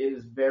bad. It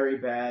is very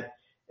bad.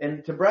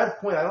 And to Brad's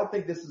point, I don't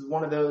think this is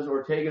one of those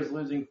Ortega's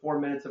losing 4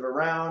 minutes of a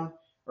round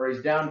or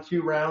he's down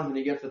 2 rounds and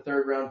he gets the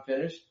third round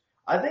finish.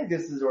 I think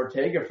this is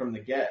Ortega from the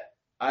get.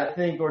 I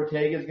think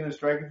Ortega is going to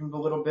strike him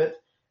a little bit.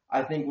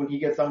 I think when he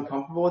gets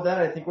uncomfortable with that,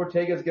 I think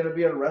Ortega is going to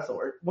be able to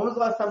wrestle. When was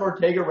the last time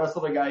Ortega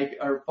wrestled a guy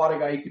or fought a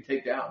guy he could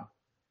take down?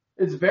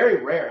 It's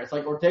very rare. It's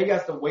like Ortega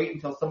has to wait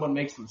until someone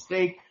makes a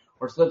mistake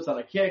or slips on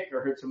a kick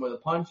or hits him with a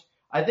punch.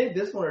 I think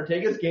this one,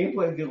 Ortega's game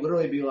plan could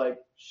literally be like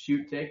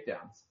shoot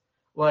takedowns.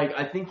 Like,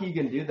 I think he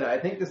can do that. I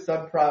think the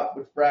sub prop,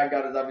 which Brad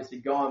got, is obviously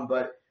gone,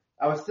 but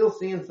I was still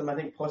seeing some, I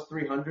think, plus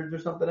 300s or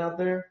something out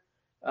there,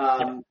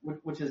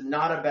 which is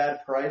not a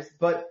bad price.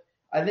 But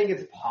I think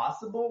it's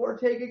possible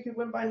Ortega could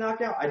win by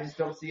knockout. I just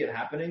don't see it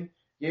happening.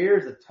 Yair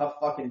is a tough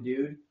fucking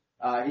dude.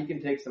 He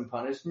can take some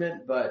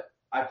punishment, but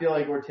I feel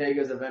like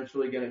Ortega's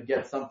eventually going to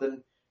get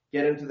something,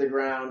 get into the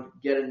ground,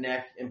 get a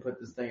neck, and put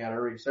this thing out of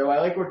reach. So I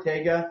like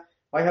Ortega.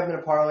 If I have him in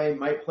a parlay,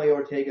 might play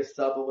Ortega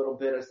sub a little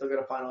bit. I still got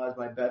to finalize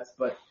my bets,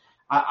 but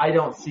I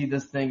don't see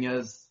this thing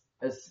as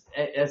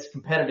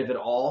competitive at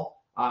all.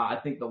 I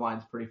think the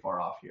line's pretty far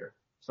off here.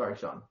 Sorry,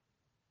 Sean.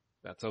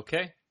 That's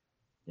okay.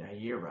 Yeah,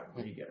 you're right.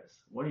 What do you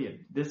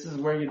guys? This is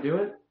where you do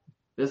it?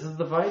 This is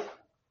the fight?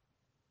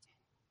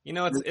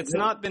 It's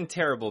not been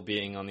terrible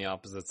being on the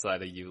opposite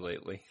side of you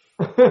lately.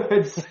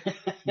 It's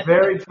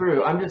very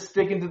true. I'm just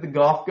sticking to the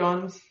golf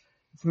guns.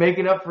 It's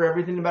making up for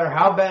everything. No matter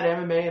how bad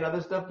MMA and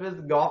other stuff is,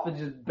 the golf is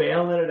just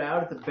bailing it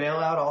out. It's a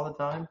bailout all the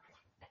time.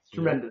 It's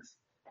tremendous.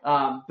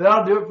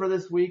 That'll do it for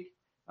this week.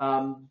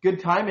 Good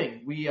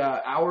timing. We,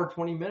 hour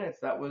 20 minutes.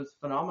 That was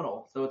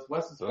phenomenal. So it's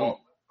Wes's fault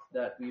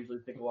that we usually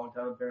take a long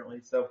time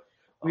apparently. So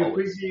we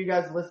appreciate you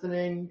guys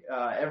listening.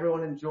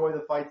 Everyone enjoy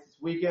the fights this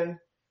weekend.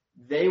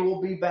 They will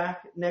be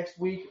back next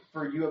week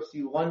for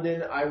UFC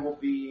London. I will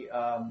be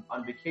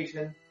on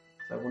vacation,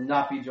 so I will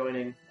not be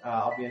joining.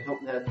 I'll be in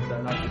Hilton Head, so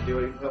I'm not going to do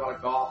it. Play a lot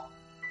of golf,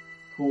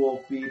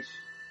 pool, beach,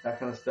 that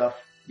kind of stuff.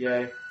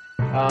 Yay.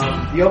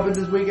 The Open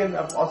this weekend.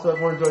 Also,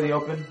 everyone enjoy the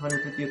Open.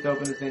 150th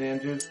Open in St.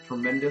 Anjos.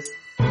 Tremendous.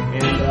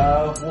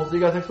 And we'll see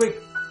you guys next week.